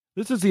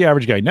This is the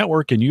Average Guy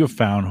Network, and you have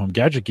found Home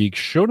Gadget Geek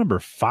show number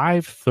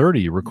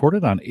 530,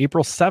 recorded on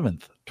April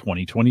 7th,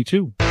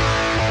 2022.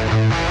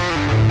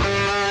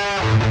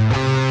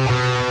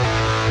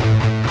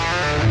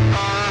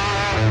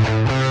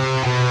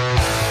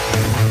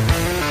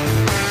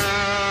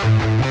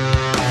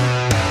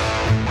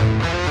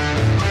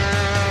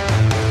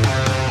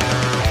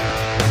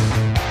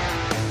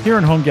 Here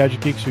in Home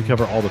Gadget Geeks, we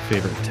cover all the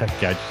favorite tech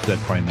gadgets that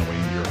find their way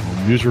into your home.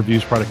 News,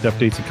 reviews, product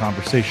updates, and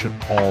conversation,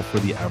 all for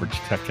the average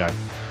tech guy.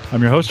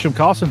 I'm your host, Jim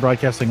Collison,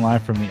 broadcasting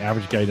live from the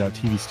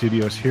AverageGuy.tv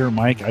studios here.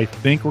 Mike, I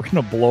think we're going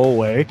to blow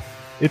away.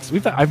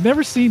 I've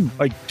never seen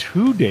like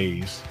 2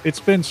 days. It's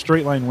been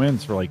straight line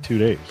winds for like 2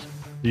 days.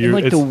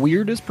 And the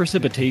weirdest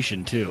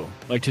precipitation too.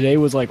 Like today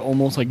was like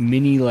almost like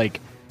mini, like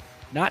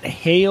not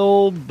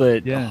hail,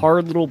 but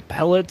hard little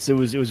pellets. It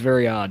was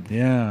very odd.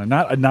 Yeah,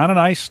 not an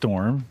ice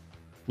storm.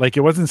 Like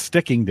it wasn't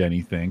sticking to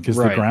anything because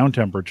the ground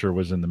temperature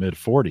was in the mid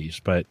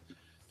 40s, but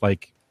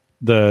like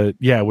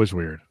it was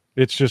weird.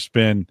 It's just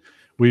been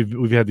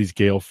we've had these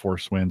gale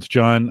force winds.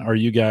 John, are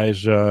you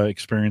guys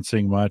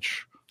experiencing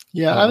much?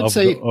 Yeah, I would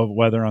say of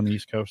weather on the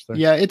East Coast there.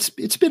 Yeah, it's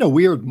been a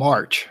weird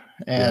March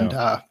and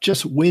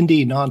just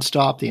windy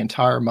nonstop the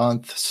entire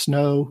month.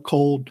 Snow,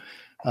 cold.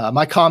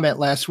 My comment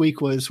last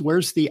week was,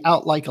 "Where's the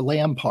out like a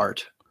lamb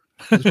part?"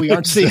 Because we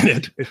aren't seeing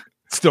it.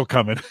 Still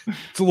coming.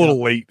 It's a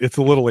little late. It's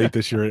a little late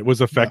this year. It was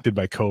affected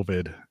by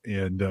COVID,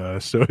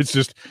 and so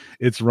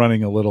it's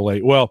running a little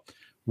late. Well,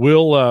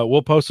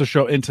 we'll post a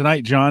show, and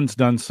tonight John's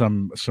done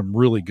some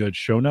really good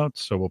show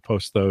notes, so we'll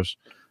post those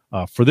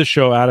for this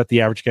show out at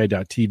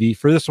theaverageguy.tv.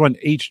 For this one,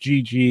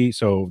 HGG,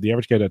 so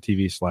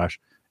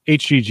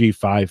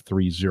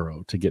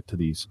theaverageguy.tv/HGG530 to get to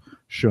these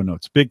show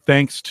notes. Big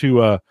thanks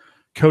to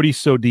Cody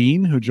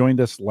Sodine, who joined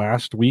us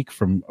last week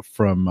from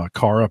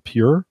Cara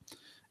Pure.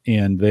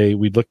 And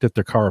we looked at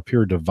the Cara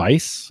Pure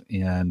device,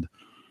 and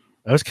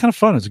it was kind of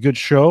fun. It's a good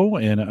show,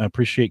 and I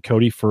appreciate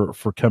Cody for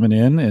coming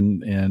in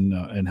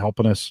and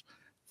helping us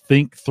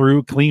think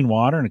through clean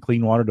water and a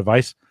clean water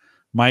device.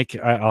 Mike,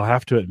 I'll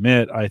have to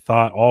admit, I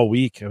thought all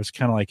week I was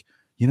kind of like,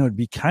 it'd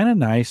be kind of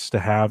nice to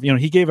have.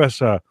 He gave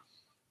us a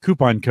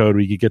coupon code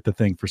where you could get the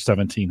thing for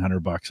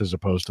 $1,700 as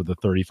opposed to the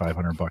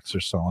 $3,500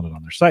 they're selling it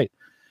on their site,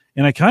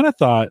 and I kind of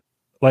thought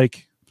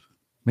like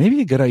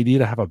maybe a good idea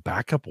to have a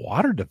backup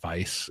water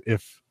device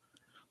if.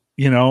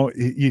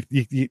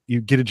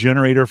 You get a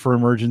generator for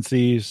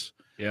emergencies.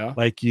 Yeah.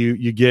 Like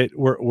you get,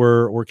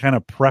 we're kind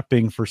of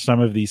prepping for some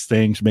of these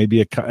things,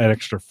 maybe an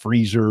extra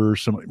freezer or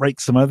some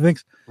other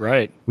things.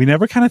 Right. We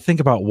never kind of think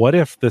about what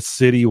if the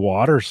city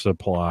water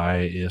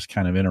supply is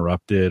kind of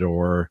interrupted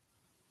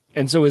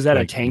and so is that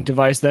a tank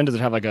device then? Does it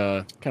have like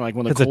a kind of like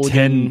one of the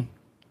Colgan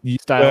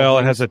style? Well,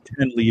 things? it has a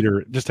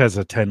 10-liter, just has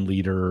a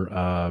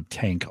 10-liter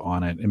tank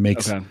on it. It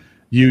makes,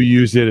 you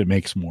use it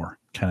makes more.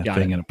 Kind of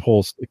thing, and it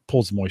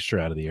pulls moisture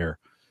out of the air.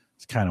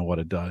 It's kind of what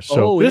it does.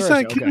 So this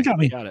kind of got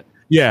me. Got it.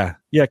 Yeah,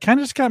 kind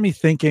of just got me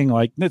thinking.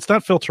 Like it's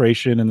not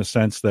filtration in the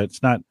sense that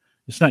it's not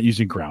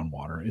using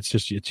groundwater. It's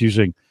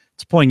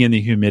pulling in the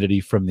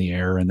humidity from the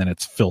air and then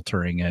it's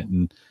filtering it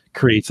and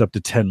creates up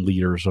to 10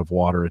 liters of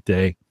water a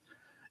day.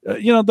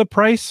 The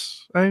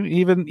price,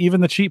 even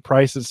the cheap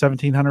price at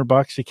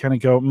 $1,700, you kind of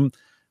go,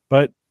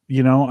 but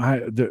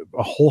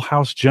a whole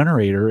house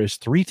generator is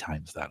 3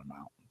 times that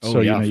amount.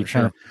 You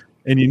kind of.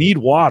 And you need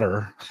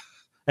water.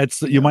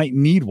 You might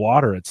need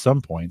water at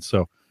some point.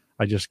 So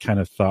I just kind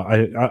of thought,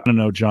 I don't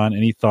know, John,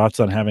 any thoughts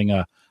on having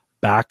a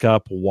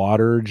backup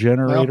water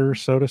generator,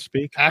 so to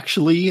speak?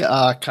 Actually,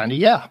 kind of,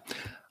 yeah.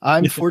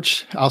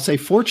 I'll say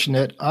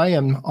fortunate. I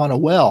am on a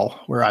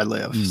well where I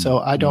live, so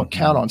I don't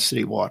count on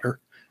city water.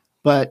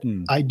 But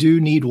I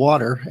do need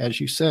water, as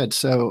you said.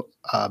 So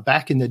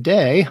back in the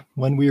day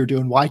when we were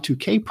doing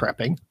Y2K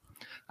prepping,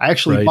 I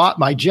actually bought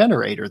my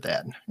generator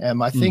then. And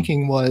my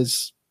thinking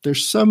was,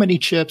 there's so many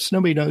chips.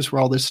 Nobody knows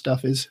where all this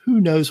stuff is.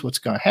 Who knows what's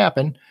going to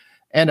happen?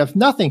 And if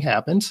nothing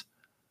happens,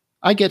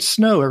 I get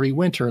snow every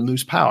winter and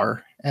lose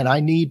power. And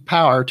I need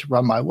power to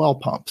run my well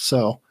pump.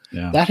 So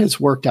that has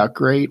worked out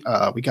great.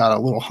 We got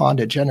a little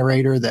Honda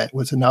generator that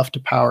was enough to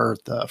power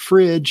the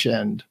fridge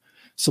and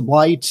some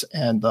lights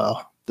and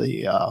the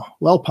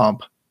well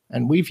pump.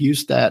 And we've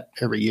used that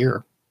every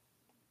year.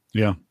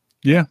 Yeah.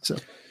 Yeah. So.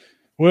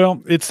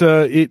 Well,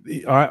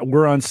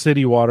 we're on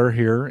city water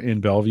here in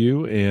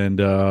Bellevue,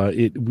 and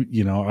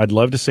I'd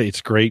love to say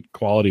it's great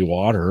quality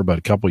water, but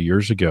a couple of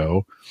years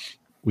ago,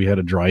 we had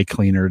a dry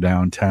cleaner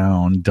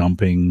downtown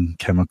dumping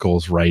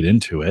chemicals right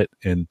into it,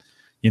 and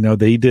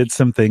they did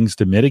some things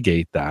to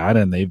mitigate that,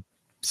 and they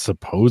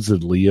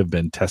supposedly have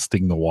been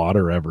testing the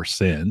water ever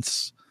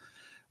since.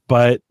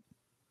 But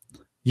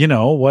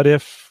what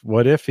if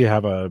you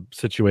have a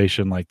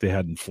situation like they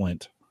had in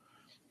Flint,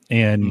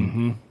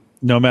 and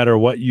no matter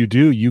what you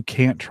do, you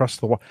can't trust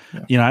the water.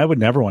 Yeah. I would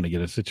never want to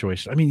get a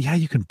situation. I mean,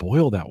 you can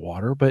boil that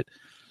water, but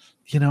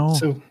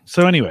So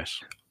anyways.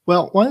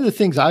 Well, one of the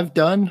things I've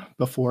done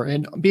before,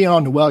 and being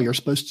on the well, you're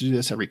supposed to do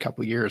this every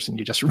couple of years, and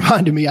you just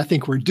reminded me, I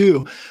think we're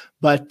due,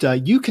 but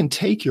you can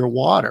take your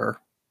water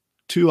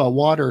to a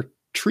water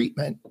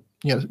treatment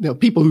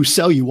people who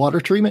sell you water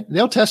treatment,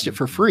 they'll test it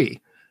for free,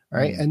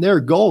 right? And their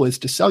goal is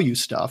to sell you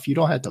stuff. You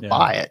don't have to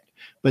buy it,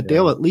 but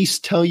they'll at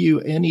least tell you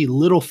any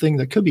little thing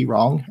that could be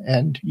wrong,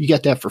 and you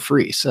get that for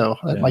free. So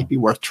that might be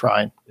worth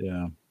trying.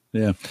 Yeah.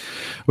 Yeah.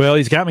 Well,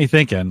 he's got me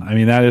thinking. I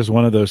mean, that is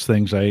one of those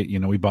things.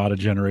 We bought a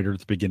generator at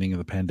the beginning of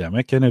the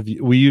pandemic, and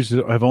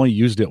I've only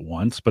used it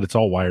once, but it's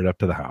all wired up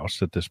to the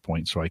house at this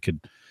point, so I could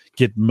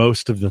get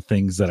most of the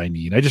things that I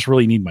need. I just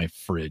really need my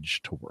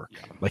fridge to work.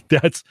 Like,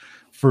 that's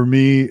for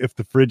me. If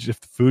the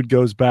food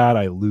goes bad,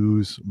 I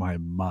lose my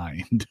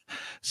mind.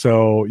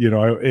 So,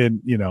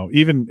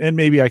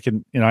 maybe I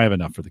can, I have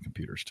enough for the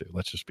computers too.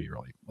 Let's just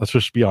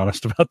be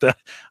honest about that.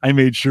 I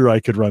made sure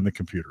I could run the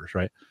computers,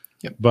 right?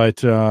 Yep.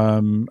 But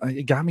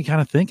it got me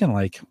kind of thinking,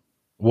 like,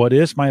 what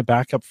is my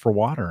backup for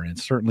water? And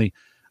certainly,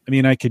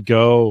 I could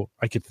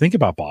think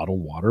about bottled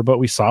water, but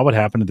we saw what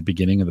happened at the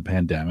beginning of the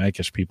pandemic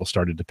as people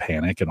started to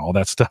panic and all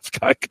that stuff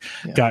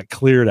got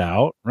cleared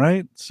out,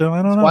 right? So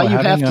I don't know. Why you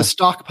have to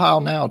stockpile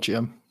now,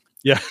 Jim?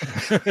 Yeah.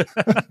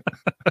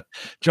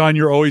 John,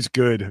 you're always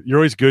good. You're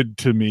always good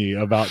to me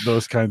about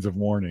those kinds of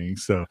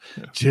warnings. So,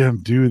 Jim,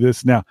 do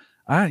this now.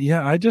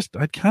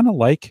 I'd kind of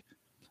like,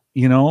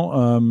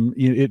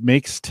 it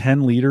makes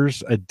 10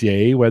 liters a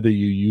day, whether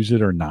you use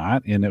it or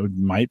not. And it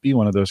might be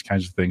one of those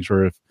kinds of things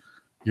where if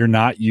you're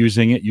not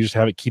using it, you just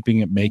have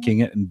it, making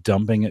it and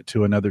dumping it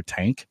to another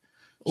tank.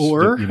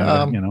 Or,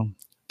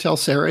 tell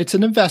Sarah it's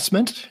an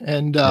investment.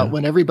 And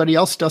when everybody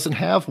else doesn't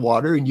have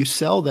water and you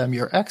sell them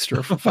your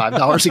extra for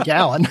 $5 a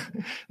gallon,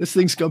 this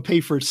thing's going to pay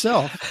for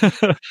itself.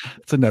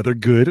 It's another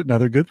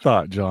good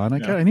thought,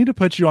 John. I need to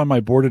put you on my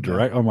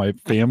on my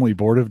family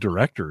board of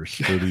directors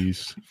for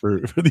these, for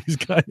these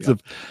kinds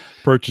of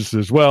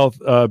purchases. Well,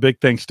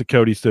 big thanks to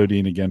Cody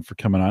Sodine again for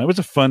coming on. It was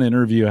a fun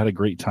interview. I had a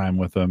great time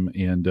with him.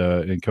 And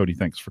Cody,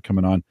 thanks for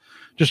coming on.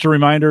 Just a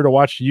reminder to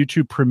watch the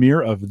YouTube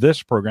premiere of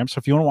this program. So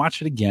if you want to watch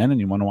it again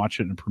and you want to watch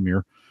it in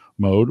premiere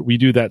mode, we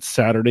do that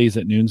Saturdays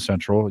at noon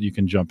Central. You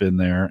can jump in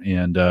there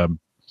and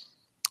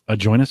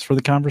join us for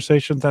the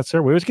conversations that's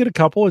there. We always get a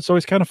couple. It's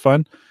always kind of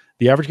fun.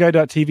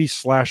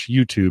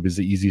 theaverageguy.tv/YouTube is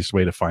the easiest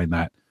way to find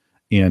that.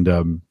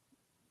 And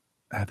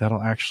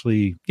that'll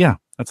actually,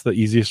 that's the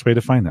easiest way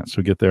to find that.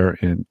 So get there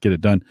and get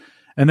it done.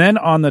 And then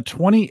on the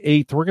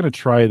 28th, we're going to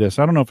try this.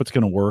 I don't know if it's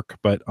going to work,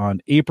 but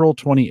on April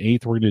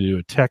 28th, we're going to do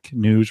a tech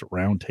news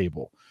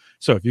roundtable.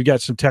 So if you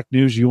got some tech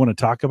news you want to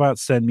talk about,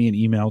 send me an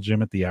email,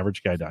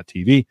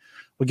 jim@theaverageguy.tv.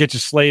 We'll get you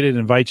slated,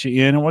 invite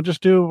you in, and we'll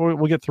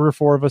get 3 or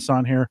 4 of us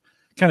on here,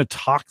 kind of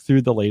talk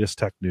through the latest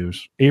tech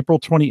news. April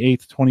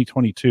 28th,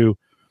 2022.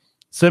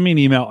 Send me an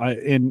email.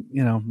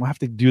 We'll have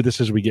to do this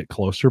as we get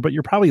closer, but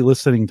you're probably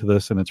listening to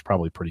this and it's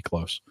probably pretty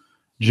close.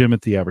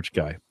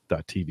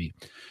 jim@theaverageguy.tv.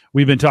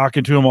 We've been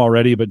talking to him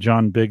already, but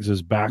John Biggs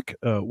is back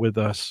with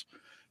us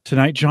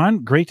tonight. John,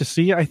 great to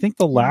see you. I think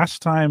the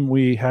last time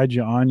we had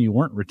you on, you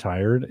weren't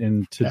retired,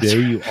 and today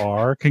you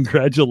are.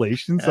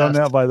 Congratulations on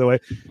that, by the way.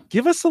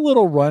 Give us a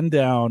little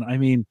rundown.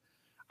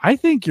 I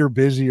think you're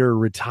busier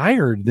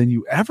retired than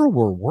you ever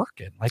were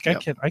working. Like,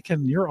 I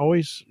can, you're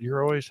always,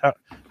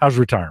 how's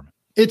retirement?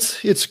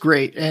 It's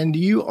great. And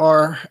you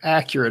are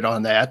accurate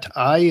on that.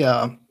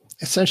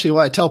 Essentially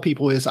what I tell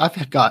people is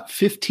I've got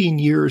 15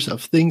 years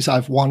of things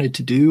I've wanted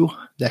to do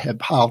that have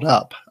piled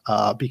up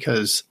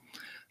because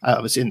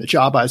I was in the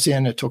job I was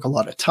in. It took a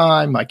lot of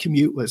time. My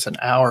commute was an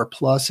hour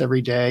plus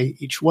every day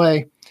each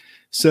way.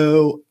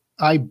 So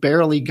I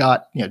barely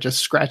got, just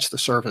scratched the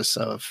surface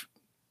of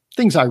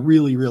things I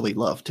really, really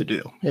love to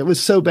do. It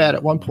was so bad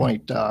at one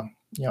point, I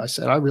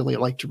said, I really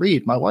like to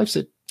read. My wife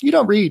said, you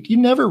don't read. You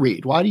never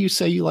read. Why do you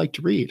say you like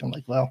to read? I'm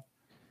like, well,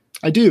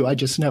 I do. I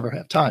just never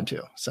have time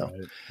to. So,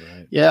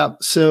 right.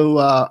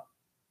 So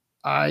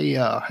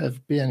I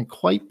have been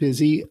quite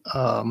busy.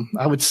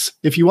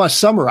 If you want to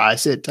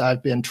summarize it,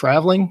 I've been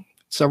traveling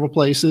several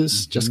places.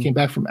 Mm-hmm. Just came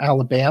back from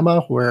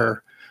Alabama,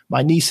 where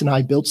my niece and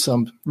I built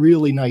some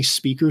really nice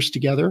speakers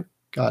together.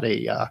 Got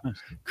a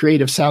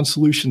Creative Sound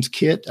Solutions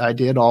kit. I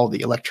did all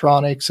the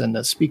electronics and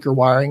the speaker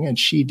wiring, and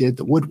she did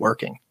the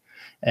woodworking,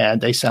 and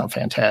they sound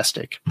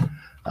fantastic.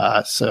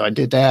 So I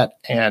did that,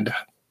 and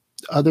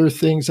other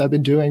things I've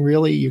been doing,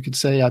 really, you could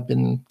say I've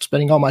been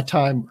spending all my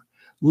time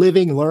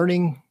living,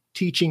 learning,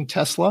 teaching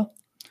Tesla.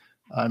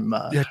 I'm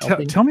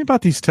tell me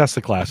about these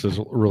Tesla classes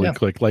really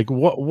quick. Like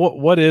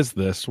what is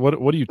this? What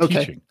are you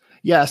teaching?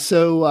 Yeah.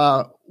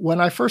 So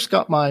when I first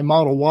got my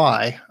Model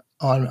Y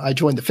I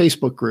joined the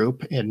Facebook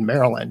group in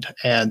Maryland,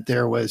 and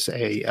there was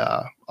a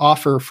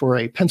offer for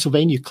a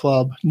Pennsylvania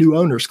Club new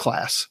owners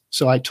class.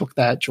 So I took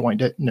that,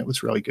 joined it, and it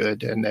was really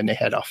good. And then they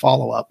had a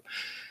follow-up.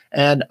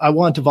 And I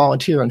wanted to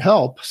volunteer and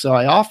help. So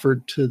I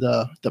offered to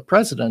the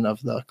president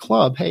of the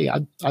club, hey,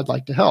 I'd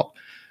like to help.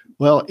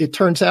 Well, it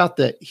turns out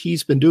that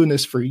he's been doing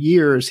this for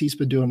years. He's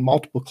been doing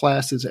multiple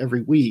classes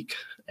every week,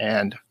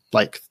 and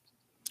like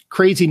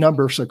crazy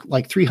numbers,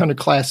 like 300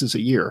 classes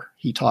a year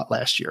he taught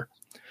last year.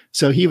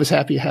 So he was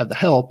happy to have the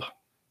help.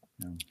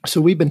 So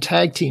we've been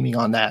tag teaming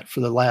on that for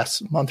the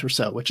last month or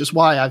so, which is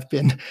why I've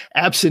been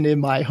absent in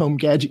my Home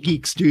Gadget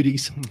Geeks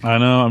duties. I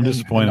know. I'm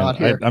disappointed.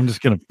 I'm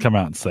just going to come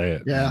out and say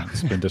it. Yeah.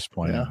 It's been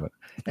disappointing. Yeah. But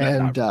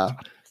and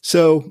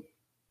so,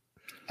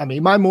 I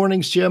mean, my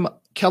mornings, Jim,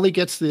 Kelly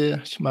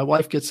my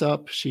wife gets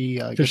up.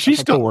 She's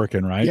still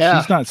working, right?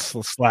 Yeah. She's not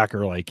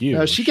slacker like you.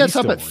 No, she gets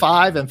up at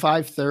 5 and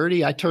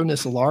 5:30. I turn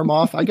this alarm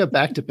off. I go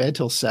back to bed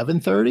till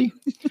 7:30.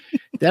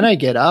 Then I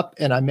get up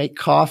and I make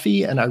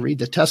coffee and I read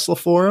the Tesla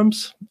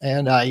forums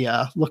and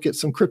I look at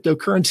some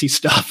cryptocurrency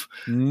stuff.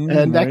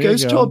 And that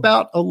goes to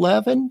about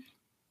 11.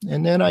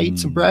 And then I eat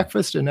some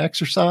breakfast and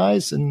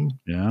exercise and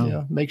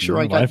make sure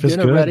I got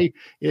dinner ready.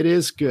 It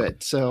is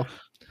good. So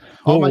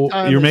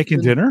you're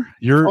making dinner?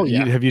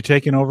 Have you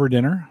taken over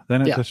dinner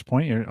then at this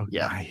point?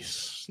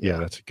 Nice. Yeah,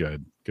 that's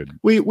good. Good.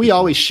 We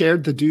always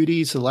shared the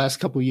duties. The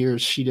last couple of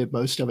years, she did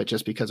most of it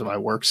just because of my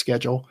work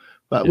schedule.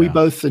 But we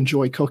both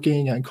enjoy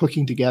cooking and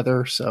cooking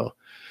together. So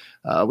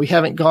we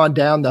haven't gone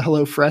down the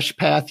HelloFresh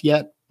path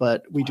yet,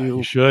 but we do.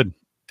 You should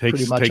take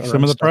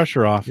some of the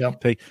pressure off.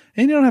 Yep.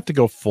 And you don't have to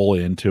go full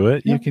into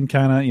it. Yep. You can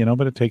kind of,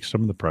 but it takes some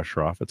of the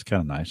pressure off. It's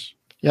kind of nice.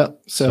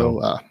 Yep.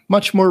 So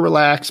much more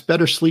relaxed,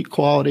 better sleep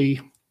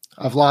quality.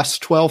 I've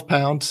lost 12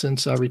 pounds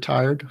since I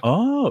retired.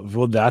 Oh,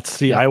 well,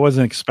 I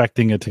wasn't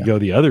expecting it to go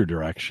the other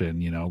direction,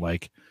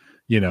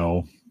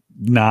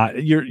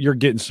 not you're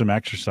getting some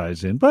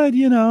exercise in, but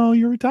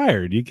you're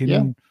retired. You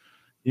can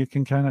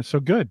kind of, so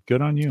good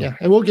on you. Yeah.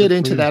 And we'll get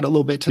into that a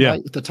little bit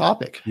tonight with the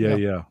topic.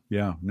 Yeah.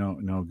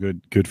 No,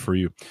 good for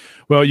you.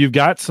 Well, you've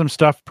got some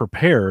stuff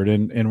prepared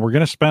and we're going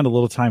to spend a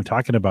little time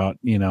talking about,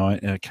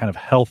 a kind of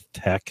health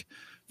tech,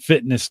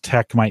 fitness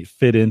tech might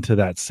fit into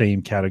that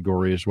same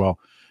category as well.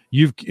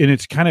 And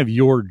it's kind of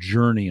your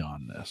journey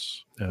on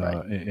this.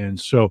 Right. And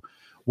so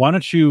why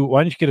don't you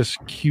get us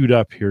queued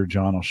up here,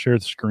 John? I'll share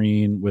the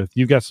screen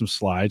you've got some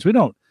slides. We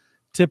don't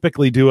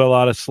typically do a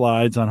lot of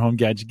slides on Home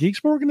Gadget Geeks,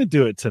 but we're going to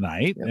do it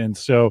tonight. Yep. And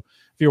so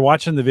if you're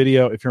watching the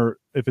video,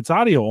 if it's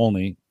audio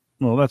only,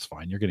 well, that's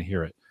fine. You're going to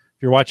hear it.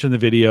 If you're watching the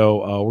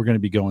video, we're going to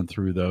be going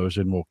through those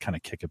and we'll kind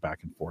of kick it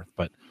back and forth.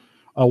 But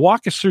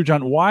walk us through,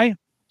 John, why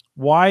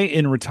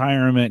in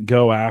retirement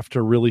go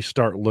after really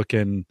start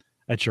looking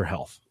at your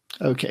health?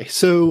 Okay,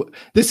 so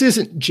this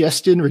isn't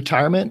just in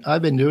retirement.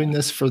 I've been doing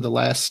this for the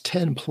last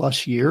 10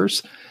 plus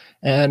years,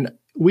 and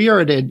we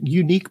are at a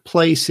unique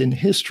place in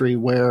history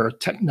where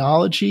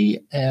technology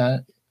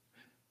and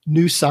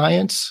new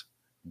science,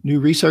 new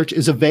research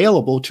is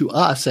available to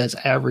us as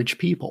average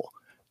people.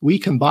 We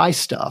can buy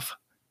stuff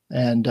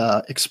and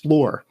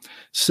explore.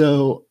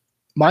 So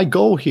my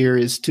goal here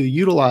is to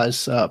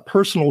utilize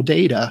personal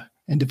data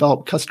and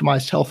develop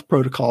customized health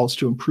protocols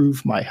to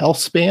improve my health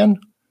span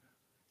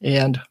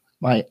and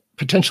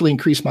potentially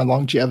increase my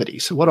longevity.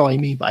 So what do I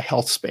mean by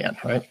health span,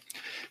 right?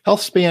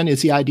 Health span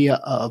is the idea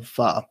of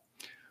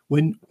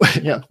when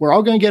we're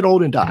all going to get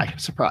old and die,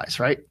 surprise,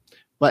 right?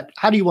 But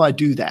how do you want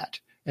to do that?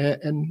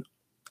 And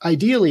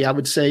ideally, I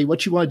would say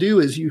what you want to do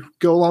is you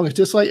go along at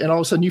this light and all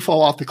of a sudden you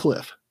fall off the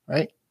cliff,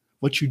 right?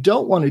 What you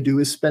don't want to do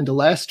is spend the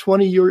last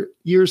 20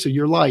 years of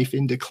your life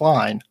in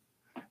decline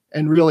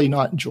and really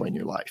not enjoying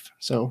your life.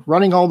 So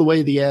running all the way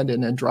to the end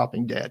and then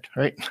dropping dead,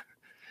 right?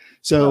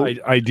 So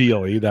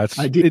ideally,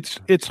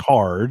 it's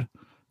hard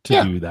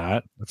to do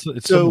that.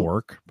 It's some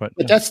work, but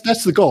that's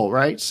the goal,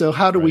 right? So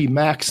how do we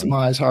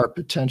maximize our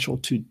potential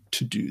to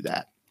do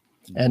that?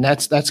 And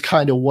that's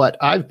kind of what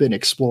I've been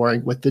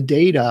exploring with the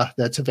data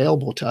that's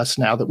available to us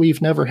now that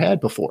we've never had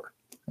before,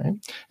 right?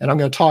 And I'm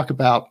going to talk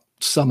about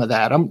some of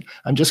that. I'm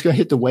just going to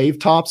hit the wave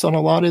tops on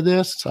a lot of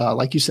this.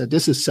 Like you said,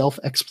 this is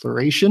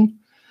self-exploration.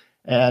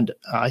 And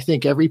I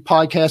think every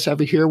podcast I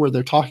ever hear where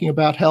they're talking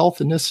about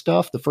health and this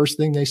stuff, the first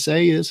thing they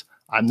say is,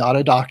 I'm not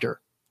a doctor.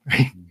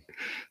 Right?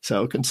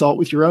 So consult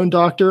with your own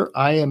doctor.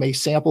 I am a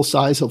sample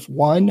size of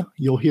 1.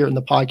 You'll hear in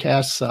the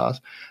podcast.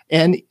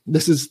 And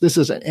this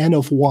is an N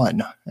of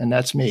 1, and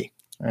that's me.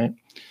 Right.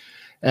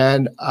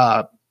 And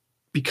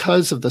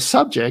because of the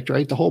subject,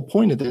 right, the whole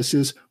point of this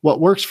is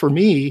what works for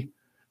me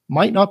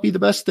might not be the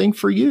best thing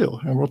for you.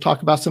 And we'll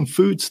talk about some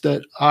foods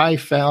that I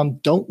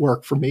found don't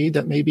work for me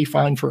that may be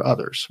fine for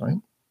others, right?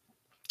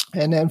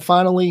 And then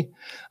finally,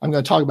 I'm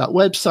going to talk about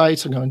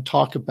websites. I'm going to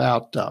talk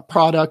about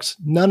products.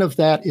 None of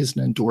that is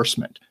an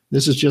endorsement.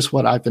 This is just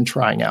what I've been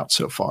trying out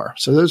so far.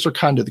 So those are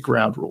kind of the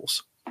ground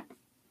rules.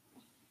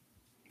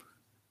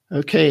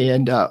 Okay,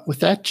 and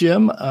with that,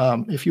 Jim,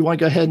 if you want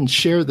to go ahead and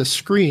share the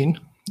screen,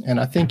 and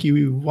I think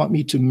you want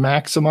me to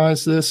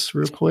maximize this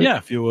real quick. Yeah,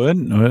 if you would.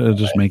 It'll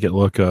just make it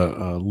look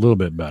a little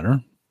bit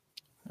better.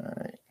 All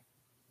right.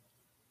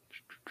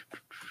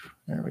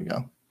 There we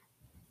go.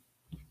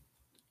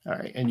 All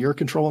right, and you're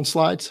controlling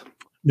slides?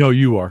 No,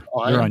 you are.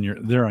 They're on your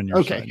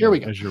okay, side, here we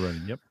go. As you're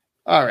running. Yep.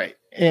 All right.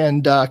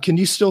 And can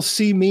you still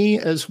see me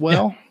as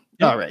well?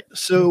 Yeah. All right.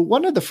 So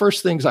one of the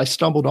first things I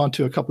stumbled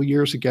onto a couple of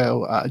years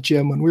ago,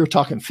 Jim, when we were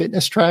talking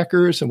fitness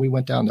trackers and we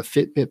went down the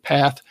Fitbit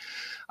path,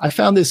 I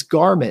found this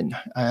Garmin,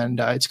 and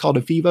it's called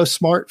a Vivo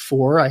Smart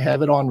 4. I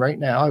have it on right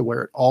now. I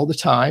wear it all the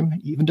time,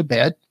 even to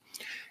bed.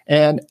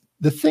 And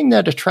the thing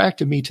that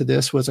attracted me to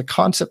this was a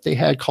concept they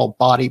had called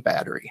body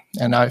battery.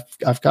 And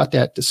I've got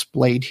that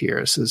displayed here.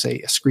 This is a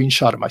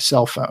screenshot of my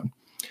cell phone.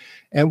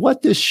 And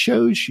what this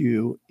shows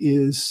you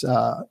is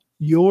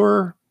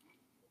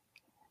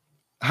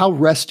how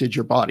rested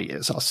your body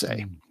is, I'll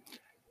say.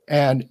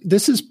 And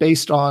this is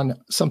based on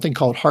something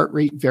called heart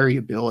rate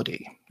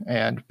variability.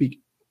 And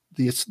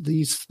this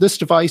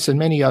device and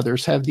many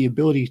others have the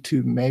ability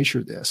to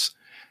measure this.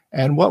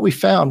 And what we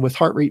found with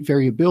heart rate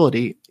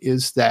variability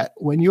is that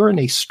when you're in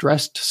a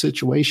stressed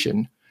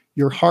situation,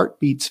 your heart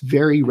beats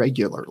very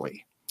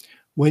regularly.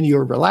 When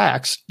you're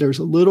relaxed, there's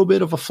a little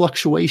bit of a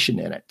fluctuation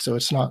in it. So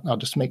it's not, I'll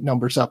just make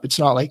numbers up. It's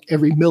not like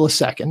every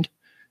millisecond,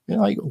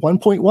 like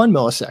 1.1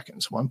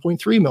 milliseconds, 1.3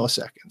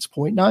 milliseconds,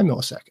 0.9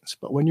 milliseconds.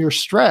 But when you're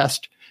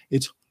stressed,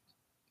 it's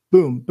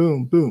boom,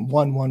 boom, boom,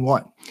 1, 1,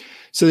 1.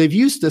 So they've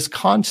used this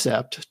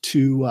concept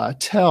to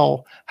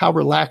tell how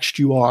relaxed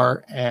you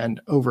are and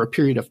over a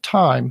period of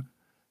time,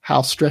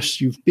 how stressed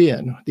you've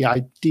been. The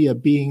idea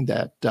being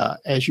that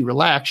as you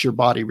relax, your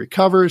body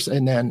recovers,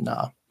 and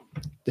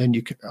then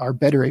you are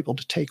better able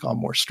to take on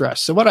more stress.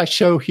 So what I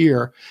show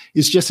here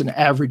is just an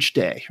average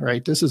day,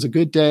 right? This is a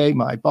good day.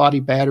 My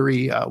body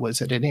battery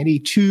was at an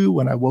 82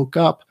 when I woke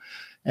up.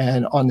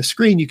 And on the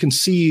screen, you can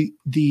see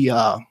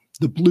the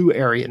blue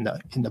area in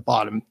the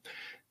bottom.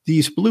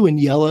 These blue and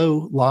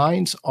yellow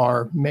lines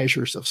are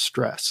measures of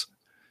stress.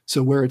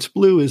 So where it's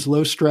blue is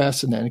low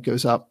stress, and then it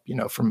goes up,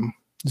 from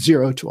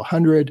 0 to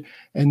 100.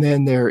 And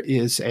then there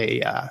is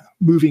a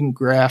moving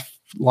graph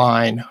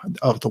line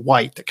of the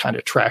white that kind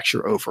of tracks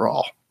your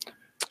overall.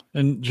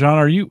 And John,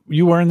 are you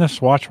wearing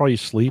this watch while you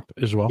sleep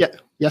as well? Yeah.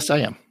 Yes, I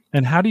am.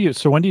 And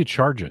when do you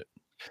charge it?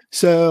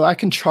 So I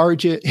can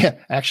charge it. Yeah,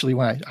 actually,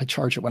 when I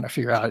charge it, when I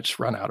figure out I just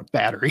run out of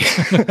battery.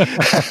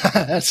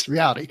 That's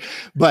reality.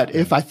 But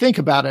if I think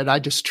about it, I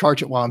just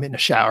charge it while I'm in the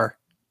shower.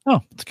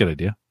 Oh, that's a good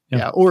idea.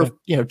 Yeah. Or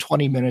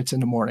 20 minutes in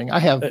the morning. I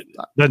have. It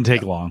doesn't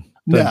take long.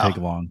 Doesn't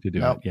take long to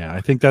do it. Yeah,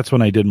 I think that's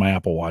when I did my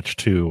Apple Watch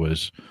too.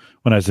 Was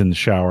when I was in the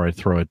shower, I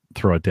throw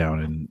it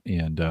down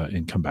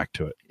and come back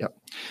to it. Yep.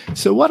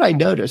 So what I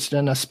noticed,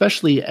 and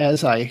especially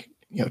as I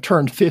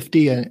turned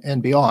 50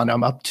 and beyond,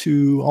 I'm up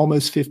to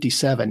almost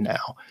 57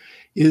 now,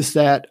 is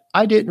that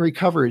I didn't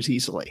recover as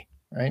easily,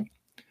 right?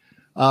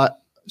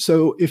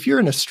 So if you're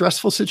in a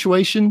stressful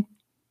situation,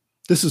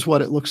 this is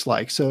what it looks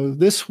like. So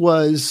this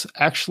was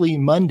actually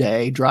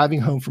Monday driving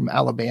home from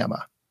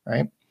Alabama,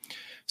 right?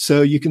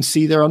 So you can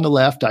see there on the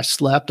left, I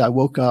slept, I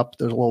woke up,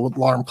 there's a little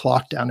alarm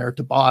clock down there at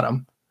the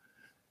bottom.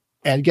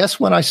 And guess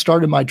when I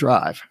started my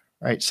drive,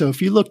 right? So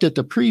if you looked at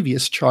the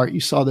previous chart, you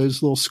saw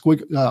those little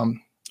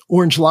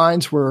orange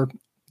lines where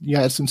you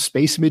had some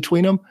space in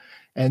between them.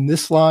 And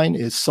this line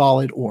is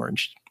solid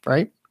orange,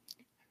 right?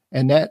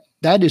 And that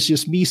is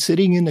just me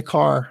sitting in the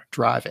car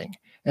driving.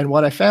 And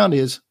what I found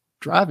is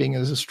driving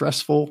is a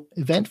stressful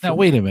event for me. Now,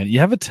 wait a minute. You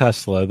have a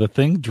Tesla. The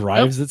thing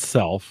drives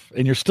itself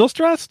and you're still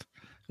stressed?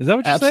 Is that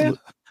what you're saying?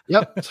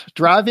 Yep.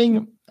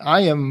 Driving,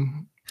 I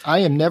am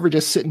never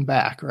just sitting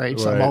back, right?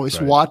 So I'm always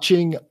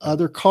watching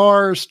other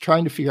cars,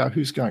 trying to figure out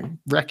who's going to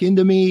wreck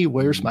into me,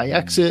 where's my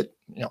exit,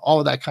 all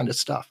of that kind of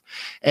stuff.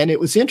 And it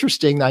was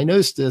interesting. I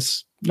noticed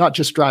this, not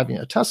just driving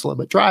a Tesla,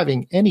 but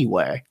driving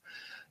anyway,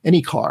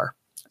 any car.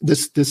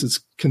 This is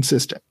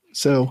consistent.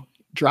 So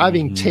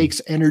driving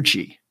takes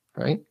energy,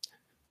 right?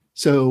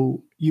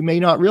 So you may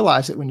not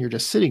realize it when you're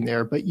just sitting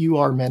there, but you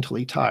are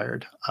mentally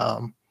tired.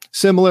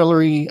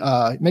 Similarly,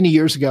 many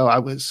years ago, I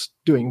was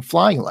doing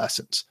flying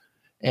lessons.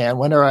 And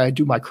whenever I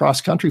do my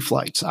cross-country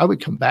flights, I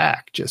would come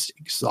back just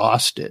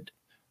exhausted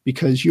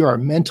because you are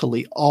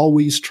mentally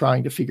always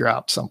trying to figure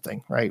out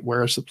something, right?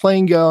 Where is the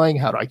plane going?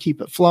 How do I keep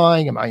it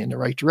flying? Am I in the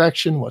right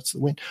direction? What's the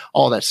wind?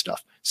 All that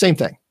stuff. Same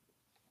thing.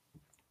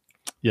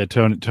 Yeah,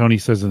 Tony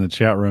says in the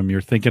chat room,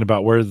 you're thinking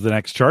about where's the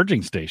next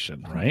charging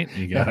station, right?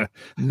 You got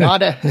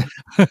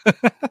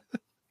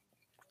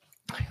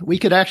We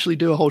could actually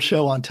do a whole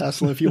show on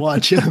Tesla if you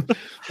want to.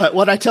 But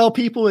what I tell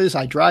people is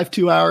I drive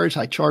 2 hours,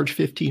 I charge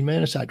 15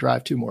 minutes, I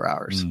drive 2 more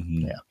hours.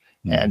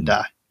 And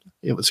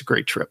it was a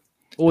great trip.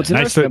 Well, what's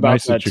interesting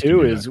about that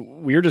too is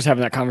we were just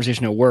having that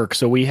conversation at work.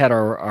 So we had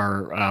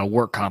our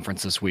work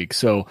conference this week.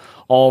 So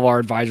all of our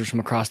advisors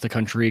from across the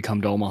country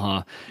come to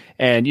Omaha,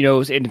 and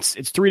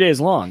it's 3 days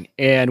long.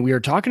 And we were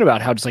talking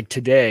about how just like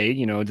today,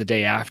 the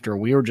day after,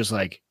 we were just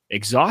like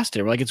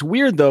exhausted. We're like, it's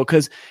weird though,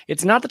 because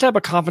it's not the type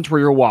of conference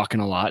where you're walking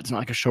a lot. It's not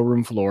like a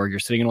showroom floor. You're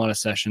sitting in a lot of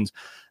sessions.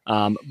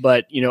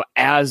 But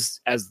as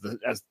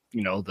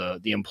the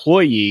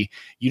employee,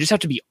 you just have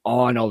to be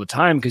on all the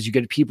time because you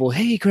get people,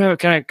 hey, can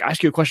I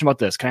ask you a question about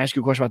this? Can I ask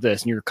you a question about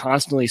this? And you're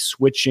constantly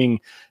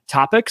switching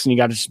topics, and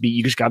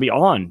you just gotta be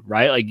on,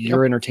 right? Like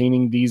you're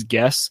entertaining these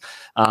guests,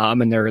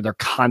 and they're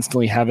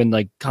constantly having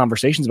like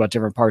conversations about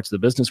different parts of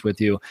the business with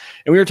you.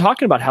 And we were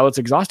talking about how it's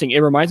exhausting. It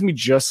reminds me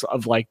just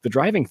of like the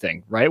driving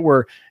thing, right?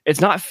 Where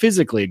it's not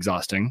physically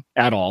exhausting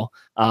at all.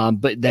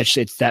 But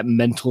it's that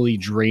mentally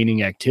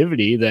draining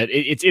activity that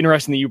it's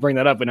interesting that you bring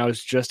that up. And I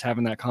was just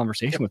having that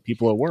conversation with with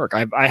people at work.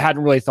 I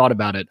hadn't really thought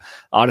about it,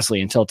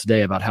 honestly, until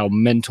today, about how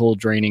mental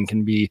draining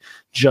can be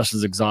just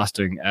as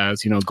exhausting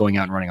as, going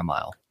out and running a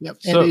mile. Yep.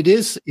 And it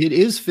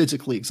is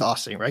physically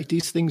exhausting, right?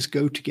 These things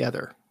go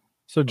together.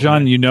 So,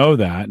 John,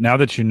 now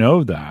that you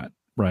know that,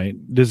 right?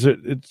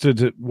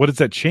 What does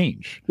that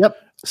change? Yep.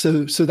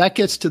 So that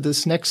gets to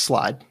this next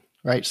slide,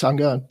 right? So I'm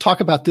going to talk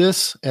about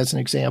this as an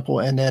example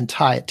and then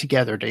tie it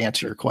together to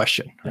answer your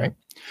question, right?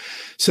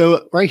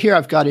 So right here,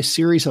 I've got a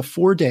series of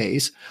 4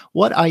 days.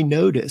 What I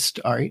noticed,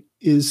 all right,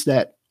 is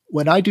that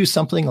when I do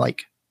something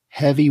like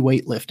heavy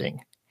weightlifting,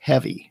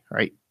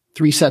 right?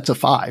 3 sets of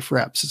 5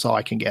 reps is all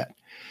I can get.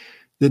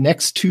 The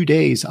next 2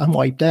 days, I'm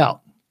wiped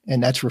out,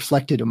 and that's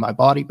reflected in my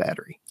body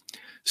battery.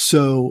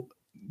 So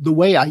the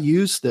way I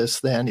use this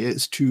then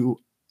is to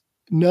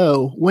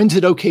know when's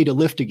it okay to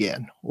lift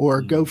again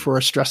or go for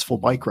a stressful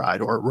bike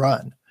ride or a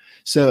run.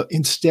 So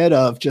instead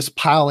of just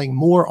piling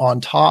more on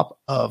top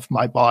of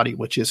my body,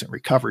 which isn't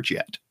recovered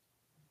yet.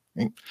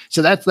 Right?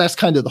 So that's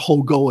kind of the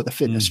whole goal of the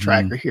fitness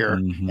tracker here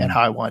and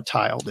how I want to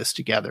tie all this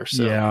together.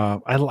 So yeah,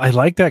 I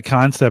like that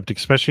concept,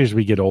 especially as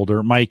we get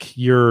older. Mike,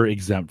 you're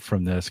exempt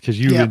from this because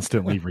you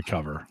instantly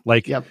recover.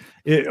 Like,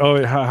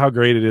 how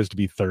great it is to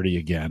be 30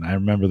 again. I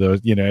remember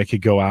those, I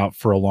could go out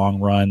for a long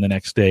run the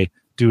next day,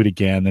 do it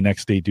again, the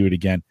next day, do it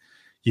again.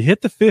 You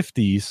hit the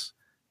 50s,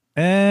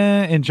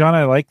 and John,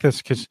 I like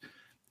this because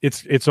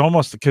it's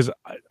almost because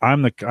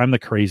I'm the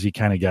crazy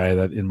kind of guy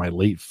that in my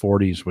late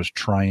 40s was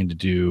trying to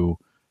do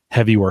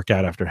heavy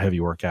workout after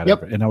heavy workout.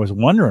 And I was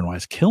wondering why I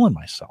was killing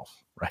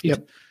myself. Right.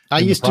 Yep. I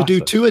used to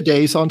do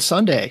 2-a-days on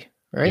Sunday.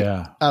 Right.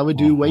 Yeah. I would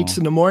do weights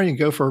in the morning and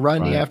go for a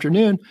run in the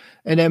afternoon.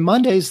 And then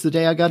Monday's the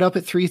day I got up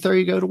at 3:30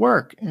 to go to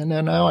work. And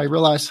then now I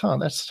realized,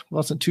 that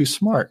wasn't too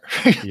smart.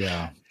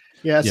 Yeah.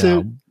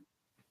 So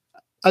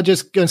I'm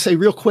just going to say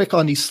real quick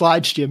on these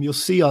slides, Jim, you'll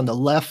see on the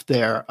left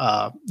there,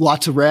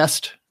 lots of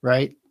rest,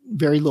 right?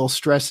 Very little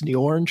stress in the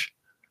orange.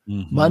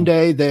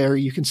 Monday there,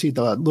 you can see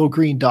the little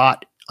green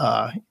dot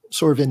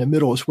sort of in the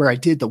middle is where I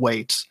did the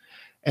weights.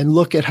 And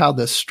look at how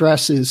the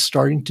stress is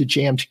starting to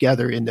jam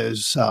together in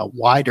those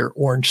wider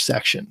orange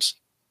sections.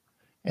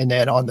 And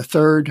then on the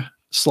third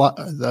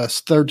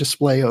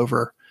display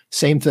over,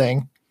 same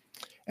thing.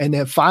 And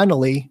then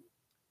finally,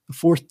 the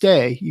 4th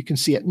day, you can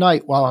see at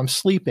night while I'm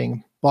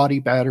sleeping, body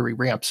battery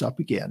ramps up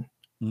again.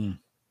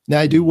 Now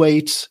I do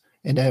weights,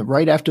 and then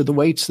right after the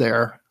weights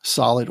there,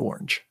 solid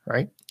orange,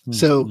 right?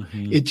 So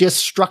it just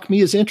struck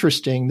me as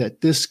interesting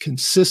that this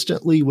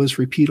consistently was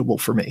repeatable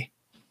for me.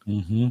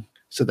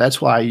 So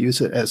that's why I use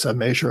it as a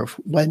measure of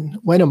when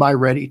am I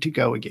ready to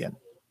go again?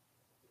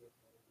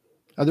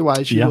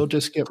 Otherwise, you will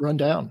just get run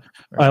down.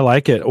 Right? I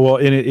like it. Well,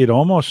 and it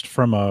almost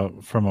from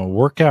a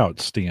workout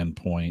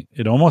standpoint,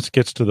 it almost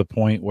gets to the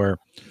point where,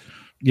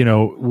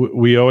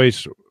 we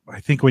always,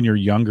 I think when you're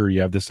younger,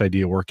 you have this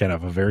idea of workout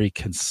of a very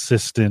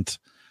consistent,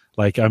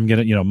 like I'm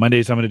going to,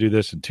 Mondays I'm going to do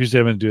this, and Tuesday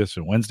I'm going to do this,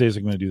 and Wednesdays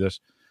I'm going to do this.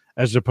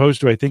 As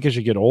opposed to, I think as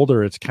you get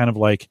older, it's kind of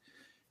like,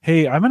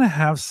 hey, I'm going to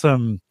have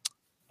some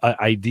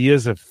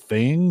ideas of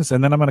things,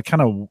 and then I'm going to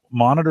kind of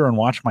monitor and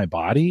watch my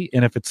body.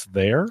 And if it's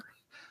there,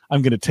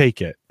 I'm going to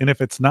take it. And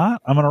if it's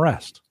not, I'm going to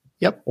rest.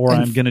 Yep. Or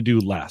I'm going to do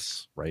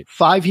less. Right.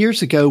 5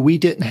 years ago, we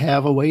didn't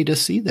have a way to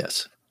see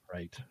this.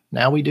 Right.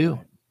 Now we do.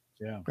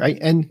 Yeah. Right.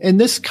 And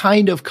this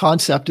kind of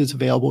concept is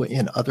available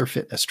in other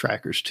fitness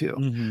trackers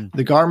too.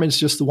 The Garmin's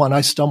just the one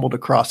I stumbled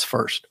across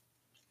first.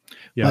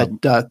 Yeah.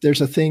 But there's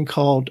a thing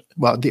called,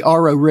 the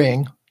Aura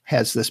Ring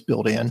has this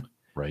built in.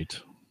 Right.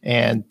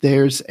 And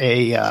there's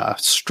a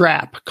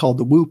strap called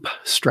the Whoop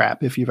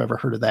strap, if you've ever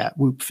heard of that,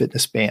 Whoop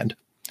fitness band.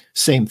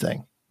 Same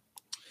thing.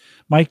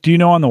 Mike, do you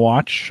know on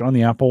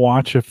the Apple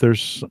Watch, if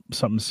there's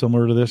something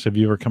similar to this? Have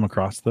you ever come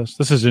across this?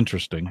 This is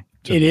interesting.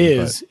 It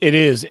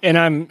is. And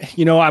I'm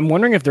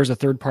wondering if there's a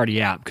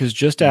third-party app, because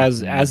just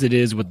as it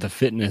is with the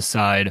fitness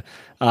side,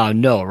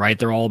 no, right?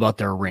 They're all about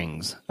their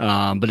rings.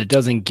 But it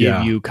doesn't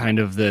give you kind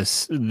of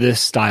this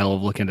style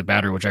of looking at the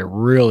battery, which I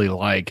really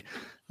like.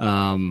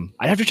 I'd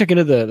have to check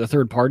into the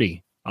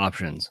third-party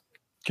options.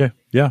 Okay.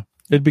 Yeah.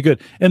 It'd be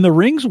good. And the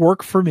rings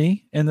work for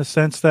me in the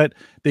sense that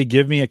they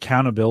give me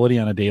accountability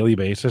on a daily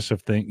basis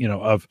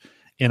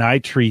and I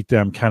treat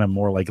them kind of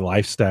more like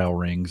lifestyle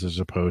rings as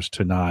opposed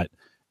to not,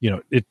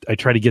 I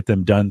try to get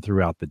them done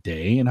throughout the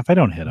day. And if I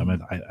don't hit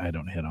them, I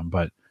don't hit them,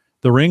 but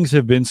the rings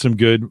have been some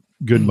good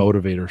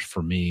motivators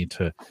for me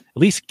to at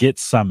least get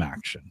some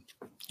action,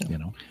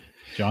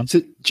 John?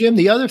 So, Jim,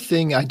 the other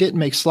thing I didn't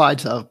make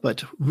slides of,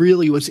 but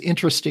really was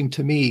interesting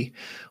to me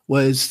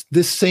was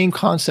this same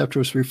concept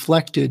was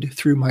reflected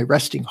through my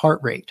resting heart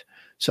rate.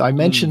 So I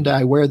mentioned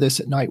I wear this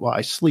at night while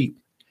I sleep.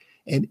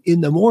 And in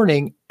the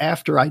morning,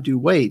 after I do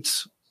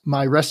weights,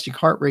 my resting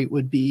heart rate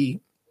would be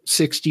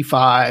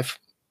 65,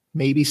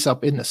 maybe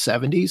up in the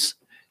 70s.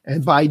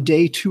 And by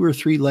day 2 or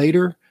 3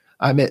 later,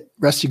 I'm at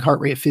resting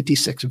heart rate of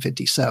 56 and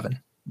 57.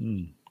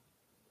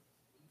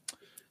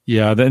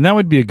 Yeah, and that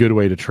would be a good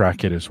way to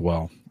track it as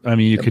well. I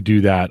mean, you could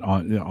do that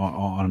on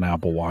an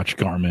Apple Watch,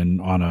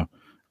 Garmin, on a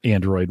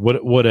Android,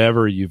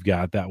 whatever you've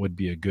got. That would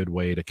be a good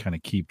way to kind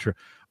of keep track.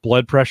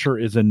 Blood pressure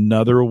is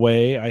another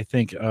way. I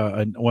think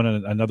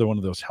another one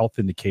of those health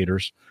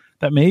indicators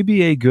that may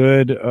be a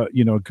good, a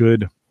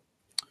good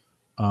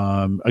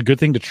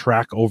thing to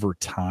track over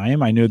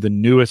time. I know the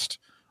newest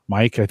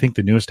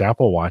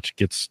Apple Watch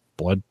gets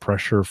blood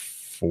pressure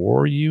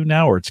for you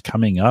now, or it's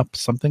coming up,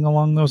 something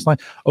along those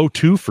lines.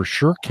 O2 for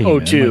sure came in.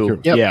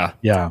 O2,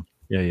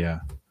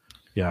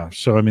 yeah.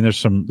 So I mean,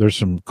 there's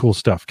some cool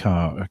stuff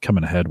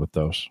coming ahead with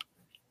those.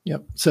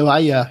 Yep. So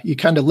you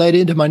kind of led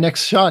into my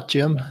next shot,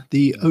 Jim,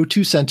 the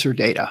O2 sensor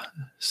data.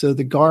 So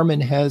the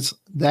Garmin has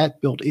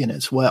that built in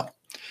as well.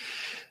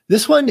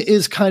 This one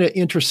is kind of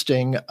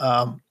interesting.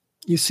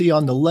 You see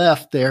on the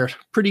left there,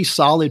 pretty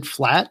solid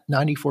flat,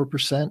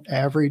 94%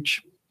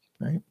 average,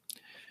 right?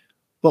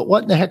 But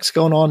what in the heck's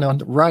going on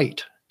the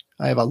right?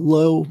 I have a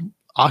low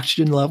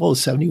oxygen level of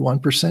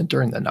 71%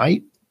 during the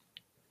night,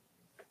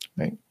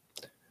 right?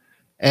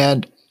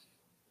 And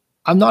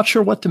I'm not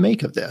sure what to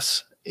make of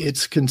this.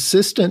 It's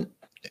consistent.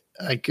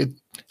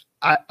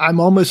 I'm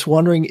almost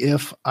wondering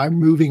if I'm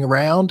moving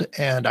around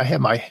and I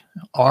have my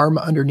arm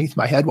underneath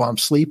my head while I'm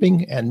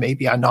sleeping, and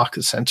maybe I knock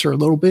the sensor a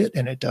little bit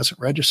and it doesn't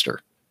register.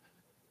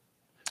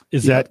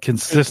 Is that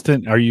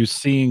consistent? Are you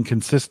seeing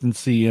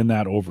consistency in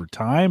that over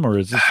time, or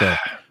is this a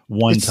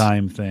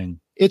one-time thing?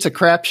 It's a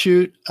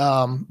crapshoot.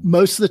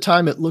 Most of the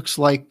time it looks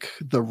like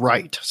the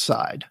right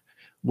side,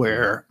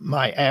 where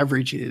my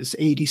average is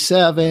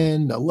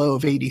 87, a low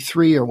of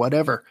 83 or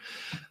whatever.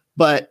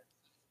 But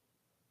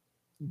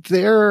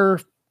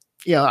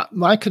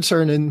my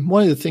concern, and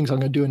one of the things I'm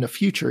going to do in the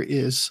future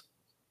is,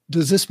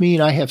 does this mean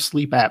I have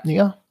sleep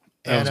apnea?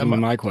 That was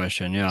my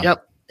question. Yeah.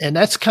 Yep. And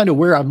that's kind of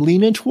where I'm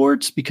leaning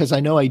towards, because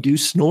I know I do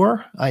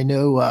snore. I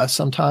know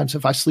sometimes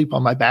if I sleep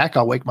on my back,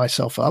 I'll wake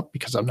myself up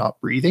because I'm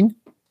not breathing.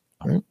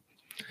 Right?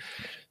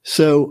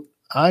 So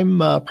I'm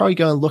probably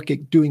going to look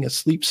at doing a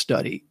sleep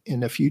study in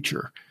the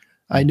future.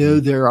 I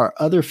know there are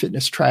other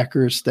fitness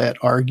trackers that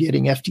are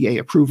getting FDA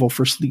approval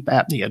for sleep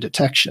apnea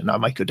detection. I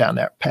might go down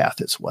that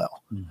path as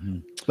well. Mm-hmm.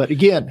 But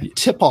again,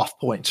 tip-off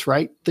points,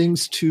 right?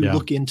 Things to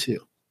look into.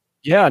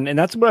 Yeah, and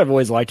that's what I've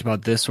always liked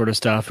about this sort of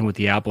stuff. And with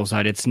the Apple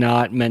side, it's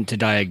not meant to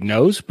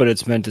diagnose, but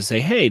it's meant to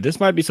say, hey, this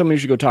might be something you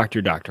should go talk to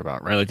your doctor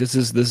about, right? Like this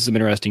is some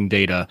interesting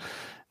data.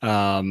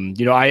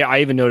 I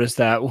even noticed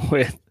that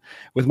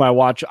with my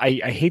watch, I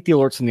hate the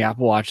alerts on the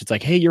Apple Watch. It's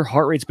like, hey, your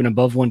heart rate's been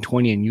above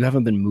 120 and you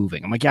haven't been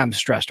moving. I'm like, yeah, I'm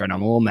stressed right now.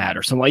 I'm a little mad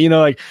or something,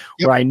 where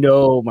I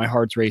know my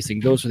heart's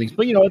racing, those sort of things.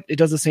 But, it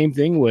does the same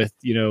thing with,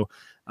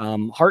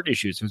 heart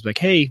issues. It's like,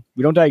 hey,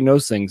 we don't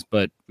diagnose things,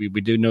 but we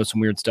do know some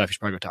weird stuff. You should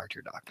probably go talk to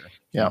your doctor.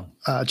 Yeah.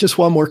 Just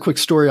one more quick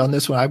story on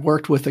this one. I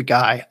worked with a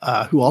guy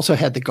who also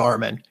had the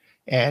Garmin,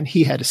 and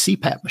he had a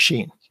CPAP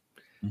machine.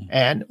 Mm-hmm.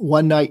 And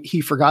one night he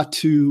forgot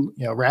to,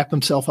 wrap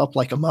himself up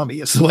like a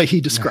mummy is the way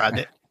he described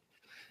it.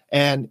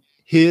 And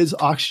his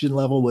oxygen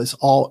level was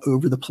all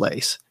over the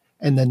place.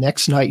 And the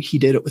next night he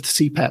did it with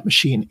the CPAP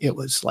machine. It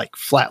was like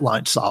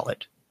flatline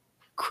solid.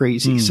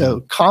 Crazy.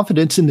 So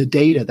confidence in the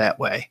data that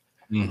way.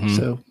 Mm-hmm.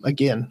 So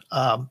again,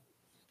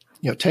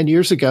 10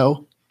 years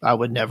ago, I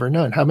would never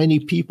known. How many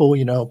people,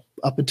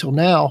 up until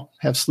now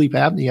have sleep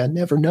apnea and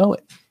never know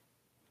it?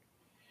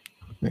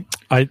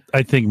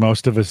 I think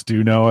most of us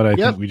do know it. I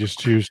think we just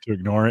choose to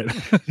ignore it.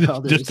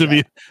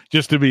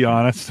 just to be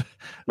honest.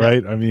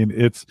 Right. I mean,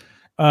 it's,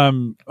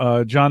 John,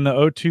 the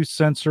O2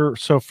 sensor.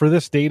 So for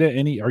this data,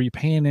 are you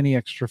paying any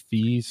extra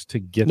fees to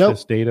get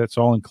this data? It's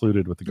all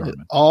included with the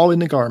Garmin. All in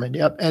the Garmin.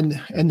 Yep.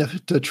 And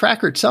the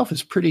tracker itself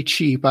is pretty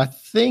cheap. I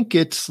think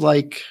it's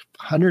like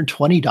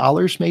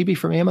 $120 maybe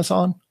from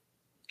Amazon.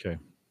 Okay.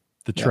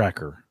 The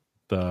tracker,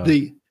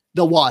 the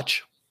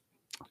watch.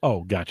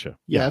 Oh, gotcha.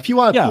 Yeah. If you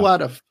want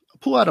to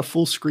pull out a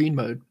full screen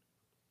mode.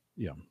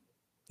 Yeah.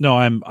 No,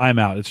 I'm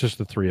out. It's just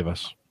the three of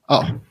us.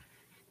 Oh,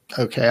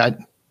 okay.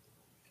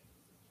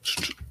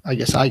 I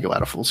guess I go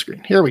out of full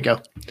screen. Here we go.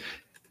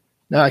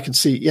 Now I can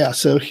see. Yeah.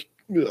 So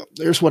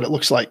there's what it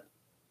looks like.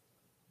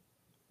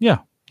 Yeah.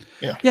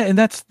 And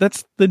that's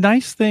the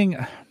nice thing.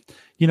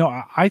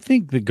 I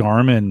think the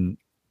Garmin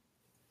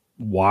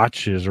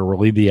watches are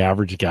really the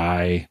average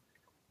guy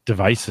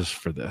devices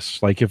for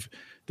this. Like if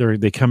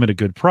they come at a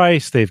good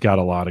price, they've got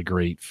a lot of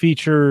great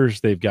features.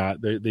 They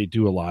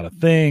do a lot of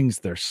things.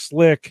 They're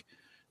slick.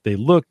 They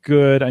look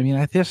good. I mean,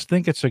 I just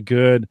think it's a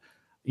good,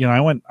 I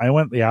went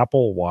the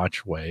Apple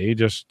Watch way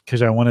just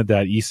because I wanted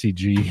that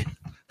ECG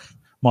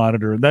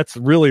monitor. And that's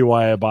really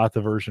why I bought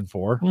the version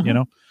 4,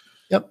 mm-hmm.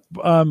 Yep.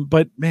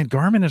 But man,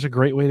 Garmin is a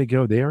great way to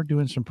go. They are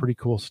doing some pretty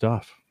cool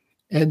stuff.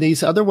 And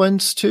these other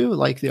ones too,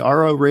 like the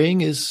RO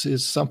Ring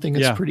is something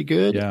that's pretty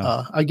good.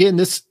 Yeah. Again,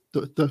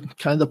 the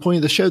kind of the point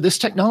of the show, this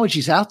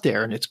technology's out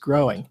there and it's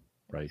growing.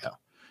 Right.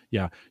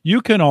 Yeah.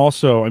 You can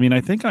also,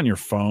 I think on your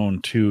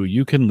phone too,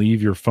 you can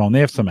leave your phone. They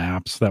have some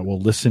apps that will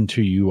listen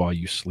to you while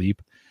you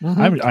sleep.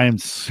 Mm-hmm. I am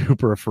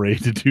super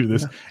afraid to do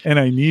this and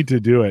I need to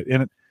do it.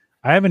 And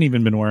I haven't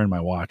even been wearing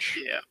my watch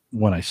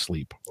when I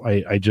sleep.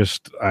 I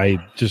just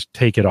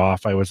take it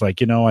off. I was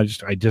like,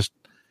 I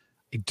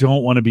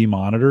don't want to be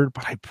monitored,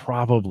 but I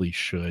probably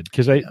should.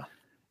 Cause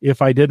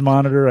if I did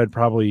monitor, I'd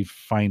probably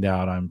find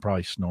out I'm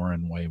probably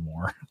snoring way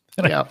more.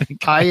 Yeah,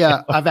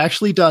 I've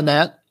actually done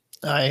that.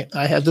 I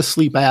have the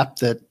sleep app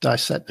that I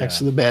set next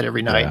to the bed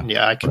every night, and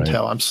I can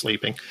tell I'm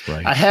sleeping.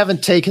 Right. I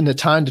haven't taken the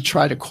time to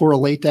try to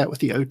correlate that with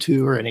the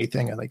O2 or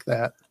anything like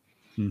that.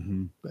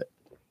 Mm-hmm.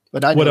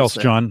 But I what else,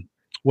 John?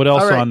 What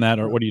else on that,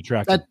 or what are you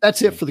tracking?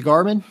 That's it for the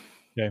Garmin.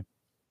 Okay.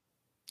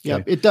 Yeah,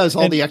 it does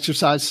all the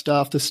exercise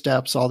stuff, the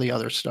steps, all the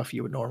other stuff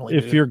you would normally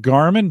do. If your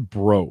Garmin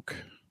broke,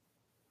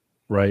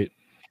 right,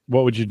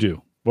 what would you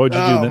do? What would you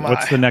do? Then?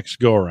 What's the next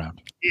go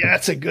around? Yeah,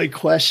 that's a good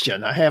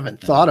question. I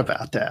haven't thought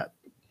about that.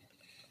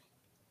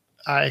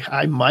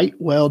 I might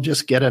well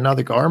just get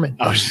another Garmin.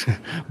 I'll just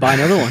buy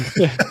another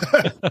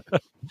one.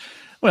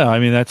 Well, I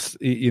mean, that's,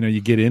 you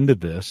get into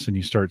this and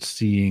you start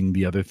seeing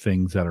the other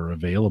things that are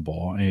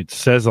available. And it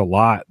says a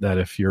lot that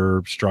if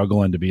you're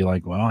struggling to be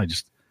like, well, I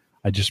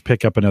just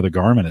pick up another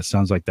Garmin. It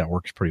sounds like that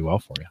works pretty well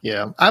for you.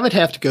 Yeah, I would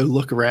have to go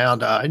look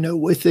around. I know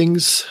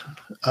Withings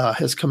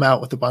has come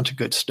out with a bunch of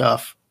good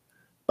stuff,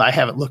 but I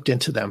haven't looked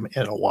into them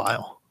in a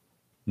while.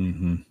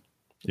 Mm-hmm.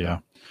 Yeah.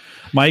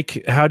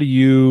 Mike, how do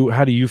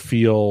you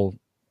feel?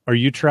 Are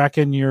you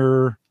tracking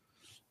are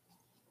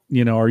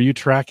you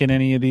tracking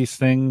any of these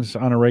things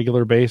on a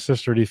regular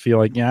basis, or do you feel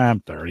like,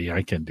 I'm 30,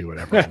 I can do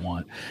whatever I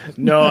want?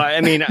 No,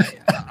 I mean,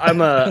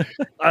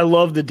 I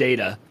love the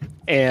data,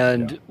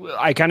 and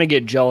I kind of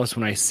get jealous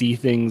when I see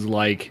things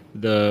like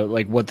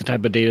what the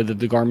type of data that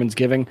the Garmin's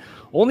giving,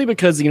 only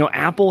because,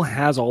 Apple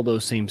has all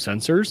those same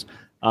sensors.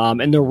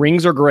 And the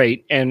rings are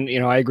great. And,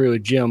 I agree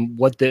with Jim.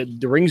 What the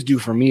rings do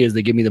for me is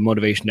they give me the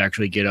motivation to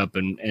actually get up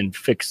and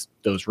fix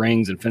those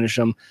rings and finish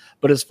them.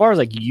 But as far as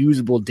like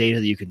usable data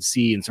that you can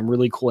see and some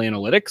really cool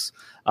analytics,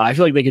 I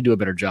feel like they could do a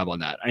better job on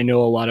that. I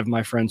know a lot of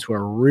my friends who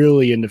are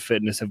really into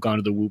fitness have gone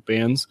to the Whoop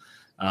bands.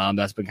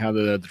 That's been kind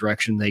of the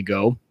direction they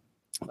go.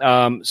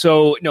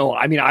 So no,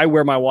 I mean, I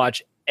wear my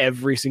watch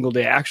every single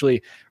day.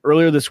 Actually,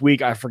 earlier this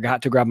week, I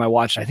forgot to grab my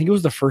watch. I think it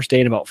was the first day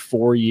in about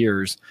 4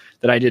 years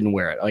that I didn't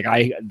wear it. Like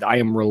I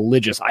am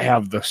religious. I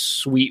have the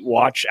sweet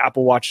watch,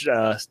 Apple Watch,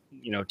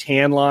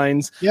 tan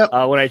lines. Yep.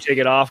 When I take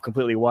it off,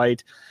 completely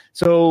white.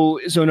 So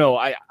no,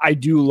 I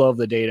do love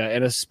the data,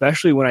 and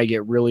especially when I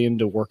get really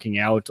into working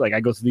out, like I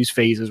go through these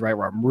phases, right,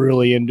 where I'm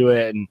really into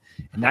it, and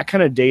that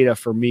kind of data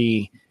for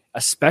me,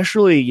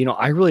 especially,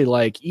 I really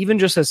like, even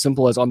just as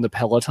simple as on the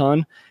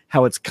Peloton,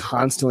 how it's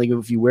constantly,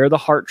 if you wear the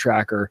heart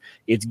tracker,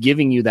 it's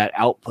giving you that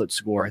output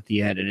score at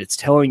the end, and it's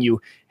telling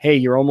you, hey,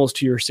 you're almost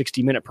to your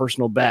 60-minute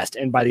personal best,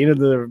 and by the end of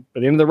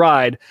the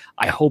ride,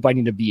 I hope I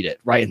need to beat it,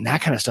 right? And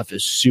that kind of stuff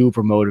is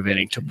super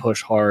motivating to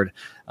push hard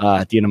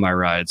at the end of my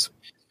rides.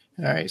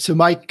 All right, so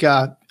Mike,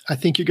 I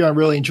think you're going to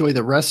really enjoy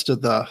the rest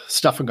of the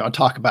stuff I'm going to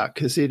talk about,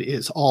 because it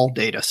is all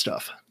data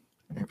stuff.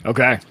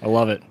 Okay, I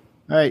love it.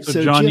 All right,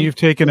 so John, Jim, you've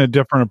taken a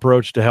different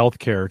approach to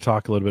healthcare.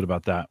 Talk a little bit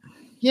about that.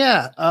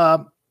 Yeah,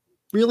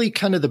 really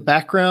kind of the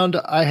background.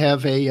 I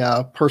have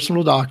a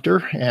personal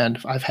doctor, and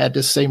I've had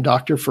this same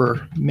doctor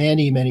for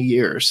many, many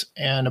years.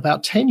 And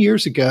about 10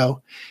 years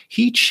ago,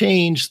 he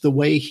changed the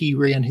way he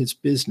ran his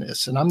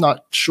business. And I'm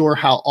not sure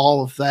how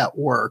all of that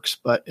works,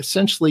 but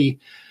essentially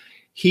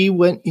he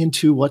went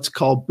into what's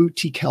called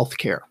boutique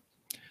healthcare.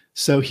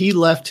 So he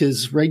left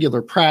his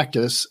regular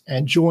practice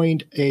and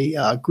joined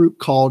a group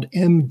called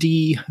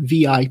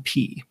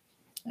MDVIP.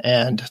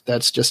 And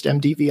that's just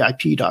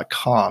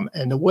mdvip.com.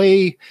 And the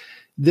way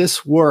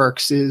this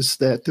works is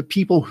that the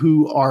people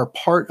who are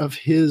part of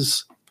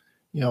his,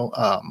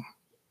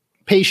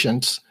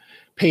 patients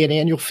pay an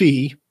annual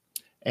fee.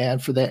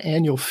 And for that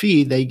annual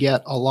fee, they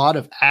get a lot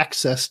of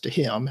access to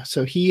him.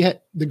 So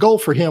the goal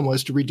for him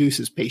was to reduce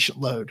his patient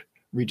load,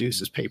 reduce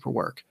his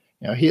paperwork.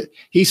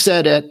 He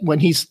said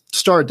when he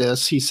started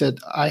this, he said,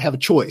 I have a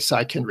choice.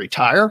 I can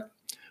retire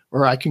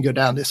or I can go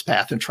down this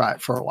path and try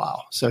it for a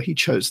while. So he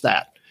chose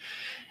that.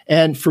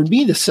 And for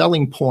me, the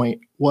selling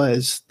point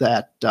was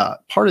that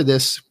part of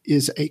this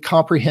is a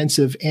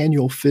comprehensive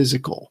annual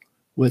physical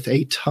with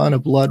a ton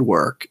of blood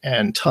work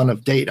and ton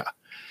of data.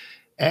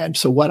 And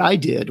so what I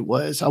did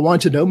was I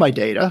wanted to know my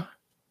data.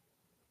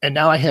 And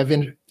now I have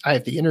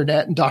the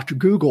internet and Dr.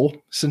 Google.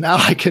 So now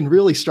I can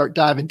really start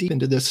diving deep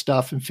into this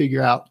stuff and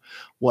figure out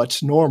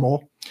what's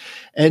normal.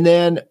 And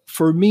then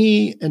for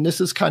me, and this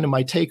is kind of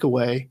my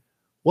takeaway,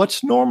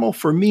 what's normal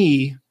for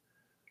me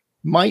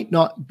might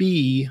not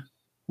be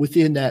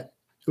within that.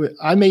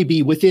 I may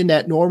be within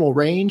that normal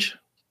range,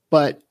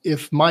 but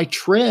if my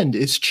trend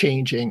is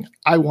changing,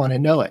 I want to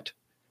know it.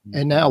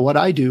 And now what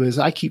I do is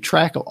I keep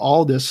track of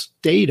all this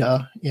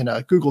data in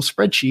a Google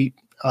spreadsheet.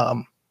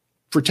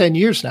 For 10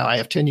 years now, I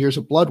have 10 years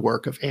of blood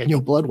work, of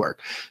annual blood work.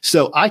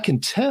 So I can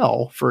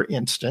tell, for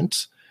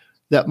instance,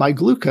 that my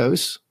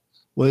glucose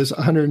was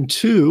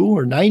 102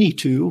 or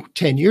 92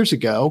 10 years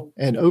ago.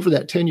 And over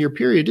that 10-year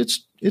period,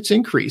 it's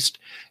increased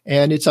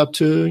and it's up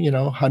to,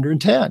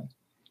 110.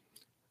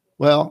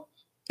 Well,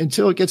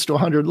 until it gets to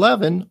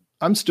 111,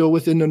 I'm still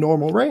within the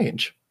normal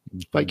range.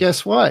 Mm-hmm. But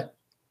guess what?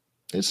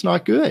 It's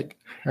not good,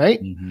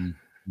 right? Mm-hmm.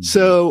 Mm-hmm.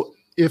 So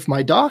if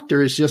my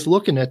doctor is just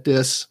looking at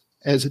this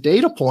as a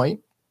data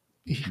point,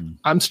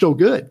 I'm still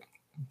good.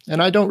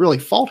 And I don't really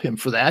fault him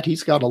for that.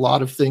 He's got a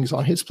lot of things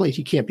on his plate.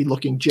 He can't be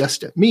looking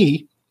just at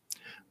me,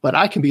 but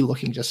I can be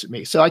looking just at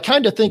me. So I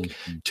kind of think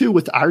too,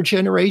 with our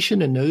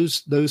generation and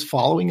those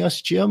following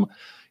us, Jim,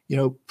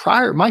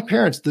 prior, my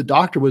parents, the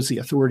doctor was the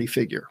authority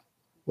figure.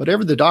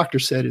 Whatever the doctor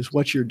said is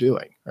what you're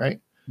doing, right?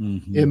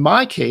 Mm-hmm. In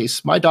my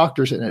case, my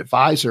doctor's an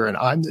advisor and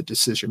I'm the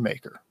decision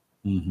maker.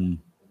 Mm-hmm.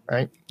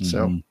 Right. Mm-hmm.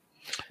 So,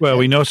 well,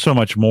 we know so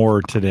much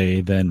more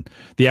today than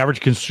the average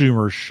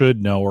consumer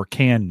should know or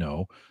can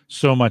know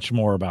so much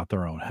more about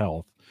their own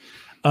health.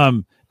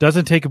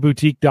 Doesn't take a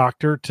boutique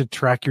doctor to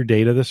track your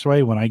data this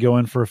way. When I go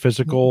in for a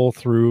physical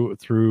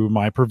through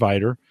my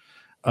provider,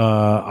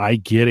 I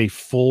get a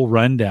full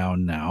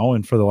rundown now.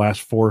 And for the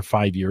last 4 or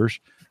 5 years,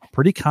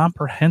 pretty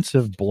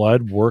comprehensive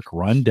blood work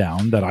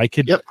rundown that I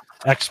could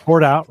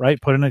export out, right?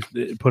 Put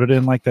it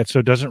in like that. So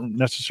it doesn't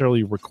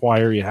necessarily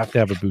require you have to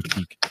have a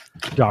boutique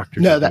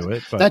doctor to do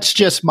it. But that's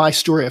just my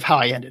story of how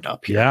I ended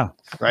up here. Yeah.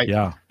 Right.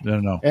 Yeah.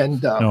 No.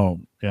 And no.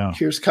 Yeah.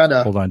 Here's kind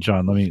of. Hold on,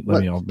 John. Let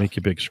me. I'll make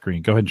you big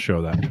screen. Go ahead and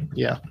show that.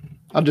 Yeah.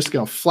 I'm just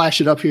going to flash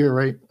it up here,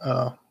 right?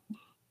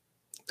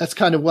 That's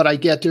kind of what I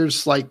get.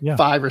 There's 5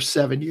 or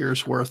 7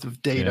 years worth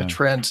of data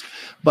trends,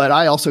 but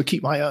I also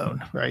keep my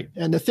own, right?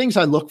 And the things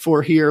I look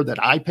for here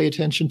that I pay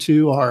attention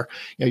to are,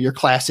 your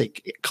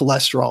classic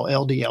cholesterol,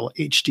 LDL,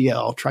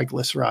 HDL,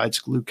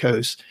 triglycerides,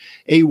 glucose,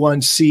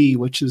 A1C,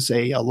 which is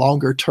a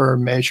longer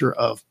term measure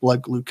of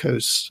blood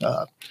glucose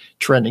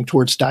trending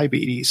towards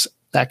diabetes,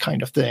 that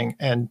kind of thing,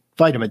 and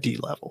vitamin D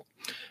level.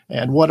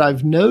 And what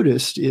I've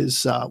noticed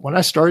is when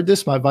I started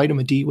this, my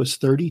vitamin D was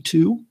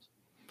 32,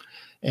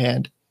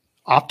 and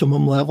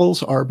optimum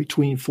levels are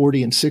between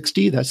 40 and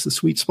 60. That's the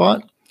sweet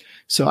spot.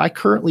 So I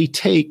currently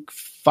take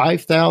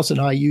 5,000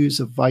 IUs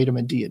of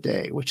vitamin D a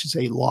day, which is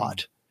a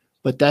lot,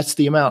 but that's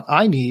the amount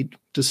I need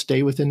to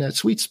stay within that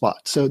sweet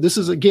spot. So this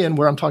is, again,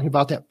 where I'm talking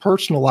about that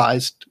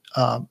personalized,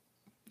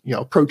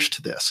 approach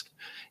to this.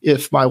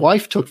 If my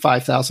wife took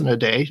 5,000 a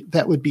day,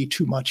 that would be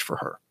too much for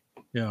her.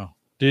 Yeah.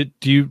 Do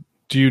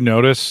you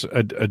notice,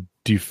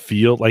 do you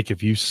feel like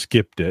if you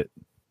skipped it,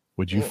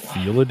 would you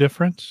feel a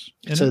difference?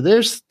 So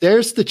there's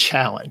the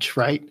challenge,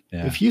 right?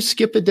 Yeah. If you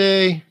skip a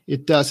day,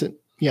 it doesn't,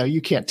 you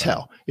can't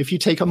tell. If you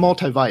take a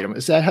multivitamin,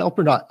 does that help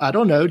or not? I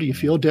don't know. Do you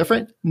feel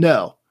different?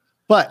 No.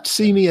 But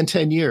see me in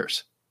 10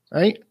 years,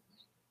 right?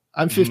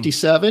 I'm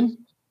 57.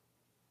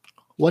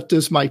 What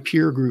does my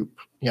peer group,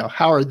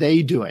 how are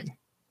they doing?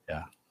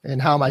 Yeah.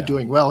 And how am I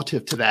doing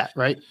relative to that,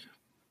 right?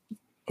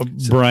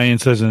 Brian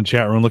says in the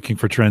chat room, looking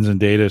for trends and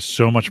data is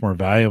so much more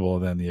valuable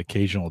than the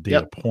occasional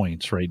data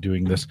points, right?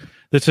 Doing this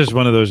is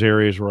one of those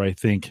areas where I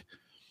think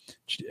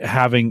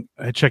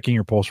checking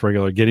your pulse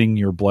regular, getting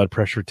your blood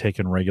pressure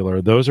taken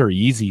regular, those are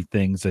easy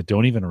things that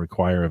don't even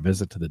require a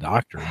visit to the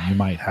doctor. You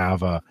might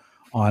have a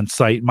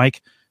on-site.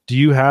 Mike, do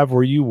you have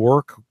where you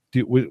work?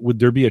 Would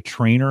there be a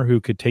trainer who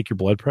could take your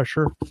blood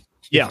pressure?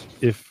 Yeah.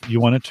 If you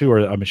wanted to, or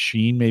a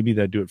machine maybe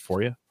that'd do it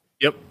for you?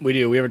 Yep, we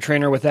do. We have a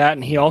trainer with that,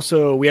 and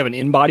we have an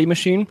in-body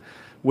machine,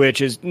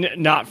 which is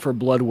not for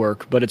blood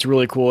work, but it's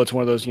really cool. It's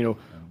one of those,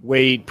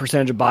 weight,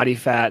 percentage of body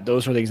fat,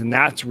 those sort of things, and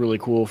that's really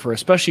cool for,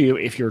 especially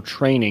if you're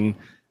training.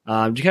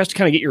 You have to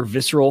kind of get your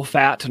visceral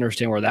fat to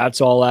understand where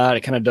that's all at.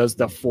 It kind of does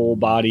the full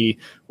body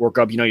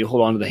workup. You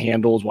hold on to the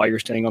handles while you're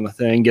staying on the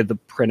thing, get the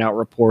printout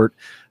report,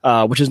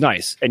 which is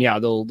nice. And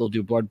they'll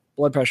do blood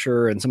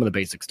pressure and some of the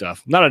basic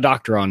stuff. Not a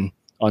doctor on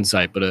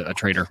site, but a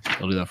trainer.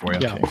 They'll do that for you.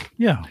 Yeah. Okay.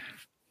 Yeah.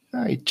 All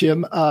right,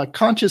 Jim,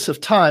 conscious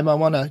of time, I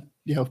want to,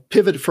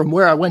 pivot from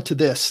where I went to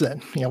this then,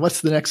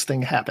 what's the next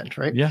thing happened,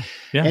 right? Yeah.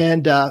 Yeah.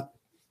 And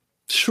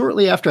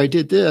shortly after I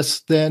did this,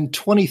 then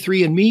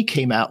 23andMe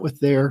came out with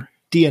their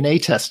DNA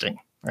testing,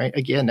 right?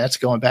 Again, that's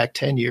going back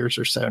 10 years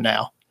or so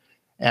now.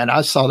 And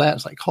I saw that.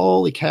 It's like,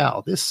 holy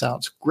cow, this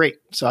sounds great.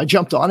 So I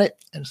jumped on it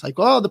and it's like,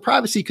 oh, the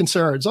privacy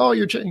concerns. Oh,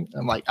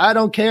 I'm like, I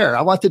don't care.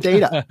 I want the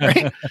data,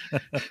 right?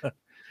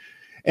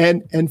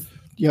 And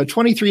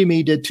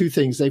 23andMe did two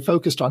things. They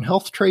focused on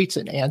health traits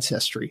and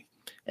ancestry.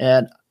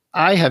 And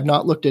I have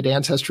not looked at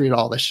ancestry at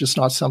all. That's just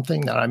not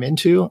something that I'm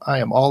into. I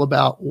am all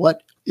about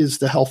what is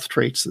the health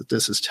traits that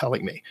this is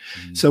telling me.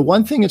 Mm-hmm. So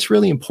one thing that's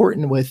really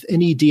important with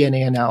any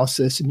DNA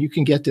analysis, and you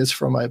can get this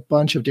from a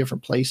bunch of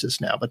different places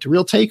now, but the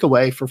real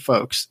takeaway for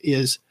folks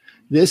is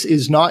this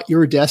is not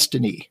your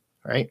destiny,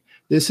 right?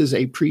 This is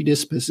a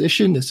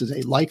predisposition. This is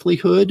a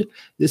likelihood.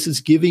 This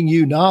is giving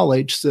you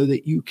knowledge so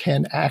that you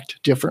can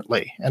act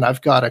differently. And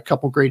I've got a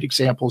couple great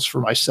examples for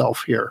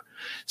myself here.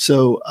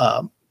 So,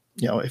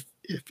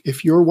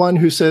 if you're one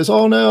who says,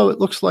 oh no, it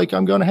looks like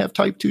I'm going to have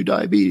type 2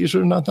 diabetes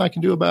or nothing I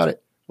can do about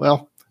it.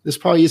 Well, this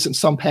probably isn't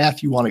some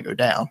path you want to go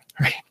down,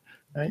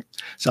 right?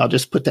 So I'll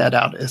just put that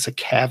out as a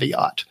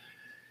caveat.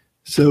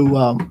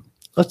 So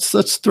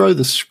let's throw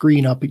the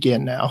screen up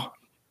again now.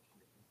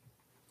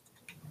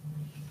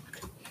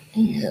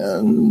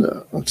 And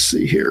let's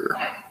see here.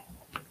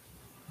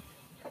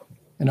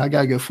 And I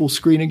got to go full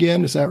screen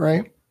again. Is that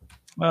right?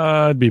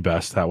 It'd be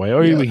best that way. Or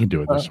we can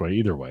do it this way.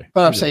 Either way.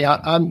 But I'm saying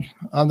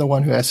I'm the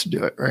one who has to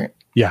do it, right?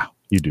 Yeah,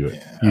 you do it.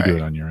 Yeah, you do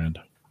it on your end.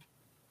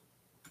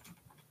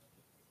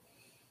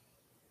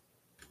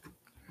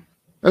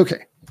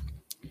 Okay.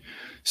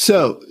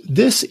 So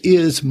this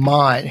is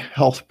my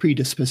health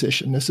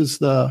predisposition. This is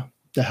the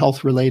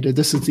health related.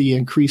 This is the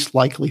increased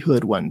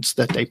likelihood ones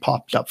that they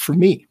popped up for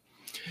me.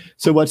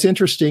 So what's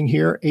interesting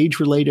here,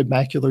 age-related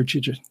macular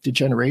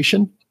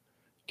degeneration.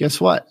 Guess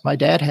what? My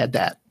dad had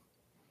that.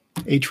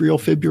 Atrial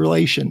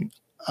fibrillation.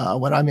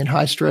 When I'm in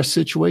high-stress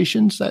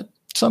situations, that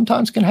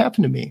sometimes can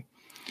happen to me.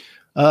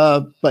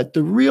 But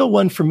the real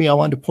one for me I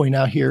wanted to point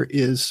out here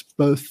is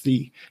both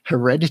the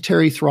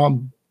hereditary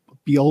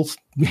thrombosis,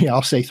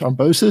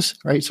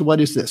 right? So what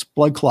is this?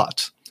 Blood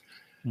clots.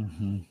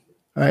 Mm-hmm.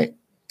 Right.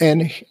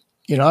 And,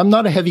 I'm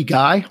not a heavy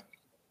guy.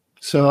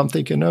 So I'm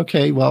thinking,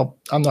 okay, well,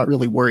 I'm not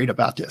really worried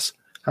about this.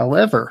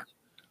 However,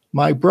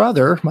 my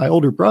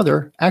older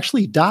brother,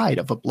 actually died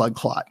of a blood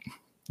clot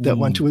that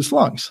went to his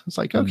lungs. It's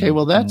like, okay,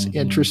 well, that's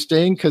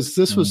interesting because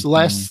this was the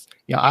last,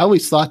 I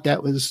always thought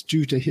that was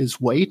due to his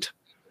weight,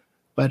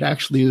 but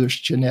actually there's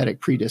genetic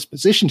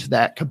predisposition to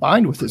that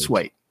combined with his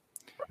weight.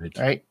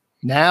 Right.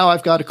 Now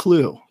I've got a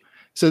clue.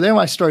 So then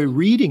when I started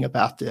reading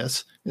about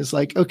this, it's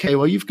like, okay,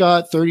 well, you've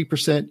got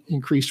 30%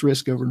 increased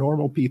risk over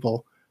normal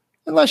people.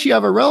 Unless you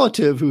have a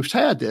relative who's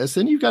had this,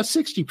 then you've got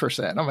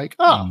 60%. I'm like,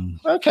 oh,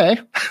 okay.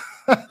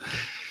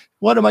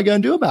 What am I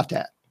going to do about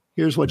that?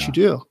 Here's what you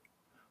do.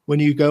 When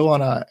you go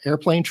on an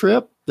airplane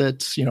trip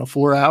that's,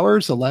 4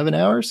 hours, 11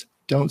 hours,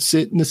 don't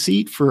sit in the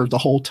seat for the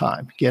whole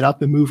time. Get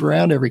up and move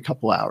around every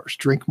couple hours.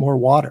 Drink more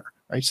water,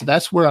 right? So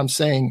that's where I'm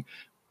saying,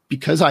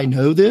 because I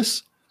know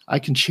this, I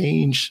can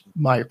change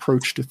my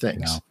approach to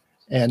things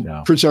and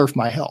preserve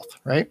my health,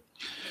 right?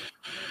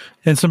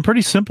 And some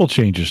pretty simple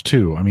changes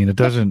too. I mean, it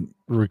doesn't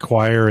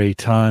require a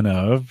ton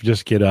of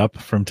just get up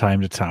from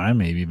time to time,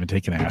 maybe even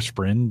take an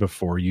aspirin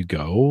before you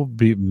go.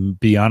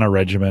 Be on a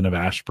regimen of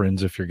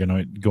aspirins if you're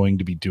going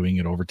to be doing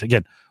it over.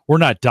 Again, we're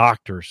not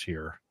doctors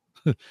here.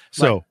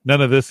 So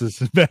none of this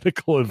is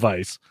medical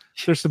advice.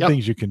 There's some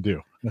things you can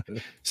do.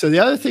 So the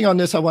other thing on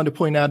this I want to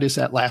point out is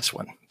that last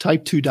one,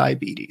 type 2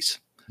 diabetes.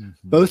 Mm-hmm.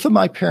 Both of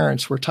my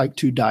parents were type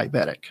 2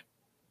 diabetic,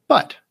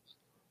 but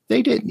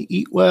they didn't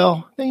eat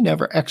well. They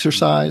never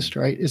exercised,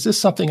 right? Is this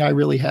something I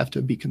really have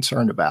to be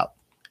concerned about?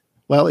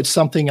 Well, it's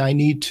something I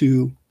need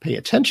to pay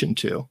attention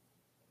to,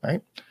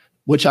 right?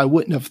 Which I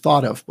wouldn't have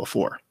thought of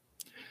before.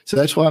 So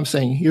that's why I'm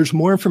saying here's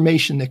more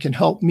information that can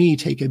help me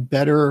take a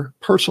better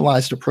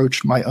personalized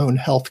approach to my own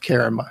health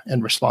care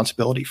and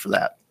responsibility for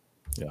that.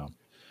 Yeah.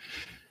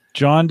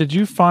 John, did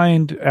you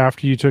find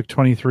after you took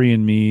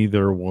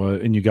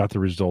 23andMe and you got the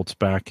results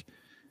back,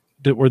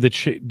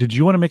 did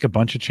you want to make a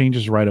bunch of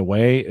changes right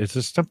away? Is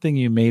this something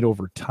you made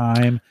over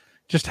time?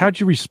 Just how'd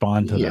you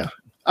respond to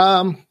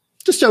that?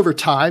 Just over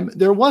time.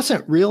 There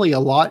wasn't really a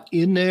lot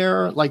in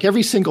there. Like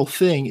every single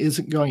thing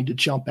isn't going to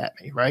jump at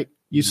me, right?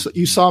 You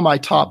saw my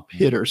top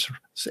hitters,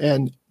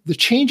 and the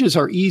changes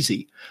are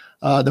easy.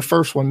 The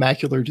first one,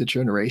 macular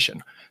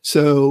degeneration.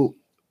 So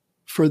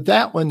for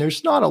that one,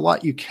 there's not a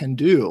lot you can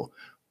do,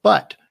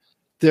 but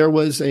there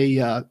was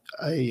a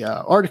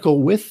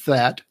article with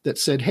that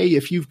said, hey,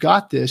 if you've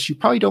got this, you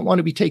probably don't want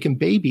to be taking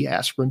baby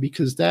aspirin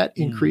because that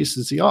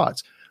increases the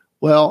odds.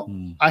 Well,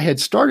 I had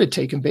started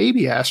taking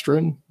baby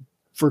aspirin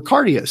for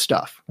cardio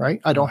stuff, right?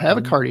 I don't have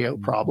a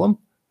cardio problem,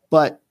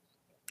 but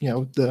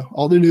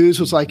all the news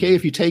was like, hey,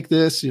 if you take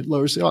this, it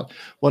lowers the odds.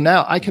 Well,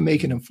 now I can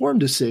make an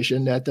informed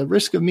decision that the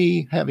risk of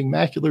me having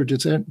macular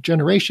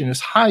degeneration is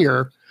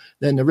higher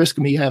than the risk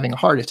of me having a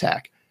heart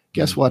attack.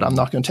 Guess what? I'm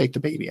not going to take the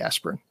baby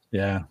aspirin.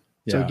 Yeah.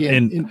 Yeah. So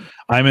again,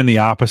 I'm in the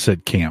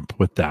opposite camp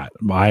with that.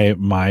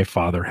 My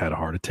father had a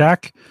heart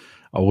attack.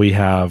 We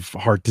have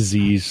heart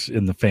disease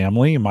in the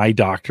family. My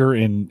doctor,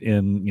 in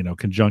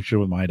conjunction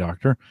with my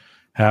doctor,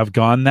 have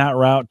gone that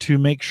route to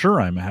make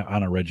sure I'm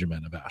on a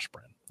regimen of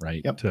aspirin,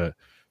 right? Yep.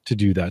 To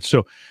do that.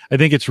 So I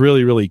think it's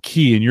really, really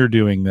key, and you're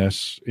doing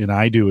this, and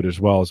I do it as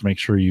well, is make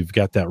sure you've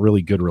got that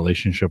really good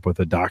relationship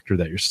with a doctor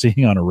that you're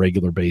seeing on a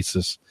regular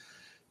basis.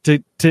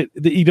 You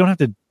don't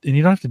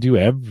have to do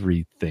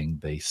everything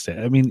they say.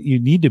 I mean, you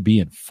need to be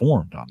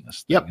informed on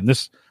this thing. Yep. And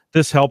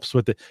this helps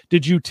with it.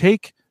 Did you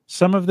take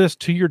some of this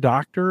to your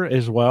doctor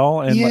as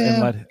well and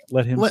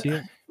let him see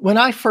it? When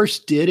I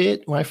first did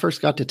it, when I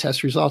first got the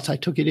test results, I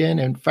took it in,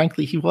 and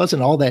frankly, he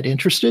wasn't all that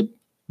interested.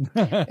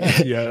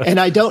 And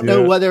I don't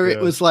know whether it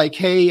was like,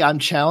 hey, I'm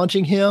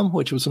challenging him,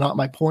 which was not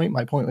my point.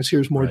 My point was,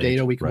 here's more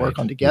data we can work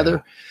on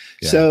together.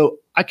 Yeah. So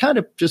I kind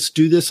of just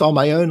do this on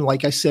my own.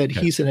 Like I said,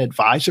 he's an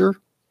advisor,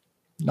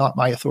 not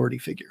my authority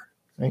figure.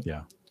 Right?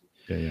 Yeah.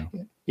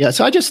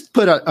 So I just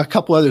put a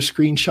couple other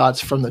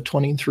screenshots from the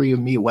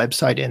 23andMe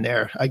website in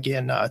there.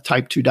 Again,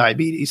 type 2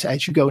 diabetes.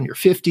 As you go in your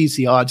 50s,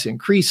 the odds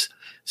increase.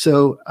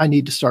 So I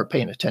need to start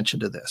paying attention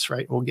to this,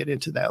 right? We'll get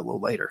into that a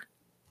little later.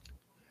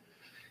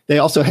 They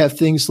also have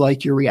things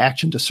like your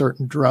reaction to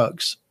certain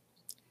drugs.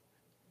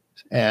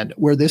 And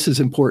where this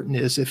is important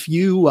is if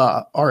you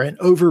are an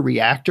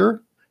overreactor,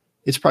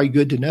 it's probably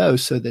good to know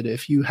so that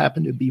if you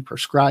happen to be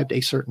prescribed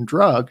a certain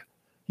drug,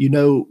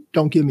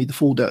 don't give me the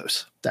full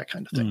dose, that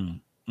kind of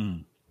thing.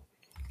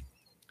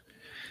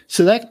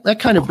 So that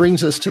kind of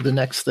brings us to the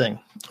next thing,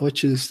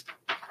 which is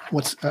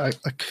what's a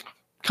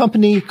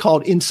company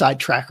called Inside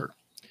Tracker.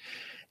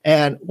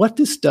 And what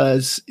this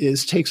does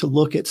is takes a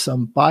look at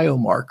some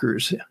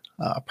biomarkers,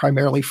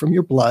 primarily from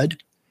your blood,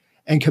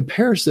 and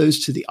compares those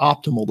to the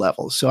optimal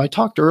levels. So I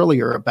talked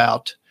earlier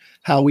about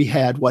how we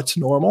had what's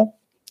normal,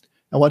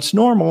 and what's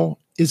normal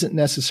isn't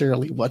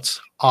necessarily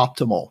what's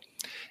optimal.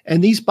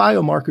 And these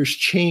biomarkers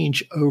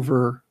change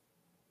over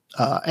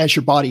as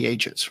your body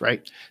ages,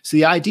 right? So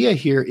the idea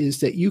here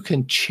is that you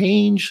can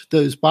change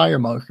those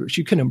biomarkers,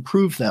 you can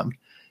improve them.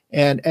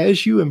 And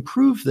as you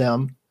improve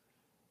them,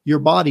 your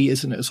body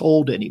isn't as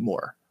old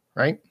anymore,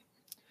 right?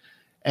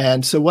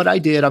 And so what I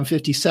did, I'm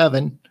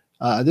 57.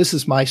 This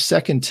is my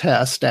second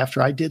test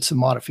after I did some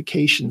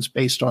modifications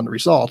based on the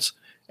results.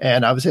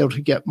 And I was able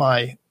to get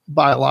my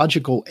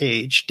biological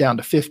age down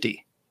to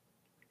 50,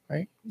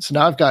 right? So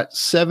now I've got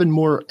 7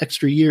 more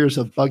extra years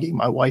of bugging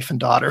my wife and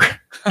daughter.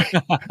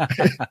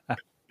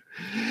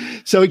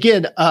 So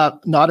again,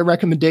 not a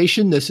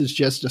recommendation. This is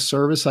just a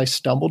service I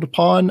stumbled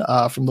upon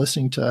from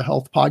listening to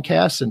health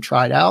podcasts and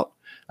tried out.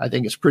 I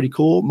think it's pretty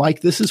cool.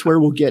 Mike, this is where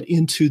we'll get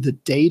into the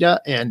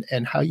data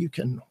and how you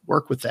can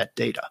work with that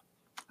data.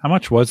 How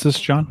much was this,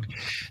 John?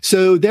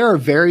 So there are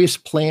various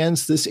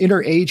plans. This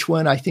inner age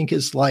one, I think,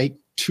 is like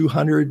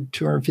 $200,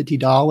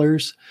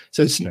 $250.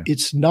 So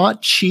it's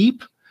not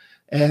cheap.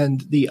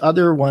 And the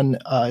other one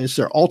is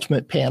their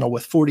ultimate panel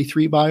with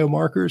 43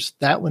 biomarkers.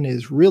 That one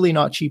is really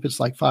not cheap. It's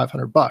like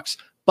 $500.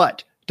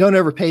 But don't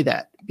overpay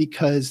that,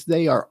 because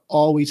they are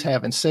always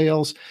having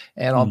sales.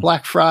 And on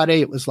Black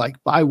Friday, it was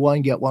like buy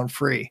one, get one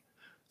free.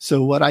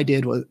 So what I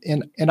did was,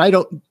 and I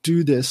don't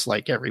do this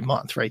like every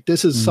month, right?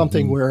 This is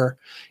something where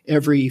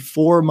every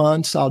 4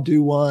 months I'll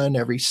do one,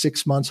 every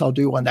 6 months I'll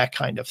do one, that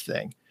kind of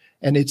thing.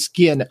 And it's,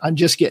 again, I'm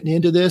just getting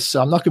into this,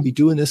 so I'm not going to be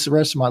doing this the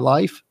rest of my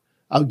life.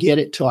 I'll get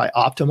it till I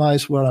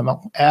optimize what I'm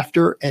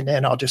after, and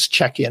then I'll just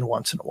check in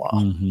once in a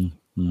while.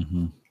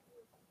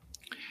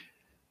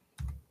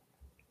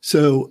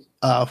 So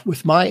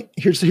with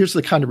here's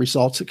the kind of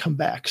results that come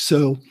back.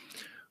 So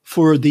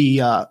for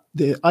the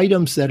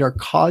items that are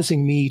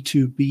causing me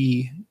to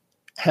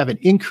have an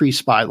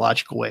increased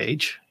biological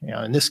age,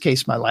 in this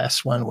case, my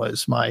last one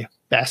was my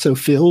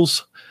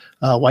basophils,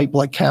 white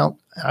blood count.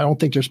 I don't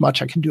think there's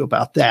much I can do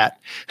about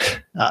that.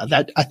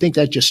 I think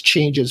that just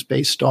changes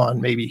based on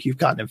maybe you've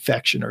got an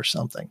infection or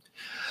something.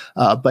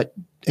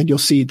 And you'll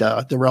see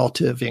the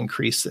relative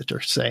increase that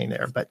they're saying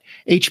there. But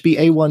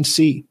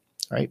HbA1c,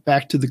 right?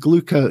 Back to the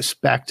glucose,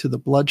 back to the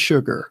blood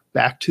sugar,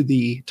 back to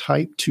the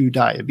type 2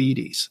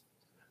 diabetes.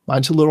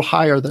 Mine's a little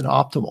higher than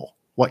optimal.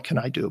 What can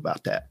I do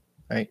about that,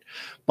 right?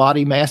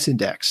 Body mass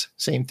index,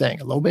 same thing.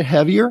 A little bit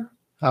heavier.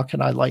 How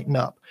can I lighten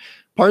up?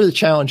 Part of the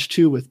challenge,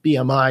 too, with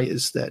BMI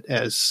is that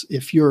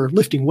if you're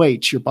lifting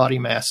weights, your body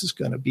mass is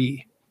going to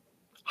be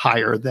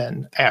higher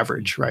than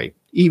average, right?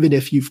 Even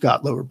if you've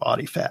got lower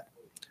body fat.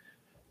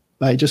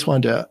 But I just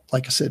wanted to,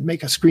 like I said,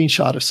 make a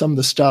screenshot of some of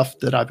the stuff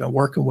that I've been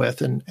working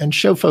with and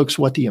show folks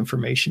what the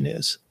information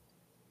is.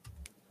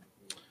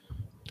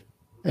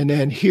 And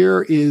then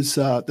here is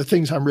the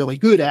things I'm really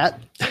good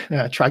at.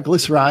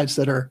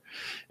 Triglycerides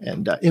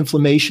and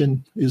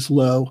inflammation is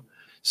low.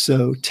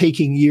 So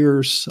taking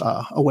years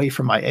away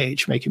from my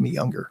age, making me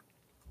younger.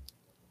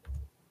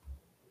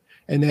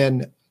 And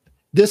then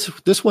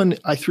this one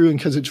I threw in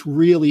because it's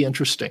really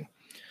interesting.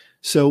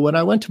 So when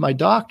I went to my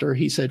doctor,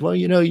 he said, well,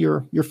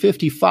 you're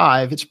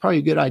 55. It's probably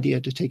a good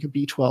idea to take a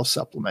B12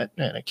 supplement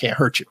and it can't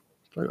hurt you.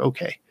 Like,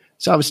 okay.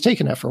 So I was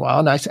taking that for a while,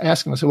 and I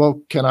asked him, I said,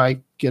 well, can I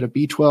get a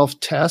B12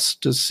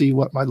 test to see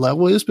what my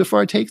level is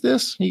before I take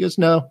this? And he goes,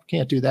 no,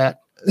 can't do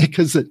that,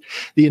 because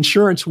the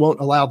insurance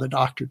won't allow the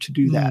doctor to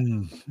do that.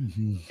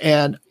 Mm-hmm.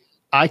 And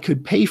I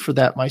could pay for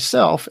that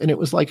myself, and it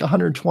was like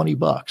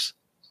 $120.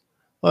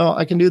 Well,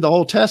 I can do the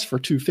whole test for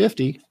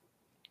 $250.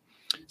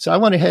 So I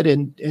went ahead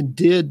and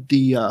did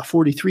the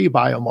 43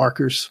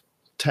 biomarkers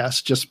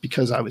test just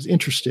because I was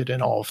interested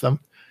in all of them.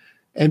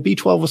 And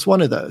B12 was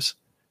one of those.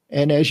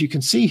 And as you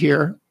can see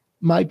here,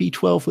 my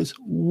B12 was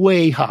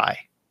way high,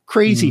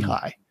 crazy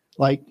high.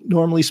 Like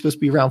normally supposed to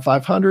be around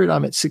 500.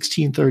 I'm at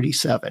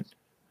 1637.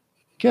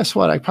 Guess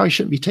what? I probably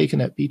shouldn't be taking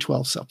that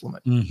B12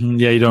 supplement. Mm-hmm.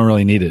 Yeah, you don't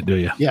really need it, do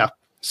you? Yeah.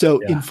 So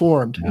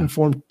informed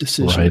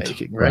decision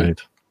making, right?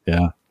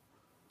 Yeah.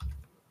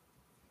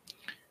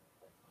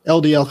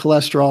 LDL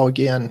cholesterol,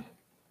 again,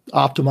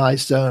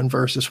 optimized zone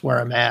versus where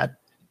I'm at.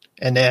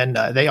 And then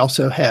they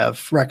also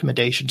have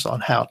recommendations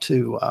on how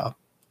to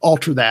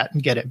alter that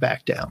and get it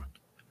back down.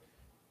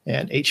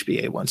 And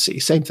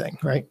HbA1c, same thing,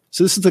 right?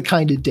 So this is the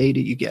kind of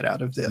data you get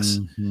out of this.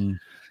 Mm-hmm.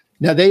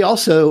 Now,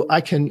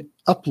 I can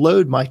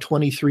upload my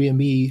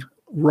 23andMe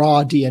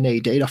raw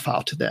DNA data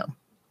file to them,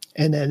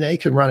 and then they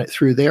can run it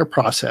through their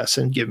process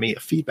and give me a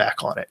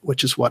feedback on it,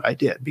 which is what I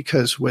did.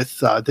 Because with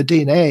the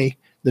DNA,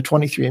 the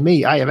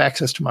 23andMe, I have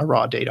access to my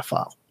raw data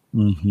file.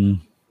 Mm-hmm.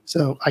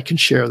 So I can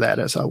share that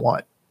as I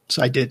want.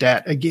 So I did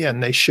that.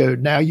 Again, they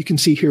showed, now you can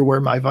see here where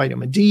my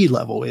vitamin D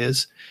level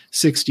is,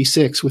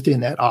 66 within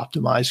that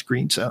optimized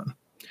green zone.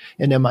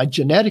 And then my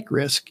genetic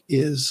risk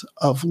is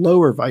of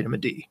lower vitamin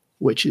D,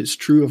 which is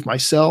true of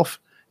myself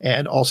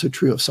and also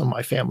true of some of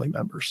my family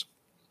members.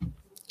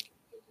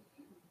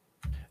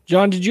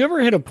 John, did you ever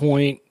hit a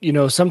point,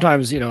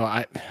 sometimes,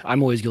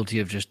 I'm always guilty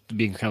of just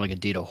being kind of like a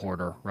data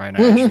hoarder, right?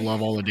 I just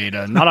love all the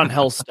data, not on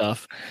health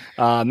stuff,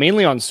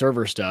 mainly on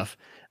server stuff.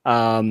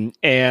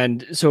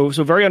 And so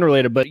very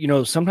unrelated, but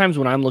sometimes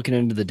when I'm looking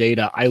into the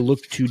data, I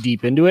look too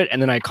deep into it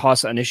and then I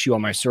cause an issue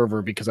on my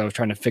server because I was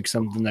trying to fix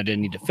something that I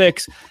didn't need to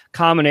fix.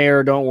 Common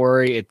error, don't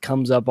worry. It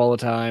comes up all the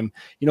time,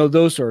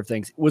 those sort of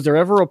things. Was there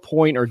ever a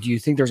point, or do you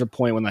think there's a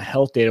point when the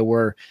health data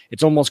where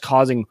it's almost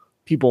causing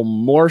people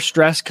more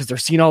stress because they're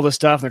seeing all this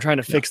stuff and they're trying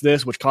to fix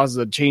this, which causes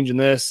a change in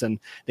this, and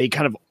they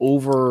kind of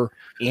over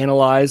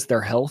analyze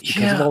their health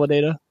because of all the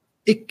data?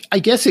 I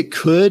guess it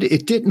could.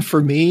 It didn't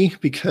for me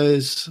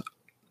because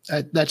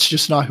that's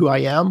just not who I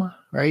am,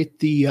 right?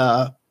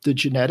 The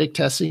genetic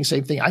testing,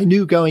 same thing. I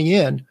knew going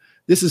in,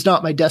 this is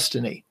not my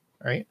destiny,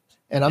 right?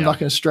 And I'm not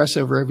going to stress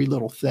over every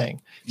little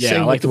thing. Yeah,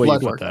 same I like with the way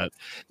blood you work. put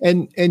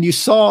that. And you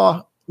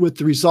saw with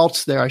the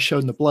results there I showed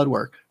in the blood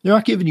work, they're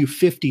not giving you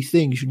 50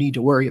 things you need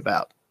to worry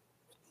about.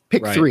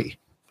 Pick 3,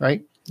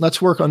 right?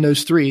 Let's work on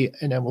those 3,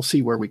 and then we'll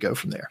see where we go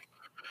from there.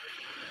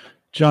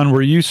 John,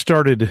 where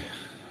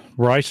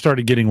I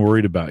started getting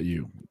worried about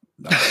you.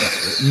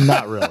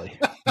 Not really.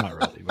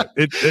 But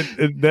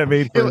it that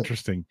made for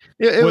interesting.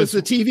 It was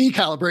the TV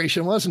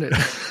calibration, wasn't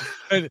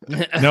it?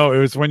 No, it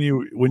was when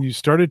you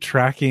started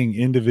tracking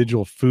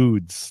individual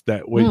foods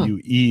that what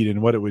you eat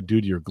and what it would do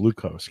to your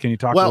glucose. Can you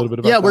talk a little bit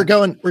about that?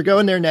 We're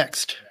going there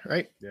next,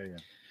 right? Yeah.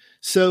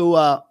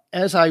 So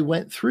as I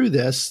went through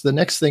this, the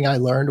next thing I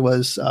learned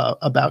was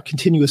about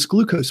continuous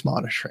glucose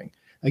monitoring.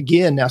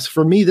 Again, now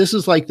for me, this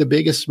is like the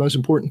biggest, most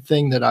important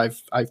thing that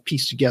I've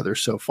pieced together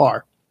so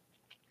far.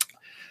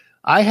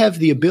 I have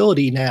the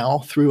ability now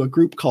through a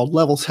group called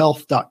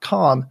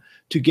levelshealth.com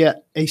to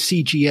get a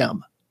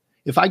CGM.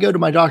 If I go to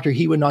my doctor,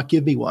 he would not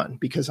give me one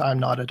because I'm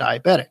not a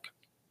diabetic,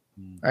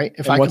 right?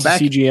 If I come back,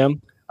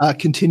 CGM?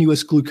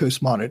 Continuous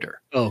glucose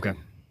monitor. Oh, okay.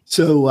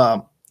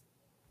 So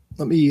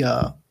let me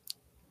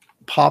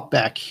pop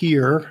back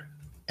here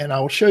and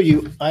I will show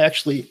you. I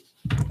actually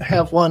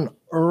have one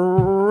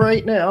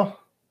right now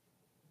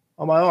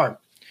on my arm.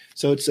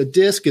 So it's a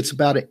disc. It's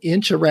about 1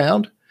 inch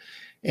around,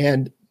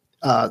 and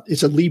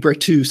it's a Libre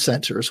 2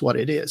 sensor is what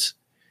it is.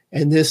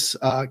 And this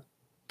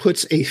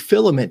puts a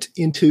filament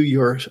into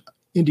your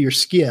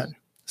skin,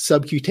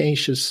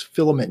 subcutaneous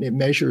filament. It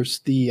measures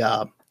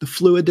the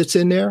fluid that's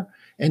in there,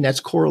 and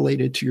that's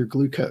correlated to your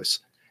glucose.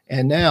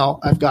 And now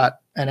I've got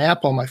an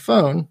app on my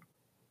phone,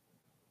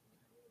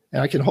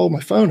 and I can hold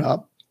my phone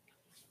up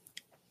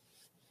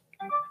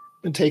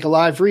and take a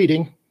live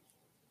reading.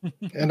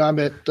 And I'm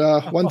at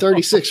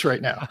 136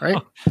 right now,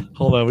 right?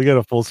 Hold on, we got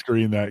to full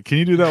screen that. Can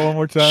you do that one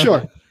more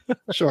time?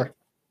 Sure.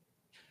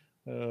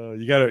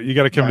 You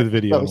gotta come to the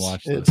video and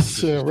watch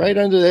this. It's right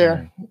under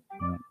there.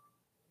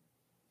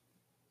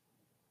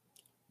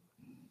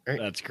 Right.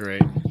 That's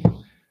great.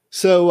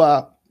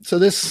 So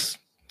this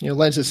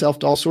lends itself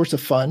to all sorts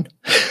of fun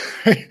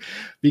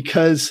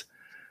because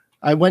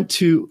I went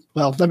to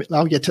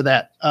I'll get to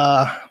that.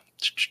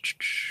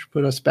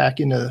 Put us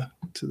back into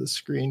the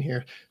screen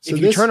here. So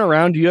if you turn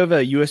around, do you have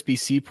a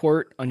USB-C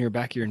port on your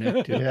back of your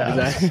neck too?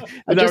 Yeah. Is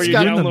that where you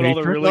download all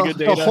the really good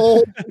data? The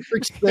whole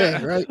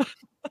thing, right?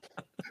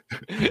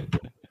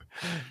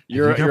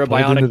 You're a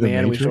bionic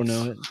man. We don't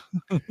know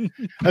it.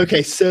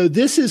 Okay, so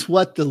this is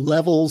what the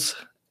Levels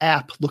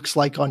app looks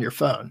like on your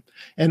phone.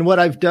 And what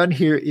I've done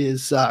here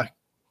is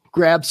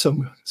grab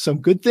some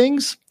good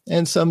things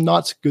and some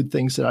not so good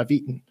things that I've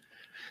eaten.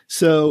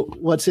 So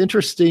what's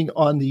interesting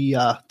on the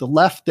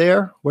left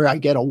there, where I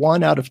get a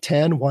 1 out of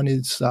 10, 1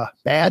 is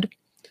bad.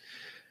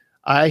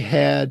 I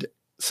had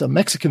some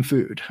Mexican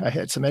food. I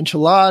had some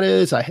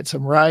enchiladas, I had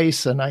some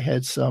rice, and I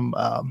had some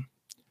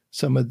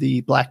of the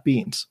black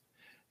beans.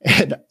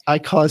 And I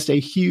caused a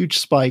huge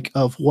spike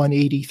of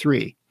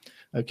 183.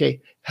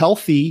 Okay.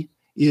 Healthy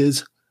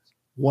is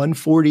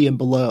 140 and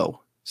below.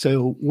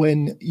 So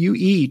when you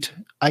eat,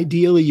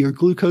 ideally your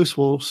glucose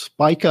will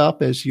spike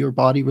up as your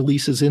body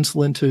releases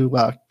insulin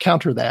to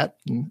counter that.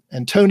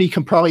 And Tony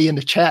can probably in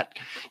the chat,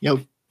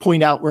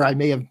 point out where I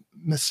may have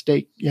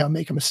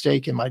make a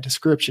mistake in my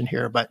description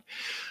here. But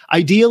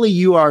ideally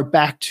you are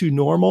back to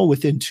normal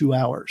within 2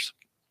 hours.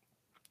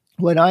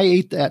 When I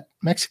ate that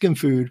Mexican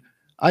food,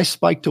 I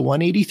spiked to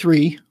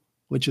 183,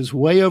 which is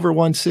way over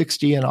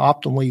 160 and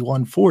optimally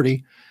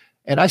 140.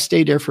 And I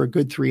stayed there for a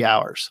good 3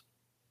 hours.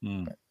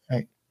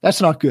 Right? That's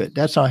not good.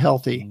 That's not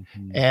healthy.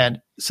 Mm-hmm.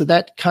 And so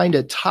that kind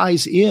of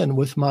ties in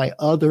with my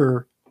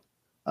other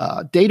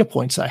data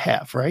points I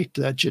have, right?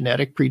 The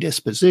genetic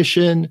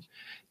predisposition,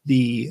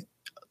 the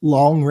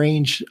long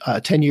range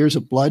 10 years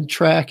of blood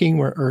tracking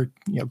or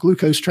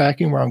glucose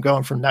tracking where I'm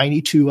going from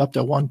 92 up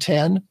to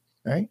 110,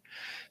 right?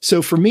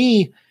 So for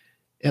me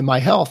and my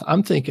health,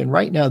 I'm thinking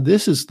right now,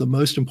 this is the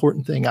most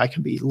important thing I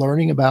can be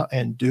learning about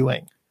and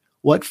doing.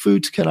 What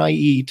foods can I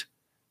eat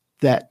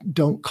that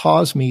don't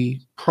cause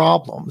me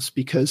problems?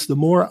 Because the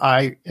more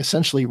I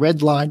essentially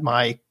redline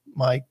my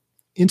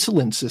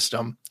insulin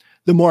system,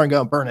 the more I'm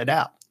going to burn it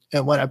out.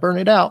 And when I burn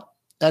it out,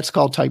 that's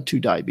called type 2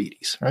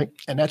 diabetes, right?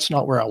 And that's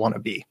not where I want to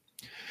be.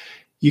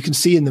 you can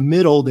see in the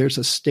middle, there's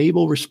a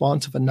stable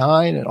response of a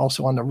 9, and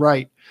also on the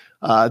right.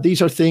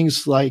 These are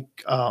things like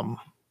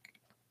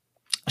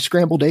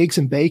scrambled eggs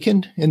and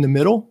bacon in the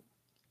middle.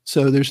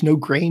 So there's no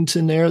grains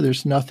in there.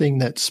 There's nothing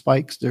that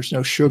spikes. There's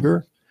no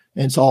sugar.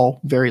 And it's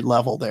all very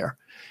level there.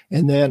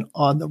 And then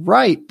on the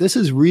right, this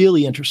is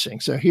really interesting.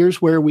 So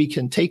here's where we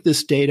can take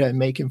this data and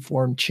make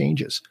informed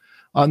changes.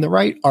 On the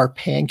right are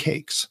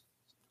pancakes.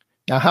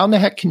 Now, how in the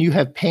heck can you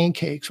have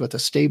pancakes with a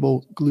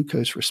stable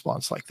glucose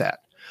response like that?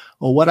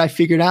 Well, what I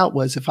figured out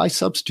was if I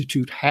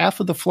substitute half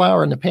of the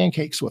flour in the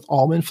pancakes with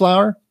almond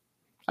flour,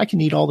 I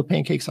can eat all the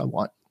pancakes I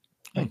want.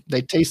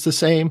 They taste the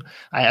same.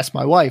 I asked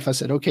my wife, I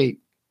said, okay,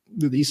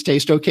 do these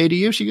taste okay to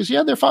you? She goes,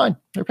 yeah, they're fine.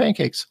 They're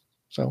pancakes.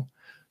 So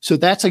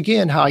that's,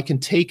 again, how I can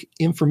take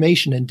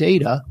information and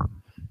data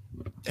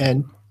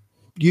and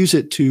use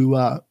it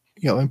to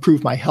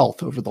improve my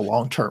health over the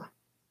long term.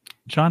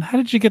 John, how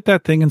did you get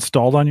that thing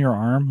installed on your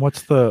arm?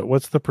 What's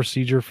the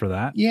procedure for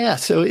that? Yeah,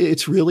 so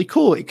it's really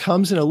cool. It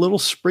comes in a little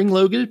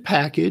spring-loaded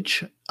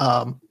package,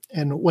 and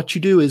what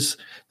you do is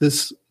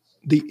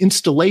the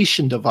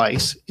installation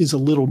device is a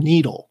little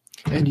needle,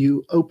 and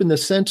you open the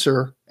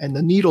sensor, and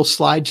the needle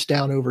slides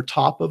down over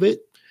top of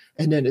it,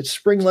 and then it's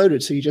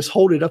spring-loaded, so you just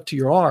hold it up to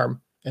your arm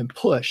and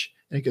push,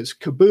 and it goes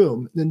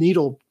kaboom. The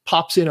needle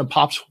pops in and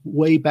pops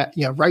way back,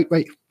 right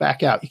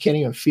back out. You can't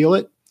even feel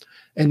it.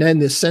 And then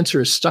this sensor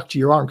is stuck to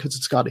your arm because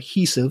it's got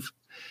adhesive.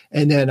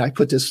 And then I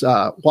put this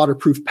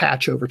waterproof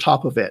patch over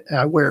top of it, and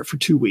I wear it for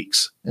 2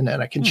 weeks. And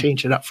then I can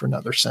change it up for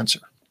another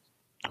sensor.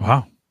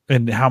 Wow.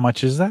 And how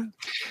much is that?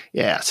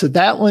 Yeah. So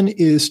that one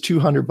is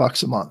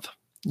 $200 a month.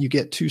 You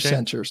get 2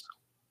 sensors.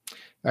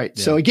 All right.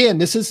 Yeah. So again,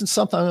 this isn't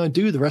something I'm going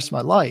to do the rest of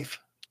my life.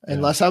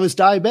 Unless I was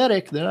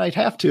diabetic, then I'd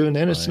have to, and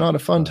then it's not a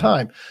fun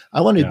time. I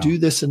want to do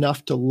this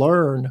enough to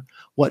learn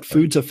what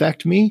foods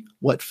affect me,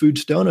 what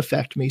foods don't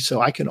affect me,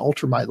 so I can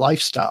alter my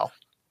lifestyle.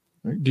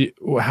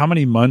 How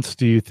many months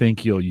do you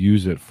think you'll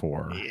use it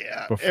for?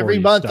 Yeah, every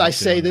month I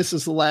say this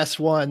is the last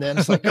one. Then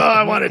it's like,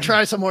 I want to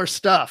try some more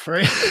stuff,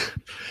 right?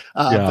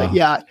 But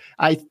yeah,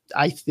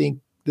 I think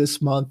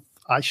this month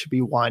I should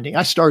be winding.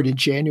 I started in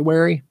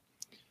January,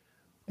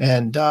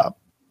 and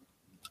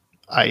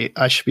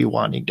I should be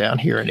winding down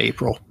here in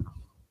April.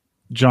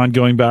 John,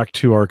 going back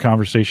to our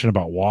conversation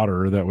about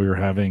water that we were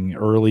having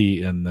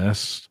early in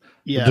this,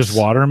 does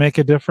water make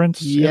a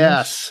difference?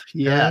 Yes.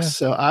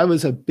 So I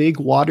was a big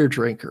water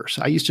drinker.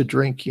 So I used to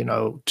drink,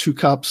 2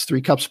 cups,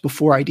 3 cups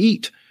before I'd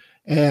eat.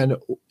 And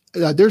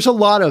there's a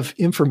lot of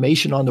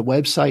information on the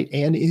website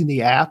and in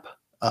the app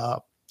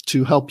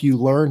to help you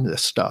learn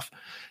this stuff.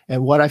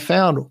 And what I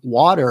found,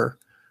 water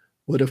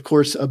would, of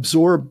course,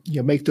 absorb,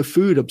 make the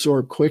food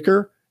absorb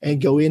quicker and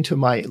go into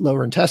my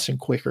lower intestine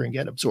quicker and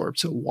get absorbed.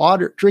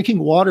 So drinking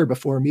water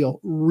before a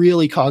meal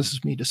really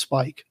causes me to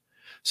spike.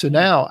 So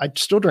now I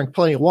still drink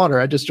plenty of water.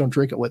 I just don't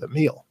drink it with a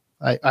meal.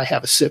 I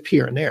have a sip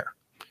here and there.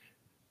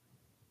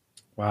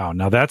 Wow.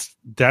 Now that's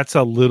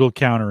a little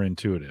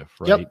counterintuitive,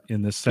 right?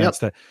 In the sense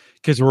that,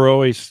 because we're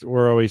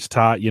always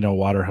taught,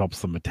 water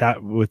helps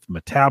with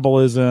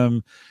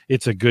metabolism.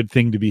 It's a good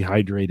thing to be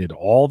hydrated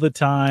all the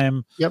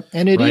time. Yep.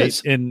 And it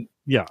is. And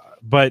yeah,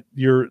 but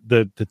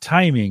the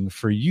timing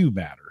for you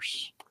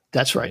matters.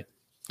 That's right.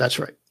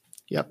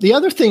 Yeah. The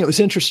other thing that was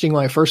interesting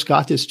when I first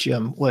got this,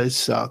 Jim,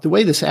 was the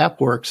way this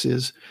app works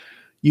is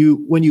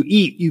when you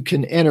eat, you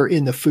can enter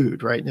in the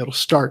food, right? And it'll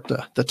start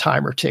the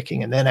timer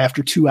ticking. And then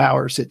after 2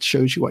 hours, it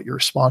shows you what your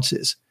response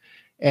is.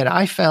 And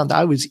I found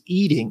I was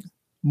eating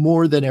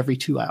more than every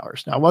 2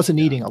 hours. Now, I wasn't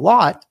eating a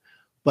lot,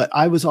 but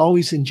I was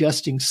always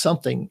ingesting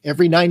something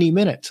every 90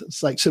 minutes.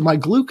 It's like, so my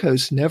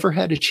glucose never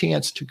had a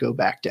chance to go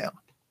back down.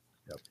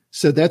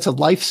 So that's a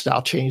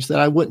lifestyle change that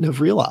I wouldn't have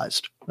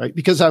realized, right?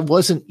 Because I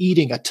wasn't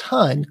eating a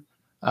ton.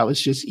 I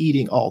was just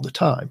eating all the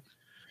time.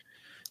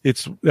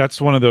 That's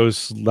one of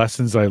those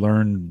lessons I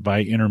learned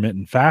by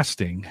intermittent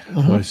fasting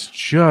was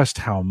just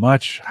how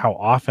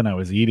often I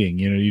was eating.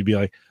 You'd be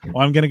like,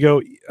 well, I'm going to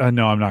go.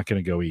 No, I'm not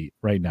going to go eat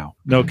right now.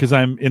 No, because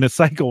I'm in a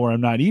cycle where I'm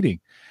not eating.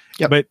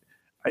 Yeah. But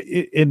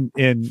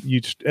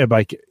you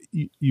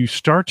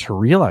start to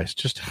realize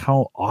just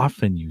how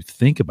often you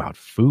think about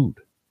food.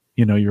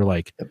 You're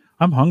like,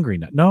 I'm hungry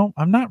now. No,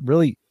 I'm not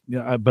really,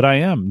 but I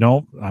am.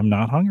 No, I'm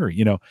not hungry.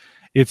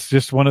 It's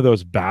just one of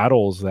those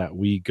battles that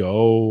we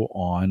go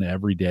on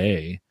every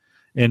day.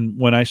 And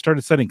when I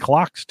started setting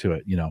clocks to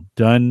it,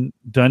 done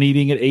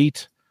eating at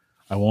 8,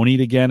 I won't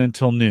eat again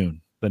until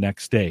noon the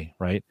next day.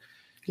 Right.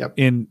 Yep.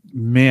 And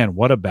man,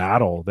 what a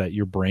battle that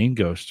your brain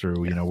goes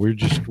through.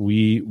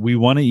 We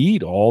want to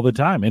eat all the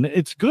time, and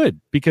it's good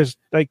because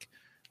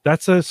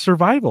that's a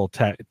survival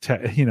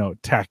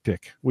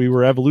tactic. We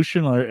were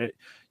evolution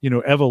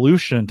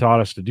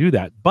taught us to do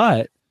that,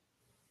 but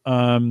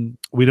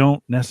we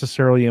don't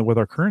necessarily, with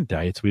our current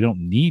diets, we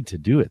don't need to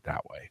do it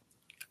that way.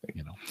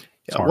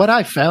 What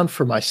I found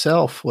for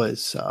myself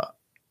was,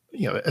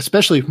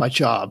 especially with my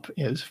job,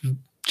 is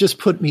just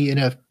put me in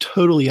a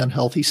totally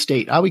unhealthy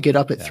state. I would get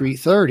up at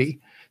 3:30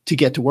 to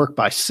get to work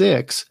by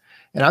 6,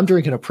 and I'm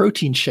drinking a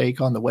protein shake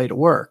on the way to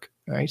work.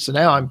 Right. So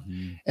now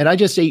and I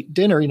just ate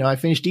dinner. I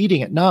finished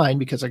eating at 9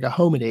 because I got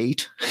home at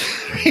 8.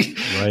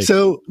 Right.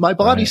 So my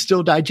body's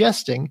still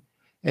digesting,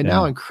 and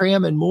now I'm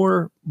cramming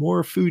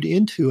more food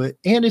into it,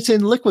 and it's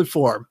in liquid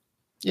form.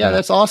 Yeah.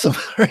 That's awesome.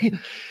 Right.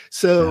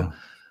 So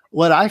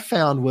what I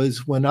found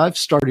was when I've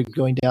started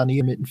going down the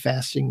intermittent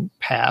fasting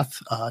path,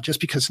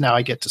 just because now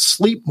I get to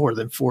sleep more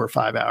than 4 or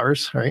 5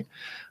 hours, right?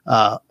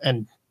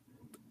 And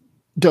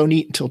don't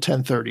eat until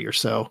 10:30 or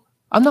so.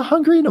 I'm not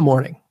hungry in the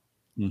morning.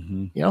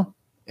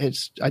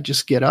 I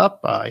just get up,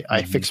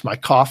 I fix my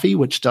coffee,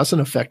 which doesn't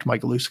affect my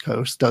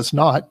glucose, does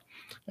not,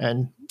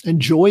 and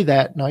enjoy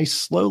that nice,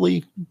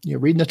 slowly,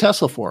 reading the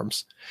Tesla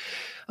forums.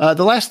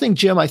 The last thing,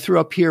 Jim, I threw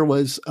up here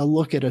was a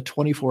look at a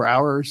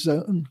 24-hour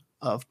zone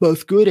of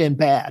both good and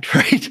bad,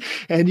 right?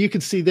 And you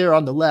can see there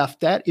on the left,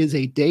 that is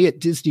a day at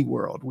Disney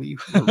World. We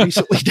were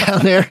recently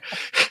down there.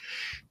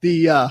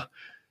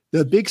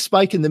 The big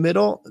spike in the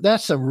middle,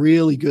 that's some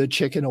really good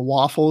chicken and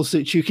waffles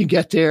that you can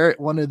get there at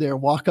one of their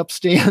walk-up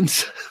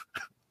stands.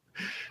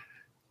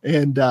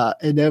 And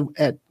then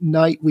at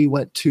night we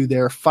went to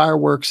their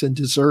fireworks and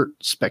dessert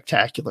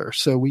spectacular.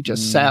 So we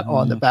just sat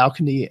on the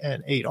balcony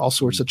and ate all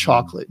sorts of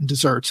chocolate and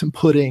desserts and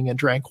pudding and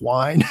drank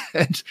wine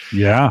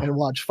and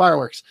watched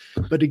fireworks.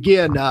 But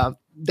again,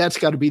 that's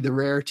got to be the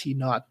rarity,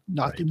 not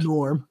the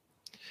norm.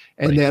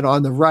 And then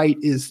on the right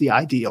is the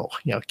ideal.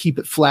 Keep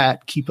it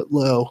flat, keep it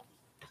low,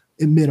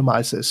 and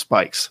minimize those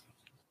spikes.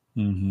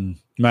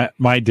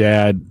 My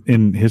dad,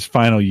 in his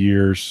final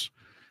years,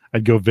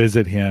 I'd go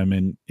visit him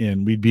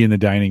and we'd be in the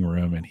dining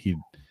room and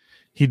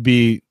he'd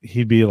be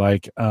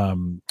like,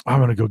 I'm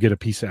going to go get a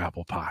piece of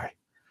apple pie.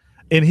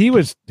 And he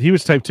was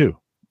type 2.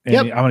 And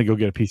I'm going to go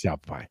get a piece of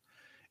apple pie.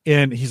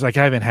 And he's like,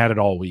 I haven't had it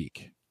all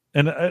week.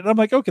 And I'm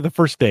like, okay, the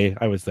first day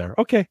I was there.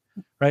 Okay.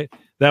 Right.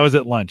 That was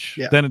at lunch.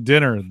 Then at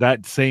dinner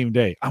that same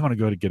day, I'm going to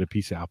go to get a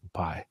piece of apple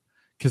pie.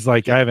 Cause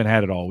I haven't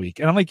had it all week.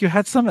 And I'm like, you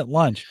had some at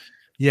lunch.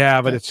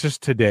 Yeah, but it's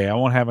just today. I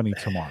won't have any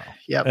tomorrow.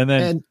 And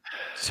then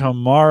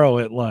tomorrow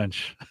at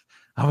lunch,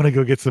 I'm going to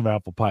go get some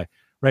apple pie,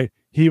 right?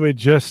 He would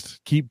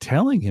just keep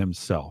telling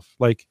himself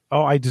like,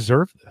 oh, I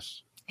deserve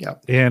this. Yeah.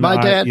 And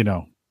my dad,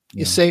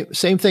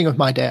 same thing with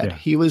my dad.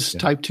 He was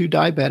type 2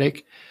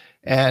 diabetic,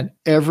 and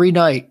every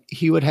night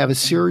he would have a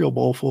cereal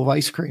bowl full of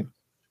ice cream,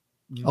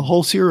 a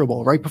whole cereal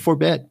bowl right before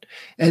bed.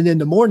 And in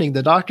the morning,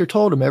 the doctor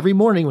told him every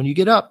morning when you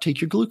get up,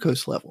 take your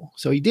glucose level.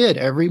 So he did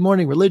every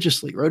morning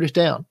religiously, wrote it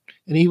down.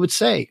 And he would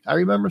say, I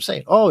remember him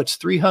saying, oh, it's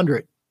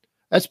 300.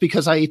 That's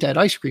because I ate that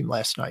ice cream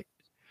last night.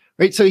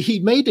 Right. So he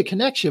made the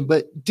connection,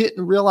 but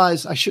didn't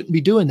realize I shouldn't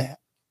be doing that.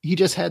 He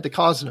just had the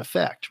cause and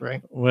effect.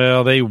 Right.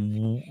 Well, they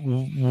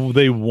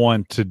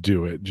want to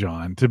do it,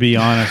 John. To be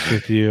honest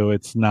with you,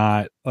 it's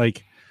not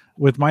like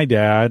with my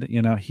dad,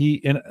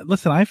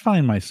 listen, I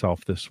find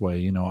myself this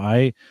way.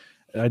 I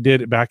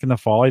did it back in the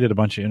fall. I did a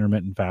bunch of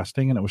intermittent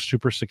fasting and it was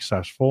super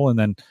successful. And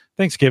then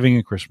Thanksgiving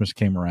and Christmas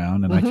came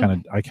around and I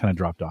kind of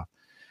dropped off.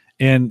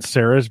 And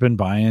Sarah's been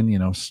buying,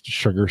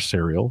 sugar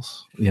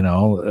cereals,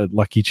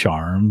 Lucky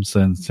Charms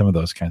and some of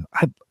those kinds.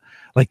 I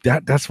like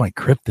that. That's my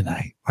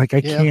kryptonite. Like I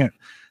can't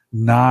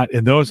not.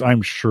 And those,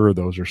 I'm sure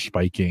those are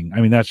spiking.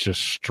 I mean, that's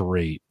just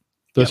straight.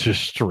 That's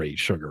just straight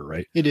sugar,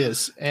 right? It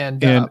is.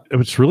 And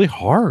it's really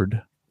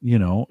hard.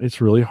 It's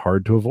really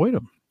hard to avoid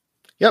them.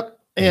 Yep.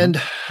 And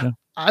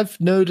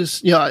I've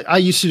noticed, I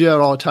used to do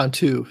that all the time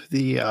too.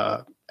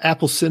 The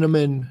apple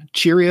cinnamon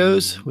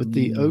Cheerios with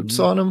the oats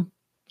on them.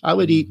 I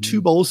would eat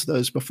 2 bowls of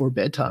those before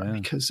bedtime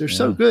because they're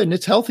so good and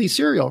it's healthy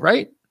cereal,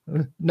 right?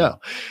 No.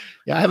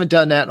 I haven't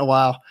done that in a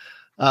while.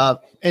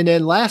 And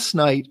then last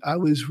night I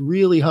was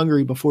really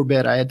hungry before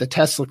bed. I had the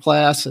Tesla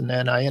class and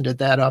then I ended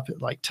that up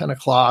at like 10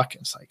 o'clock.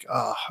 It's like,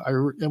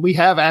 and we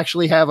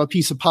actually have a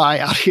piece of pie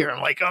out here.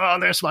 I'm like, oh,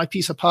 there's my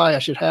piece of pie. I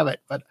should have it.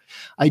 But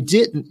I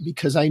didn't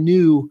because I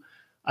knew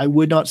I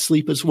would not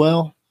sleep as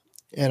well.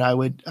 And I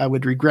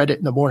would regret it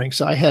in the morning.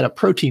 So I had a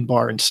protein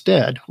bar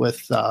instead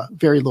with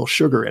very little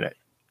sugar in it.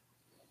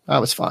 I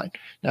was fine.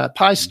 Now,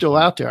 pie's still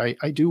out there.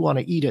 I do want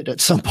to eat it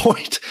at some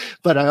point,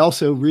 but I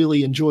also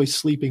really enjoy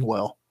sleeping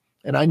well.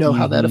 And I know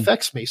how that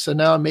affects me. So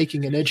now I'm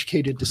making an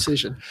educated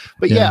decision.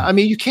 But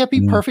you can't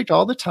be perfect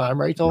all the time,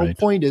 right? The whole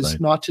point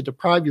is not to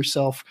deprive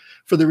yourself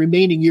for the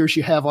remaining years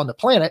you have on the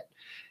planet.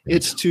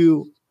 It's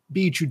to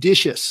be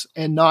judicious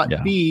and not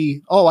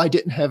be, I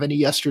didn't have any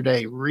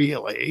yesterday,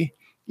 really,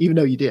 even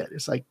though you did.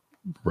 It's like,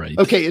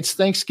 okay, it's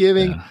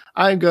Thanksgiving.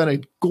 I'm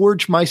going to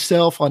gorge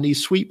myself on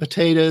these sweet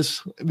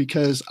potatoes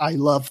because I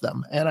love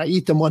them and I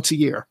eat them once a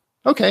year.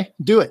 Okay,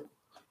 do it.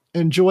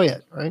 Enjoy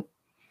it, right?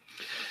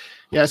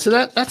 Yeah, so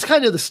that's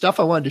kind of the stuff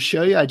I wanted to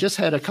show you. I just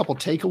had a couple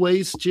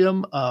takeaways,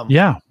 Jim.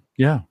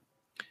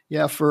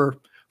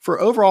 For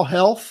overall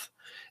health,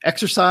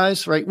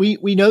 exercise, right?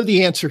 We know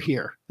the answer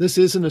here. This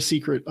isn't a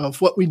secret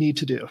of what we need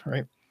to do,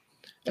 right?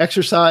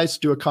 Exercise,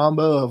 do a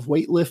combo of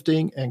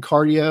weightlifting and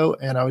cardio.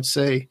 And I would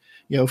say,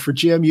 for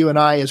Jim, you and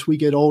I, as we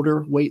get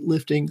older,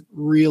 weightlifting,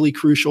 really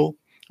crucial,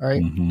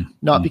 right?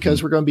 Not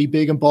because we're going to be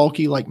big and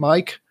bulky like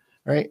Mike,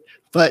 right?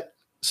 But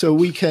so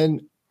we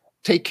can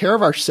take care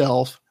of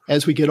ourselves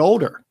as we get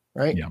older,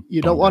 right?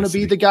 You don't want to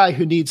be the guy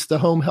who needs the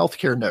home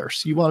healthcare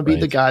nurse. You want to be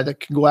the guy that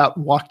can go out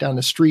and walk down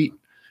the street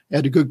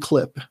at a good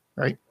clip,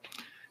 right?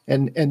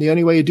 And the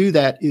only way to do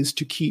that is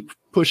to keep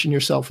pushing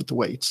yourself with the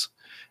weights.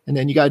 And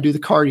then you got to do the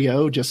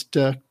cardio just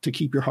to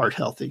keep your heart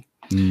healthy.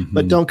 Mm-hmm.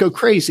 But don't go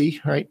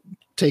crazy, right?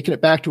 Taking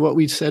it back to what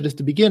we said at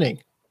the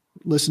beginning.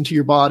 Listen to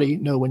your body,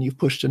 know when you've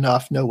pushed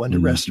enough, know when to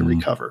rest and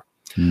recover.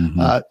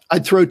 Mm-hmm.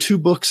 I'd throw 2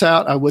 books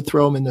out. I would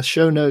throw them in the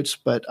show notes,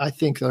 but I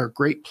think they're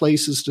great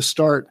places to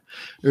start.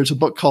 There's a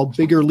book called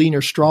Bigger,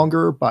 Leaner,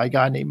 Stronger by a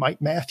guy named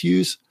Mike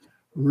Matthews.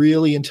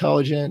 Really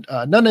intelligent.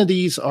 None of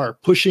these are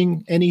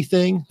pushing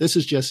anything. This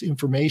is just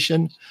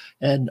information.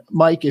 And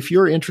Mike, if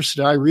you're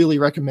interested, I really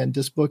recommend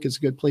this book. Is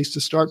a good place to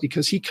start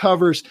because he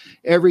covers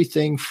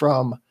everything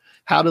from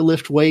how to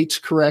lift weights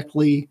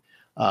correctly,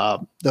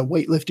 the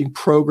weightlifting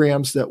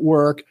programs that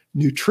work,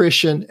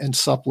 nutrition, and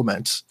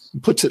supplements. He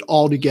puts it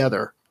all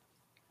together.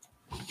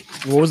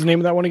 What was the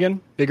name of that one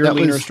again? Bigger,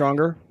 Leaner,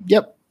 Stronger?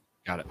 Yep.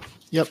 Got it.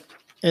 Yep.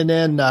 And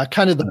then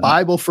kind of the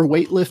Bible for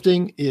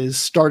weightlifting is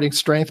Starting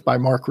Strength by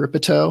Mark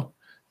Ripito.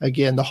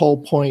 Again, the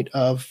whole point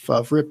of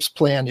Rip's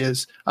plan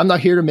is I'm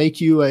not here to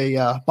make you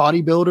a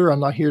bodybuilder.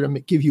 I'm not here to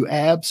give you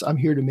abs. I'm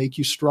here to make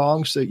you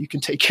strong so you can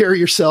take care of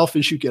yourself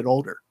as you get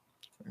older.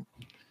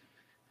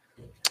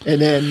 And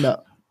then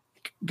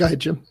go ahead,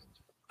 Jim.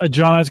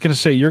 John, I was going to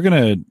say, you're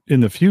going to, in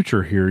the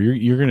future here,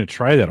 you're going to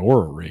try that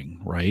Aura ring,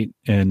 right?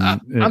 And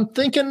I'm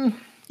thinking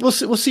we'll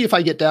see if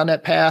I get down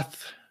that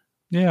path.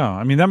 Yeah.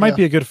 I mean, that might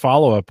be a good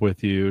follow-up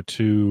with you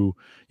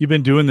you've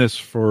been doing this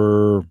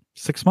for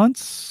 6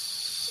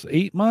 months,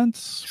 8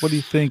 months. What do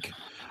you think?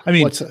 I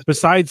mean,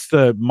 besides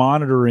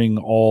monitoring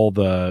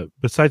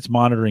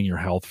your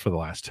health for the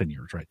last 10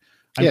 years, right?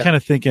 I'm kind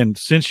of thinking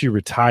since you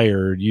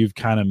retired, you've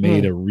kind of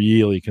made a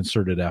really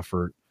concerted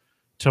effort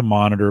to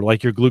monitor,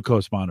 like your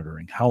glucose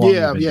monitoring. How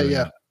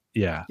long?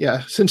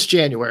 Yeah. Since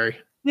January.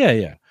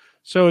 Yeah.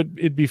 So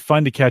it'd be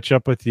fun to catch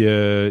up with you,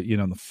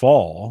 in the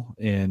fall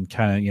and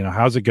kind of,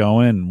 how's it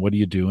going? What are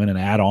you doing? And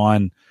add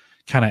on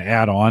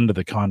to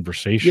the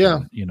conversation,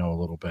 a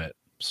little bit.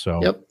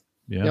 So,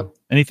 Yep.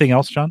 Anything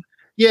else, John?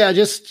 Yeah.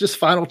 Just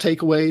final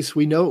takeaways.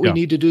 We know what we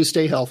need to do to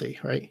stay healthy,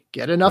 right?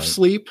 Get enough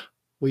sleep.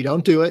 We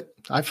don't do it.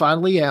 I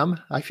finally am.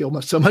 I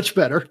feel so much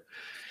better.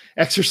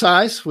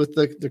 Exercise with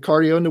the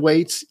cardio and the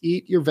weights,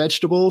 eat your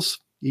vegetables,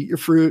 eat your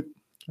fruit,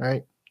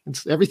 right?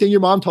 It's everything your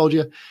mom told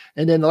you.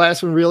 And then the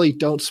last one, really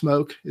don't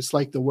smoke. It's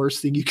like the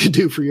worst thing you can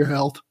do for your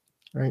health,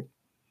 right?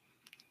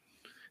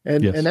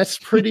 And that's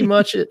pretty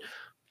much it.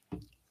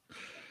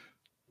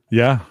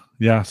 Yeah.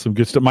 Some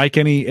good stuff. Mike,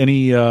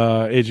 any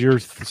as you're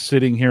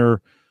sitting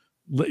here,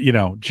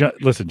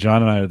 listen,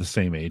 John and I are the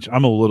same age.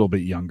 I'm a little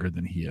bit younger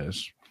than he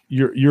is.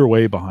 You're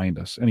way behind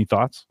us. Any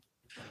thoughts?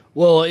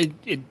 Well,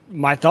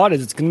 my thought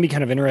is it's going to be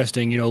kind of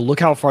interesting.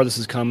 Look how far this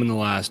has come in the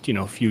last,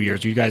 few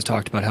years. You guys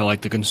talked about how like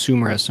the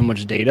consumer has so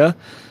much data.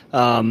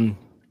 I'm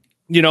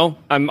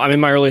in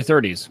my early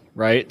 30s,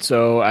 right?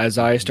 So as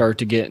I start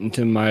to get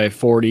into my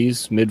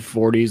 40s, mid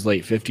 40s,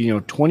 late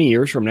 50s, 20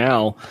 years from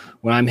now,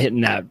 when I'm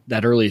hitting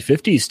that early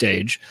 50s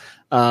stage,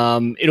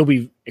 it'll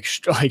be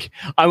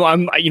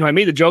I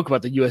made the joke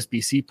about the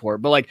USB-C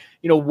port, but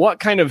what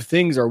kind of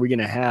things are we going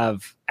to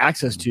have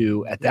access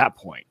to at that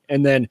point?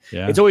 And then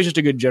it's always just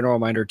a good general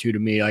reminder too, to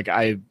me,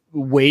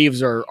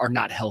 waves are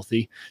not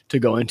healthy to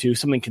go into.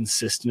 Something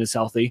consistent is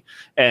healthy.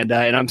 And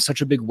I'm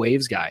such a big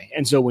waves guy.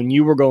 And so when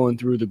you were going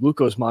through the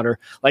glucose monitor,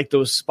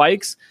 those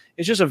spikes,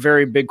 it's just a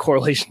very big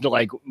correlation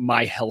to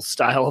my health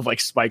style of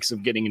spikes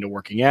of getting into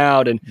working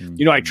out. And,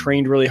 I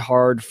trained really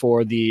hard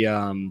for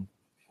the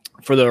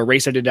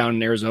race I did down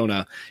in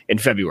Arizona in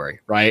February,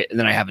 right? And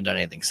then I haven't done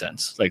anything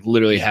since.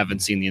 Literally haven't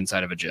seen the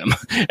inside of a gym.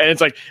 And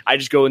it's I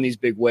just go in these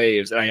big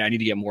waves, and I need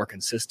to get more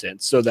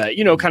consistent so that,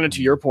 kind of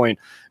to your point,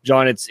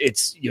 John,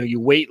 it's you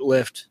weight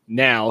lift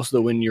now so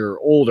that when you're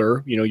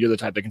older, you're the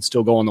type that can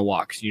still go on the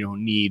walks. You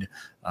don't need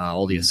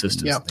all the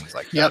assistance and things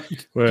like that.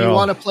 Well, do you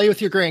want to play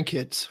with your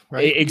grandkids,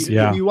 right?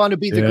 Do you want to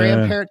be the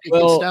grandparent that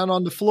gets down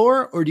on the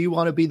floor, or do you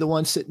want to be the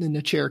one sitting in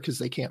the chair because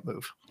they can't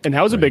move? And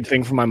that was a big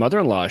thing for my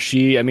mother-in-law.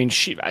 She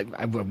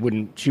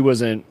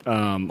wasn't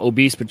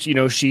obese, but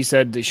she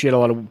said that she had a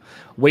lot of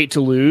weight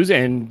to lose,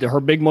 and her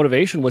big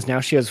motivation was now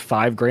she has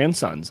 5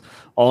 grandsons,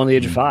 all on the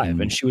age of 5,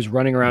 and she was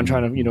running around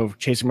trying to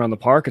chase them around the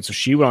park. And so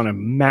she went on a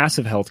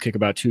massive health kick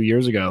about 2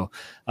 years ago.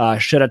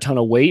 Shed a ton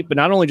of weight, but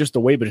not only just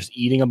the weight, but just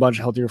eating a bunch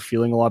healthier,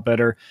 feeling a lot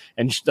better.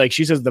 And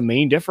she says the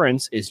main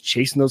difference is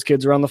chasing those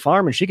kids around the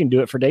farm, and she can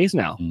do it for days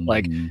now,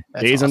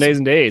 days and days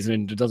and days,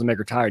 and it doesn't make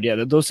her tired.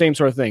 Yeah, those same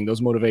sort of thing,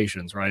 those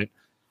motivations, right?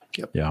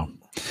 Yep. Yeah.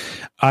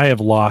 I have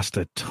lost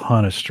a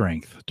ton of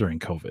strength during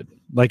COVID.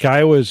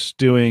 I was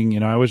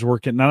doing, I was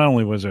working, not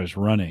only was I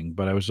running,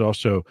 but I was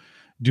also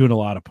doing a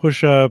lot of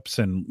push-ups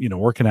and,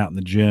 working out in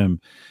the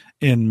gym.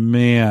 And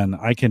man,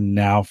 I can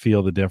now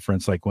feel the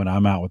difference. When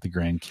I'm out with the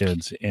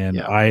grandkids and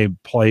I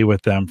play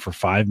with them for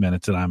 5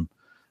 minutes and I'm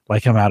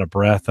out of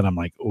breath and I'm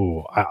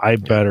oh, I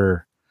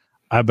better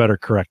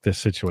correct this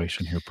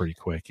situation here pretty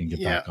quick and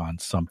get back on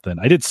something.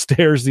 I did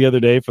stairs the other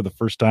day for the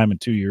first time in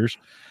 2 years.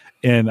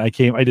 and I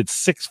did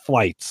 6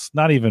 flights,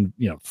 not even,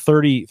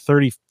 30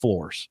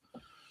 floors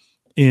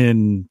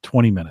in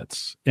 20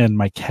 minutes. And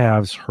my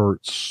calves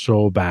hurt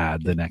so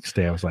bad the next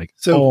day. I was like,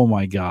 oh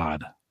my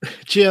God.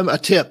 Jim, a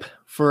tip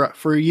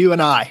for you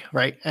and I,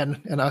 right?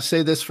 And I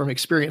say this from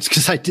experience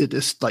because I did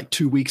this like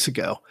 2 weeks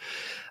ago.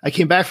 I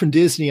came back from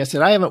Disney. I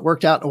said, I haven't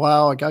worked out in a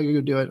while. I got to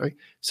go do it. Right?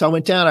 So I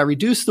went down, I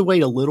reduced the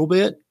weight a little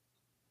bit,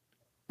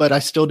 but I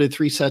still did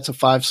 3 sets of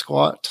 5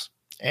 squats.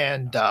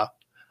 And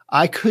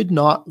I could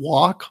not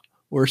walk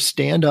or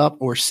stand up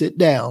or sit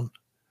down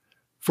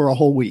for a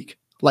whole week.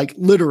 Like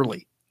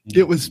literally,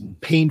 it was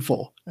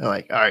painful. I'm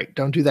like, all right,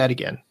 don't do that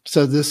again.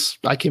 So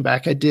I came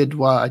back. I did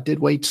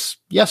weights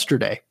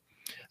yesterday.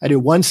 I did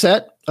 1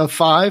 set of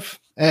 5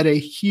 at a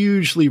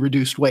hugely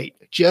reduced weight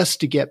just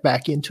to get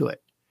back into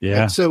it.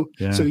 Yeah. So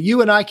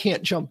you and I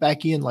can't jump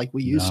back in like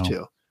we used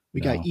to. We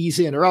got to ease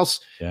in, or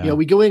else,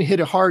 we go in, hit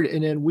it hard,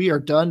 and then we are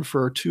done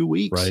for 2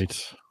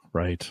 weeks.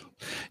 Right.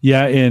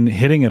 Yeah. And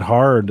hitting it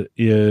hard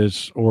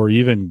or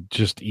even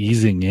just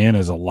easing in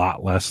is a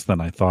lot less than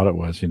I thought it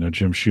was.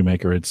 Jim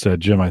Shoemaker had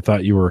said, Jim, I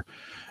thought you were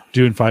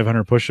doing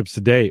 500 push-ups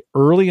a day.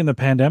 Early in the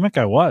pandemic,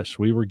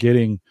 we were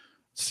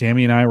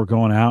Sammy and I were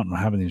going out and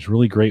having these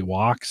really great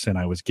walks, and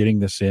I was getting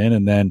this in,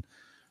 and then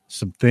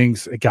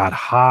it got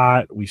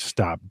hot. We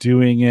stopped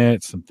doing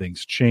it. Some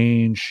things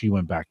changed. She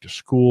went back to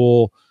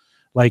school.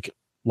 Like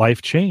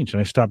life changed,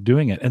 and I stopped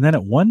doing it. And then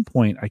at one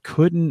point I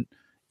couldn't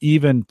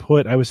even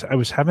I was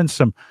having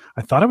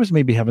I thought I was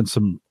maybe having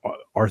some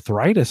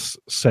arthritis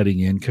setting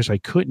in because I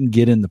couldn't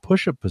get in the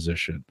push-up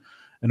position.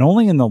 And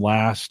only in the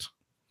last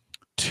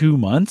 2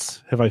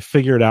 months have I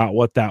figured out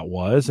what that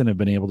was and have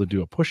been able to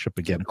do a push-up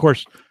again. Of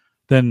course,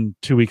 then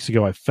 2 weeks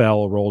ago I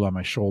fell, rolled on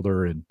my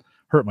shoulder and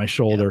hurt my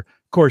shoulder. Yep.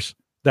 Of course,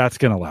 that's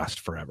going to last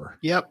forever.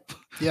 Yep.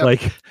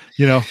 Like,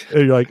 you're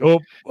like, oh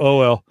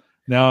well,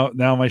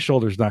 now my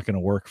shoulder's not going to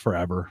work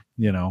forever,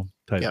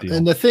 type deal.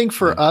 And the thing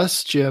for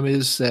us, Jim,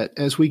 is that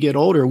as we get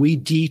older, we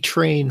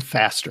detrain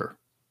faster,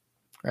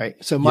 right?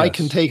 So Mike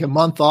can take a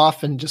month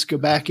off and just go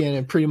back in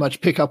and pretty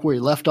much pick up where he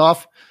left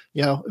off.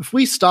 If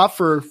we stop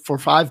for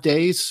 5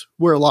 days,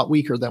 we're a lot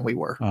weaker than we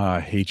were.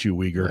 I hate you,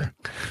 Uyghur.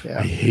 Yeah.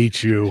 I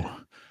hate you.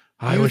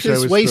 I wish I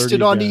was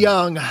wasted on the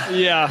young.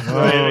 Yeah,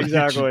 right,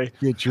 exactly.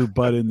 Get your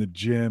butt in the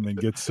gym and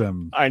get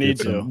some. I need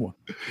to.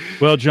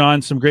 Well,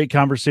 John, some great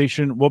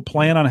conversation. We'll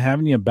plan on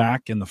having you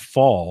back in the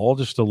fall,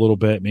 just a little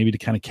bit, maybe to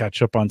kind of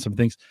catch up on some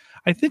things.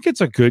 I think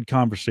it's a good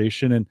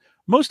conversation, and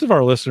most of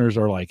our listeners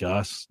are like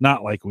us,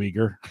 not like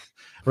Uyghur,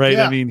 right?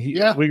 Yeah, I mean,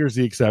 Uyghur's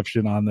the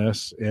exception on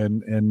this,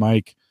 and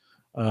Mike.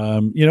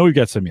 We've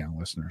got some young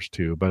listeners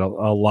too, but a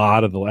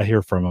lot of I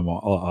hear from them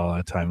all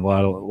the time. A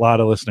lot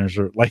of listeners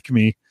are like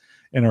me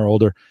and are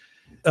older.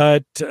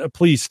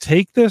 Please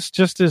take this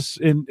just as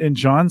and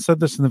John said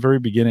this in the very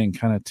beginning,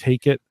 kind of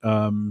take it.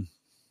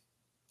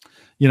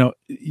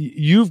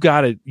 You've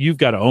got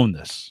to own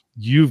this.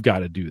 You've got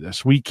to do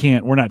this.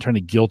 We're not trying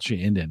to guilt you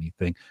into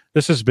anything.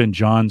 This has been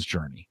John's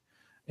journey.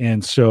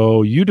 And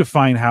so you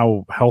define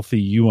how healthy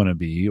you want to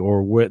be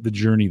or what the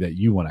journey that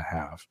you want to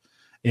have.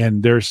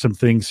 And there's some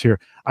things here.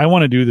 I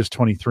want to do this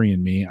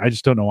 23andMe. I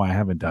just don't know why I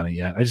haven't done it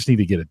yet. I just need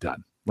to get it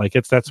done. Like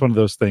that's one of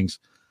those things.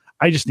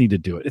 I just need to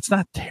do it. It's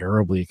not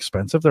terribly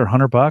expensive. They're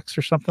 $100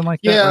 or something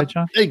like that, right,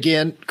 John?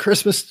 Again,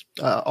 Christmas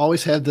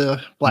always had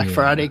the Black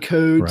Friday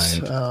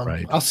codes.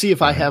 Right. I'll see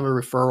if I have a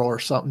referral or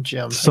something,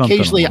 Jim.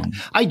 Occasionally,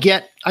 I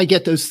get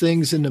those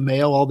things in the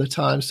mail all the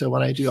time. So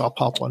when I do, I'll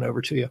pop one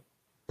over to you.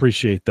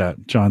 Appreciate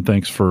that, John.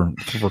 Thanks for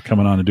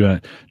coming on and doing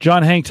it.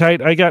 John, hang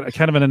tight. I got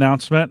kind of an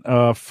announcement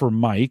for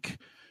Mike.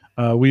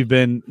 We've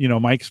been,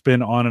 Mike's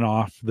been on and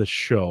off the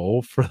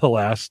show for the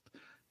last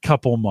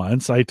couple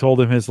months. I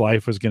told him his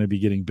life was going to be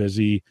getting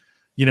busy,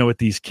 with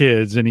these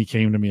kids. And he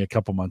came to me a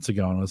couple months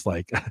ago and was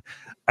like,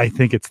 I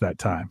think it's that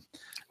time.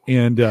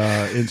 And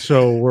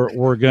so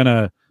we're going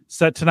to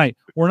set tonight.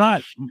 We're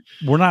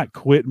not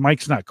quit.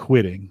 Mike's not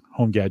quitting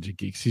Home Gadget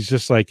Geeks. He's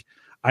just like,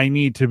 I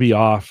need to be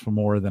off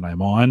more than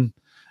I'm on.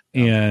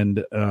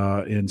 And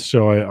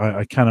so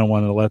I kind of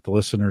want to let the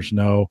listeners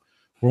know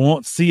we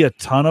won't see a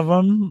ton of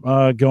them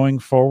going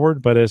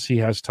forward, but as he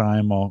has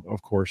time,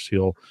 of course,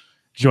 he'll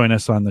join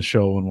us on the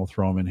show and we'll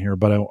throw him in here.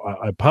 But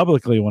I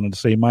publicly wanted to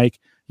say, Mike,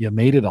 you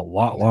made it a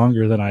lot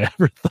longer than I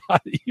ever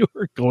thought you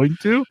were going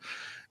to.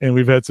 And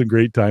we've had some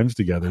great times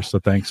together. So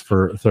thanks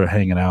for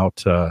hanging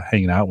out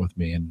with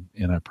me,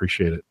 and I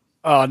appreciate it.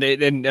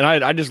 And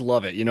I just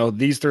love it.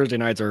 These Thursday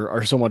nights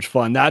are so much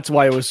fun. That's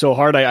why it was so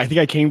hard. I think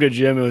I came to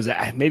Jim. It was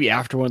maybe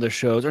after one of the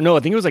shows, or no, I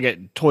think it was like a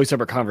totally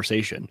separate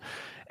conversation.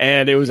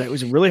 And it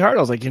was really hard.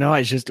 I was like,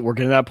 we're getting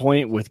to that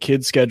point with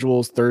kids'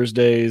 schedules,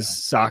 Thursdays,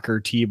 soccer,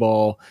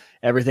 t-ball,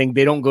 everything.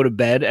 They don't go to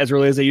bed as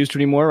early as they used to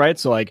anymore, right?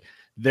 So like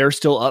they're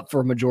still up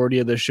for a majority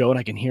of the show, and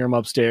I can hear them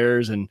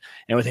upstairs and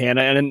with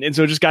Hannah, and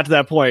so it just got to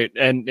that point.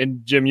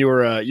 And Jim, you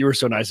were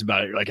so nice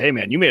about it. You're like, hey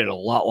man, you made it a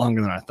lot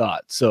longer than I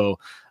thought. So.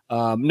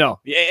 No.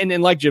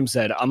 And like Jim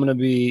said, I'm going to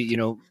be,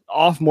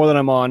 off more than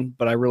I'm on,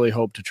 but I really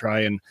hope to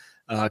try and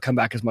come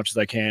back as much as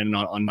I can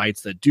on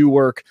nights that do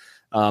work.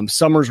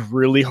 Summer's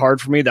really hard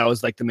for me. That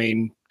was like the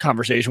main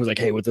conversation was like,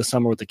 hey, with the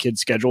summer, with the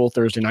kids' schedule,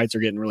 Thursday nights are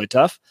getting really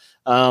tough.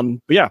 But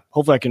yeah,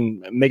 hopefully I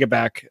can make it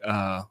back,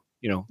 a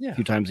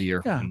few times a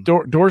year. Yeah.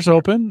 Doors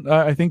open.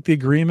 I think the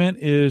agreement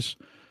is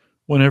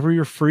whenever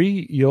you're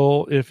free,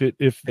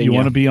 if you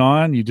want to be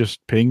on, you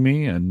just ping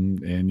me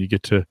and you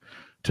get to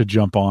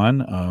jump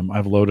on.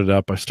 I've loaded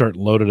up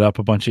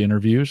a bunch of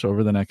interviews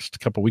over the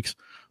next couple of weeks.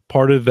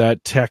 Part of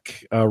that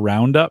tech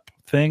roundup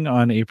thing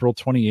on April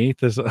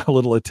 28th is a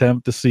little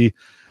attempt to see,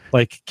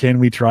 like, can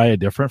we try a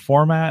different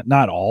format?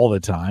 Not all the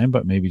time,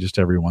 but maybe just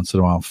every once in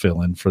a while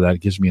fill in for that.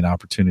 It gives me an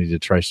opportunity to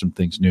try some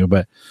things new.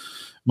 But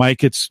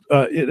Mike, it's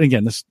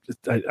again, this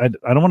I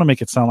don't want to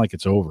make it sound like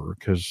it's over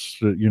because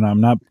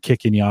I'm not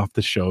kicking you off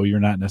the show. You're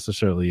not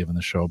necessarily leaving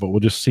the show, but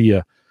we'll just see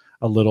you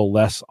a little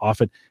less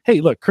often.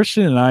 Hey, look,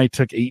 Christian and I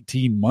took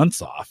 18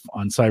 months off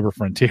on Cyber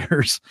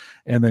Frontiers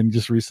and then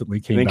just recently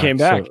came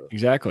back. So,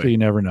 exactly. So you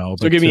never know.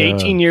 So give me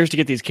 18 years to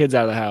get these kids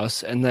out of the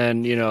house. And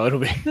then, it'll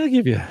be, we'll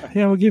give you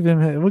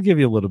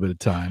a little bit of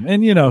time.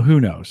 And who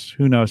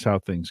knows how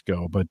things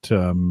go, but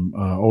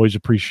always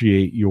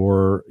appreciate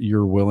your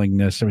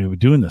willingness. I mean, we're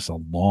doing this a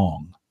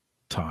long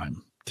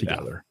time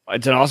together. Yeah.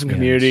 It's an awesome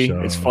community. So,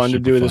 it's fun to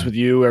do this with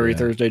you every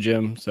Thursday,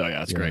 Jim. So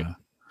it's great.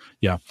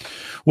 Yeah.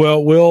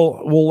 Well,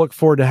 we'll look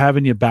forward to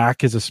having you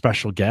back as a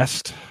special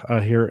guest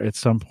here at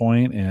some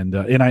point. And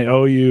I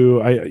owe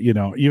you,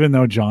 even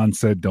though John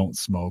said don't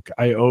smoke,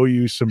 I owe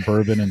you some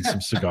bourbon and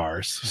some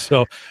cigars.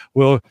 So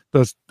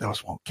those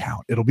won't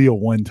count. It'll be a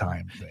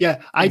one-time thing.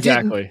 Yeah, I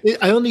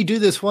only do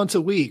this once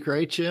a week,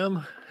 right,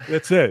 Jim?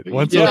 That's it.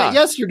 Once a week.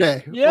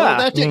 Yesterday. Yeah. Well,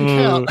 that didn't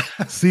count.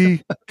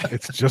 See,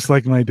 it's just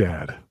like my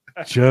dad.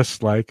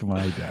 Just like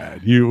my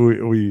dad,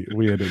 we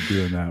ended up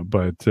doing that,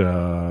 but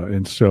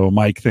and so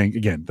Mike,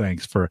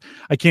 thanks for.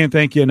 I can't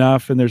thank you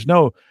enough, and there's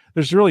no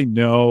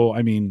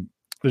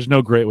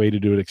great way to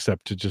do it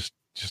except to just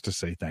to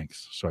say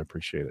thanks. So I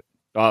appreciate it.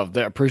 I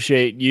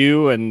appreciate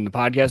you and the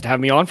podcast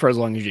having me on for as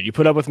long as you did. You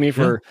put up with me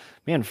for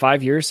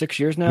 5 years, 6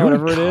 years now,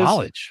 whatever it is.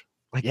 College.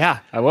 I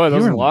was. I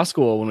was in law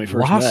school when we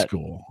first met.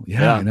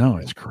 Yeah, I know.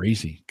 It's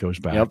crazy. Goes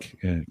back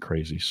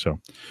crazy.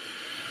 So.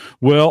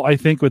 Well, I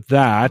think with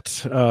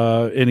that,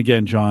 and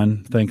again,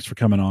 John, thanks for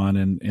coming on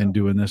and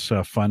doing this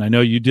fun. I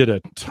know you did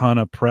a ton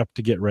of prep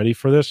to get ready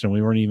for this, and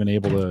we weren't even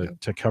able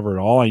to cover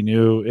it all. I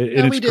knew,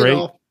 and it's great.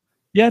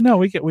 Yeah, no,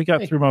 we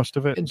got through most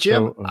of it. And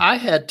Jim, I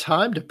had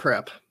time to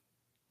prep.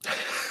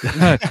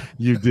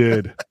 You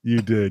did.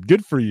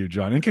 Good for you,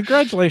 John, and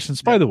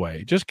congratulations. By the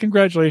way, just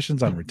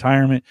congratulations on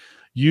retirement.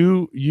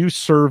 You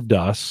served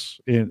us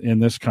in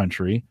this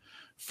country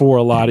for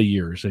a lot of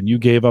years, and you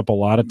gave up a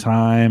lot of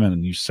time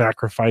and you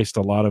sacrificed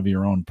a lot of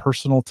your own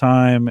personal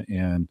time,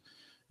 and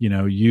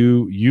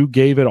you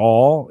gave it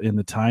all in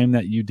the time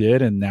that you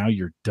did, and now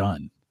you're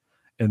done.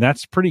 And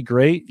that's pretty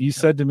great. You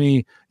said to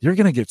me, you're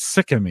going to get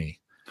sick of me.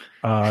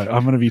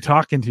 I'm going to be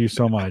talking to you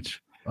so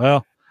much.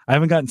 Well, I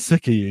haven't gotten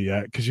sick of you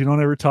yet because you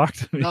don't ever talk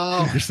to me.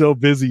 Oh, you're so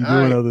busy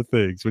doing other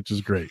things, which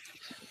is great.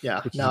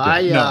 Yeah.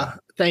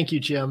 Thank you,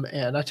 Jim.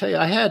 And I tell you,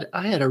 I had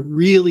a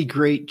really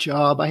great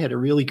job. I had a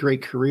really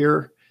great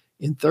career.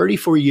 In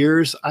 34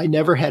 years, I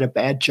never had a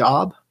bad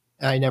job,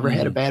 and I never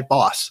had a bad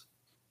boss.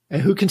 And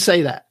who can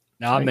say that?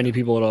 Not many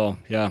people at all.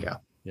 Yeah.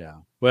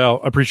 Well,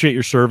 I appreciate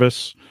your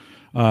service.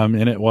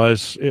 And it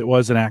was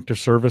an act of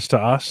service to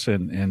us,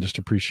 and just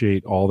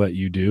appreciate all that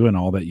you do and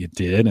all that you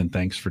did. And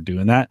thanks for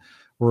doing that.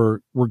 We're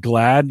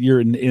glad you're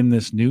in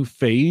this new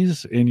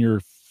phase and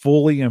you're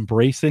fully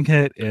embracing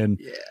it and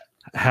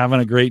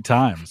having a great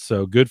time.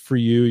 So good for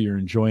you. You're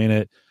enjoying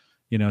it.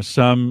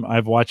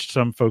 I've watched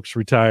some folks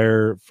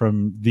retire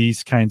from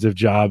these kinds of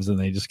jobs and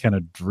they just kind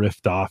of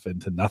drift off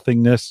into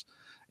nothingness.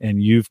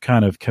 And you've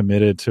kind of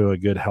committed to a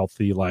good,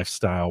 healthy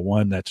lifestyle,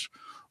 one that's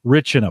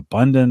rich and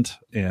abundant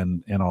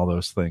and all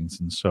those things.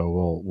 And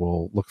so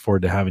we'll look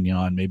forward to having you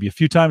on maybe a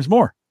few times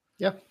more.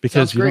 Yeah.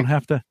 Because you don't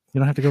have to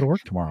go to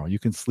work tomorrow. You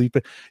can sleep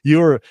it.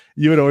 You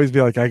would always be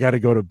like, I got to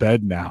go to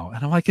bed now.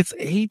 And I'm like, it's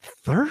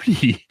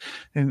 8:30.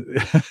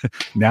 And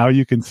now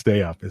you can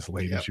stay up as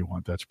late as you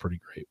want. That's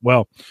pretty great.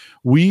 Well,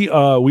 we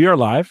are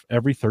live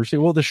every Thursday.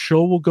 Well, the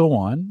show will go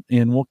on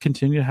and we'll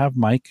continue to have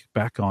Mike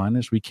back on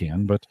as we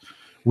can, but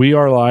we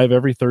are live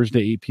every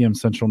Thursday, 8 p.m.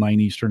 Central, 9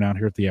 Eastern out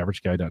here at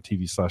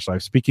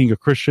theaverageguy.tv/live. Speaking of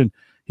Christian,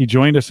 he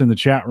joined us in the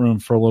chat room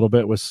for a little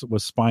bit, was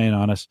spying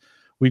on us.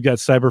 We've got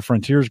Cyber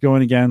Frontiers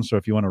going again, so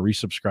if you want to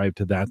resubscribe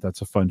to that,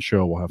 that's a fun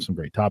show. We'll have some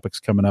great topics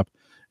coming up.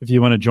 If you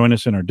want to join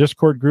us in our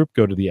Discord group,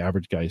 go to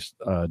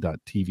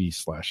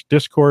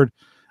theaverageguy.tv/Discord.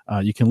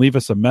 You can leave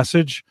us a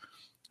message.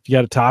 If you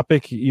got a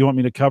topic you want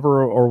me to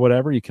cover or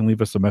whatever, you can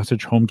leave us a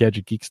message,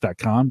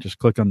 homegadgetgeeks.com. Just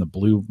click on the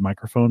blue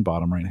microphone,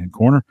 bottom right-hand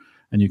corner,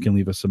 and you can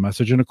leave us a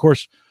message. And, of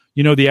course,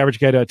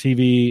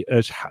 theaverageguy.tv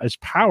is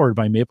powered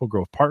by Maple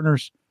Grove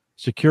Partners,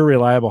 secure,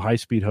 reliable,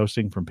 high-speed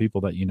hosting from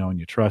people that you know and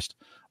you trust.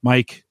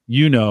 Mike,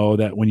 you know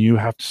that when you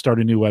have to start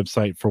a new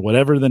website for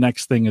whatever the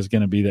next thing is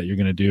going to be that you're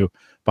going to do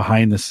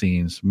behind the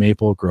scenes,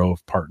 Maple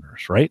Grove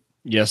Partners, right?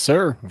 Yes,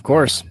 sir. Of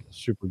course.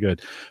 Super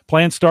good.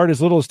 Plans start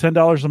as little as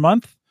 $10 a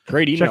month.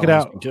 Great email. Check it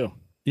out. Too.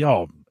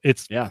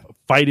 It's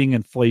fighting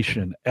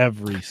inflation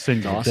every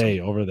single day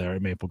over there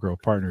at Maple Grove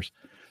Partners.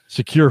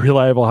 Secure,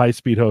 reliable,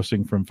 high-speed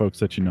hosting from folks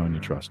that you know and you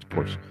trust. Of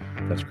course,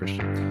 that's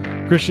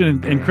Christian.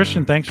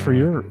 Christian, thanks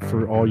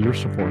for all your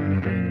support and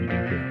everything we do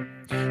here.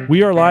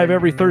 We are live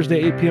every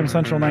Thursday, 8 p.m.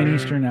 Central, 9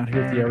 Eastern, out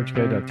here at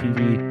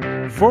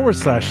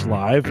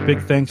theaverageguy.tv/live.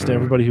 Big thanks to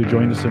everybody who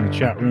joined us in the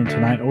chat room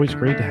tonight. Always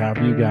great to have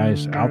you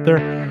guys out there.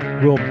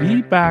 We'll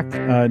be back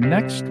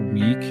next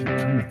week. I'm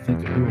trying to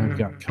think of who I've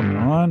got coming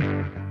on.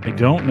 I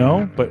don't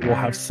know, but we'll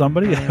have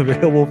somebody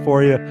available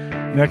for you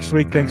next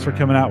week. Thanks for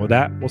coming out with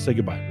that. We'll say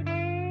goodbye.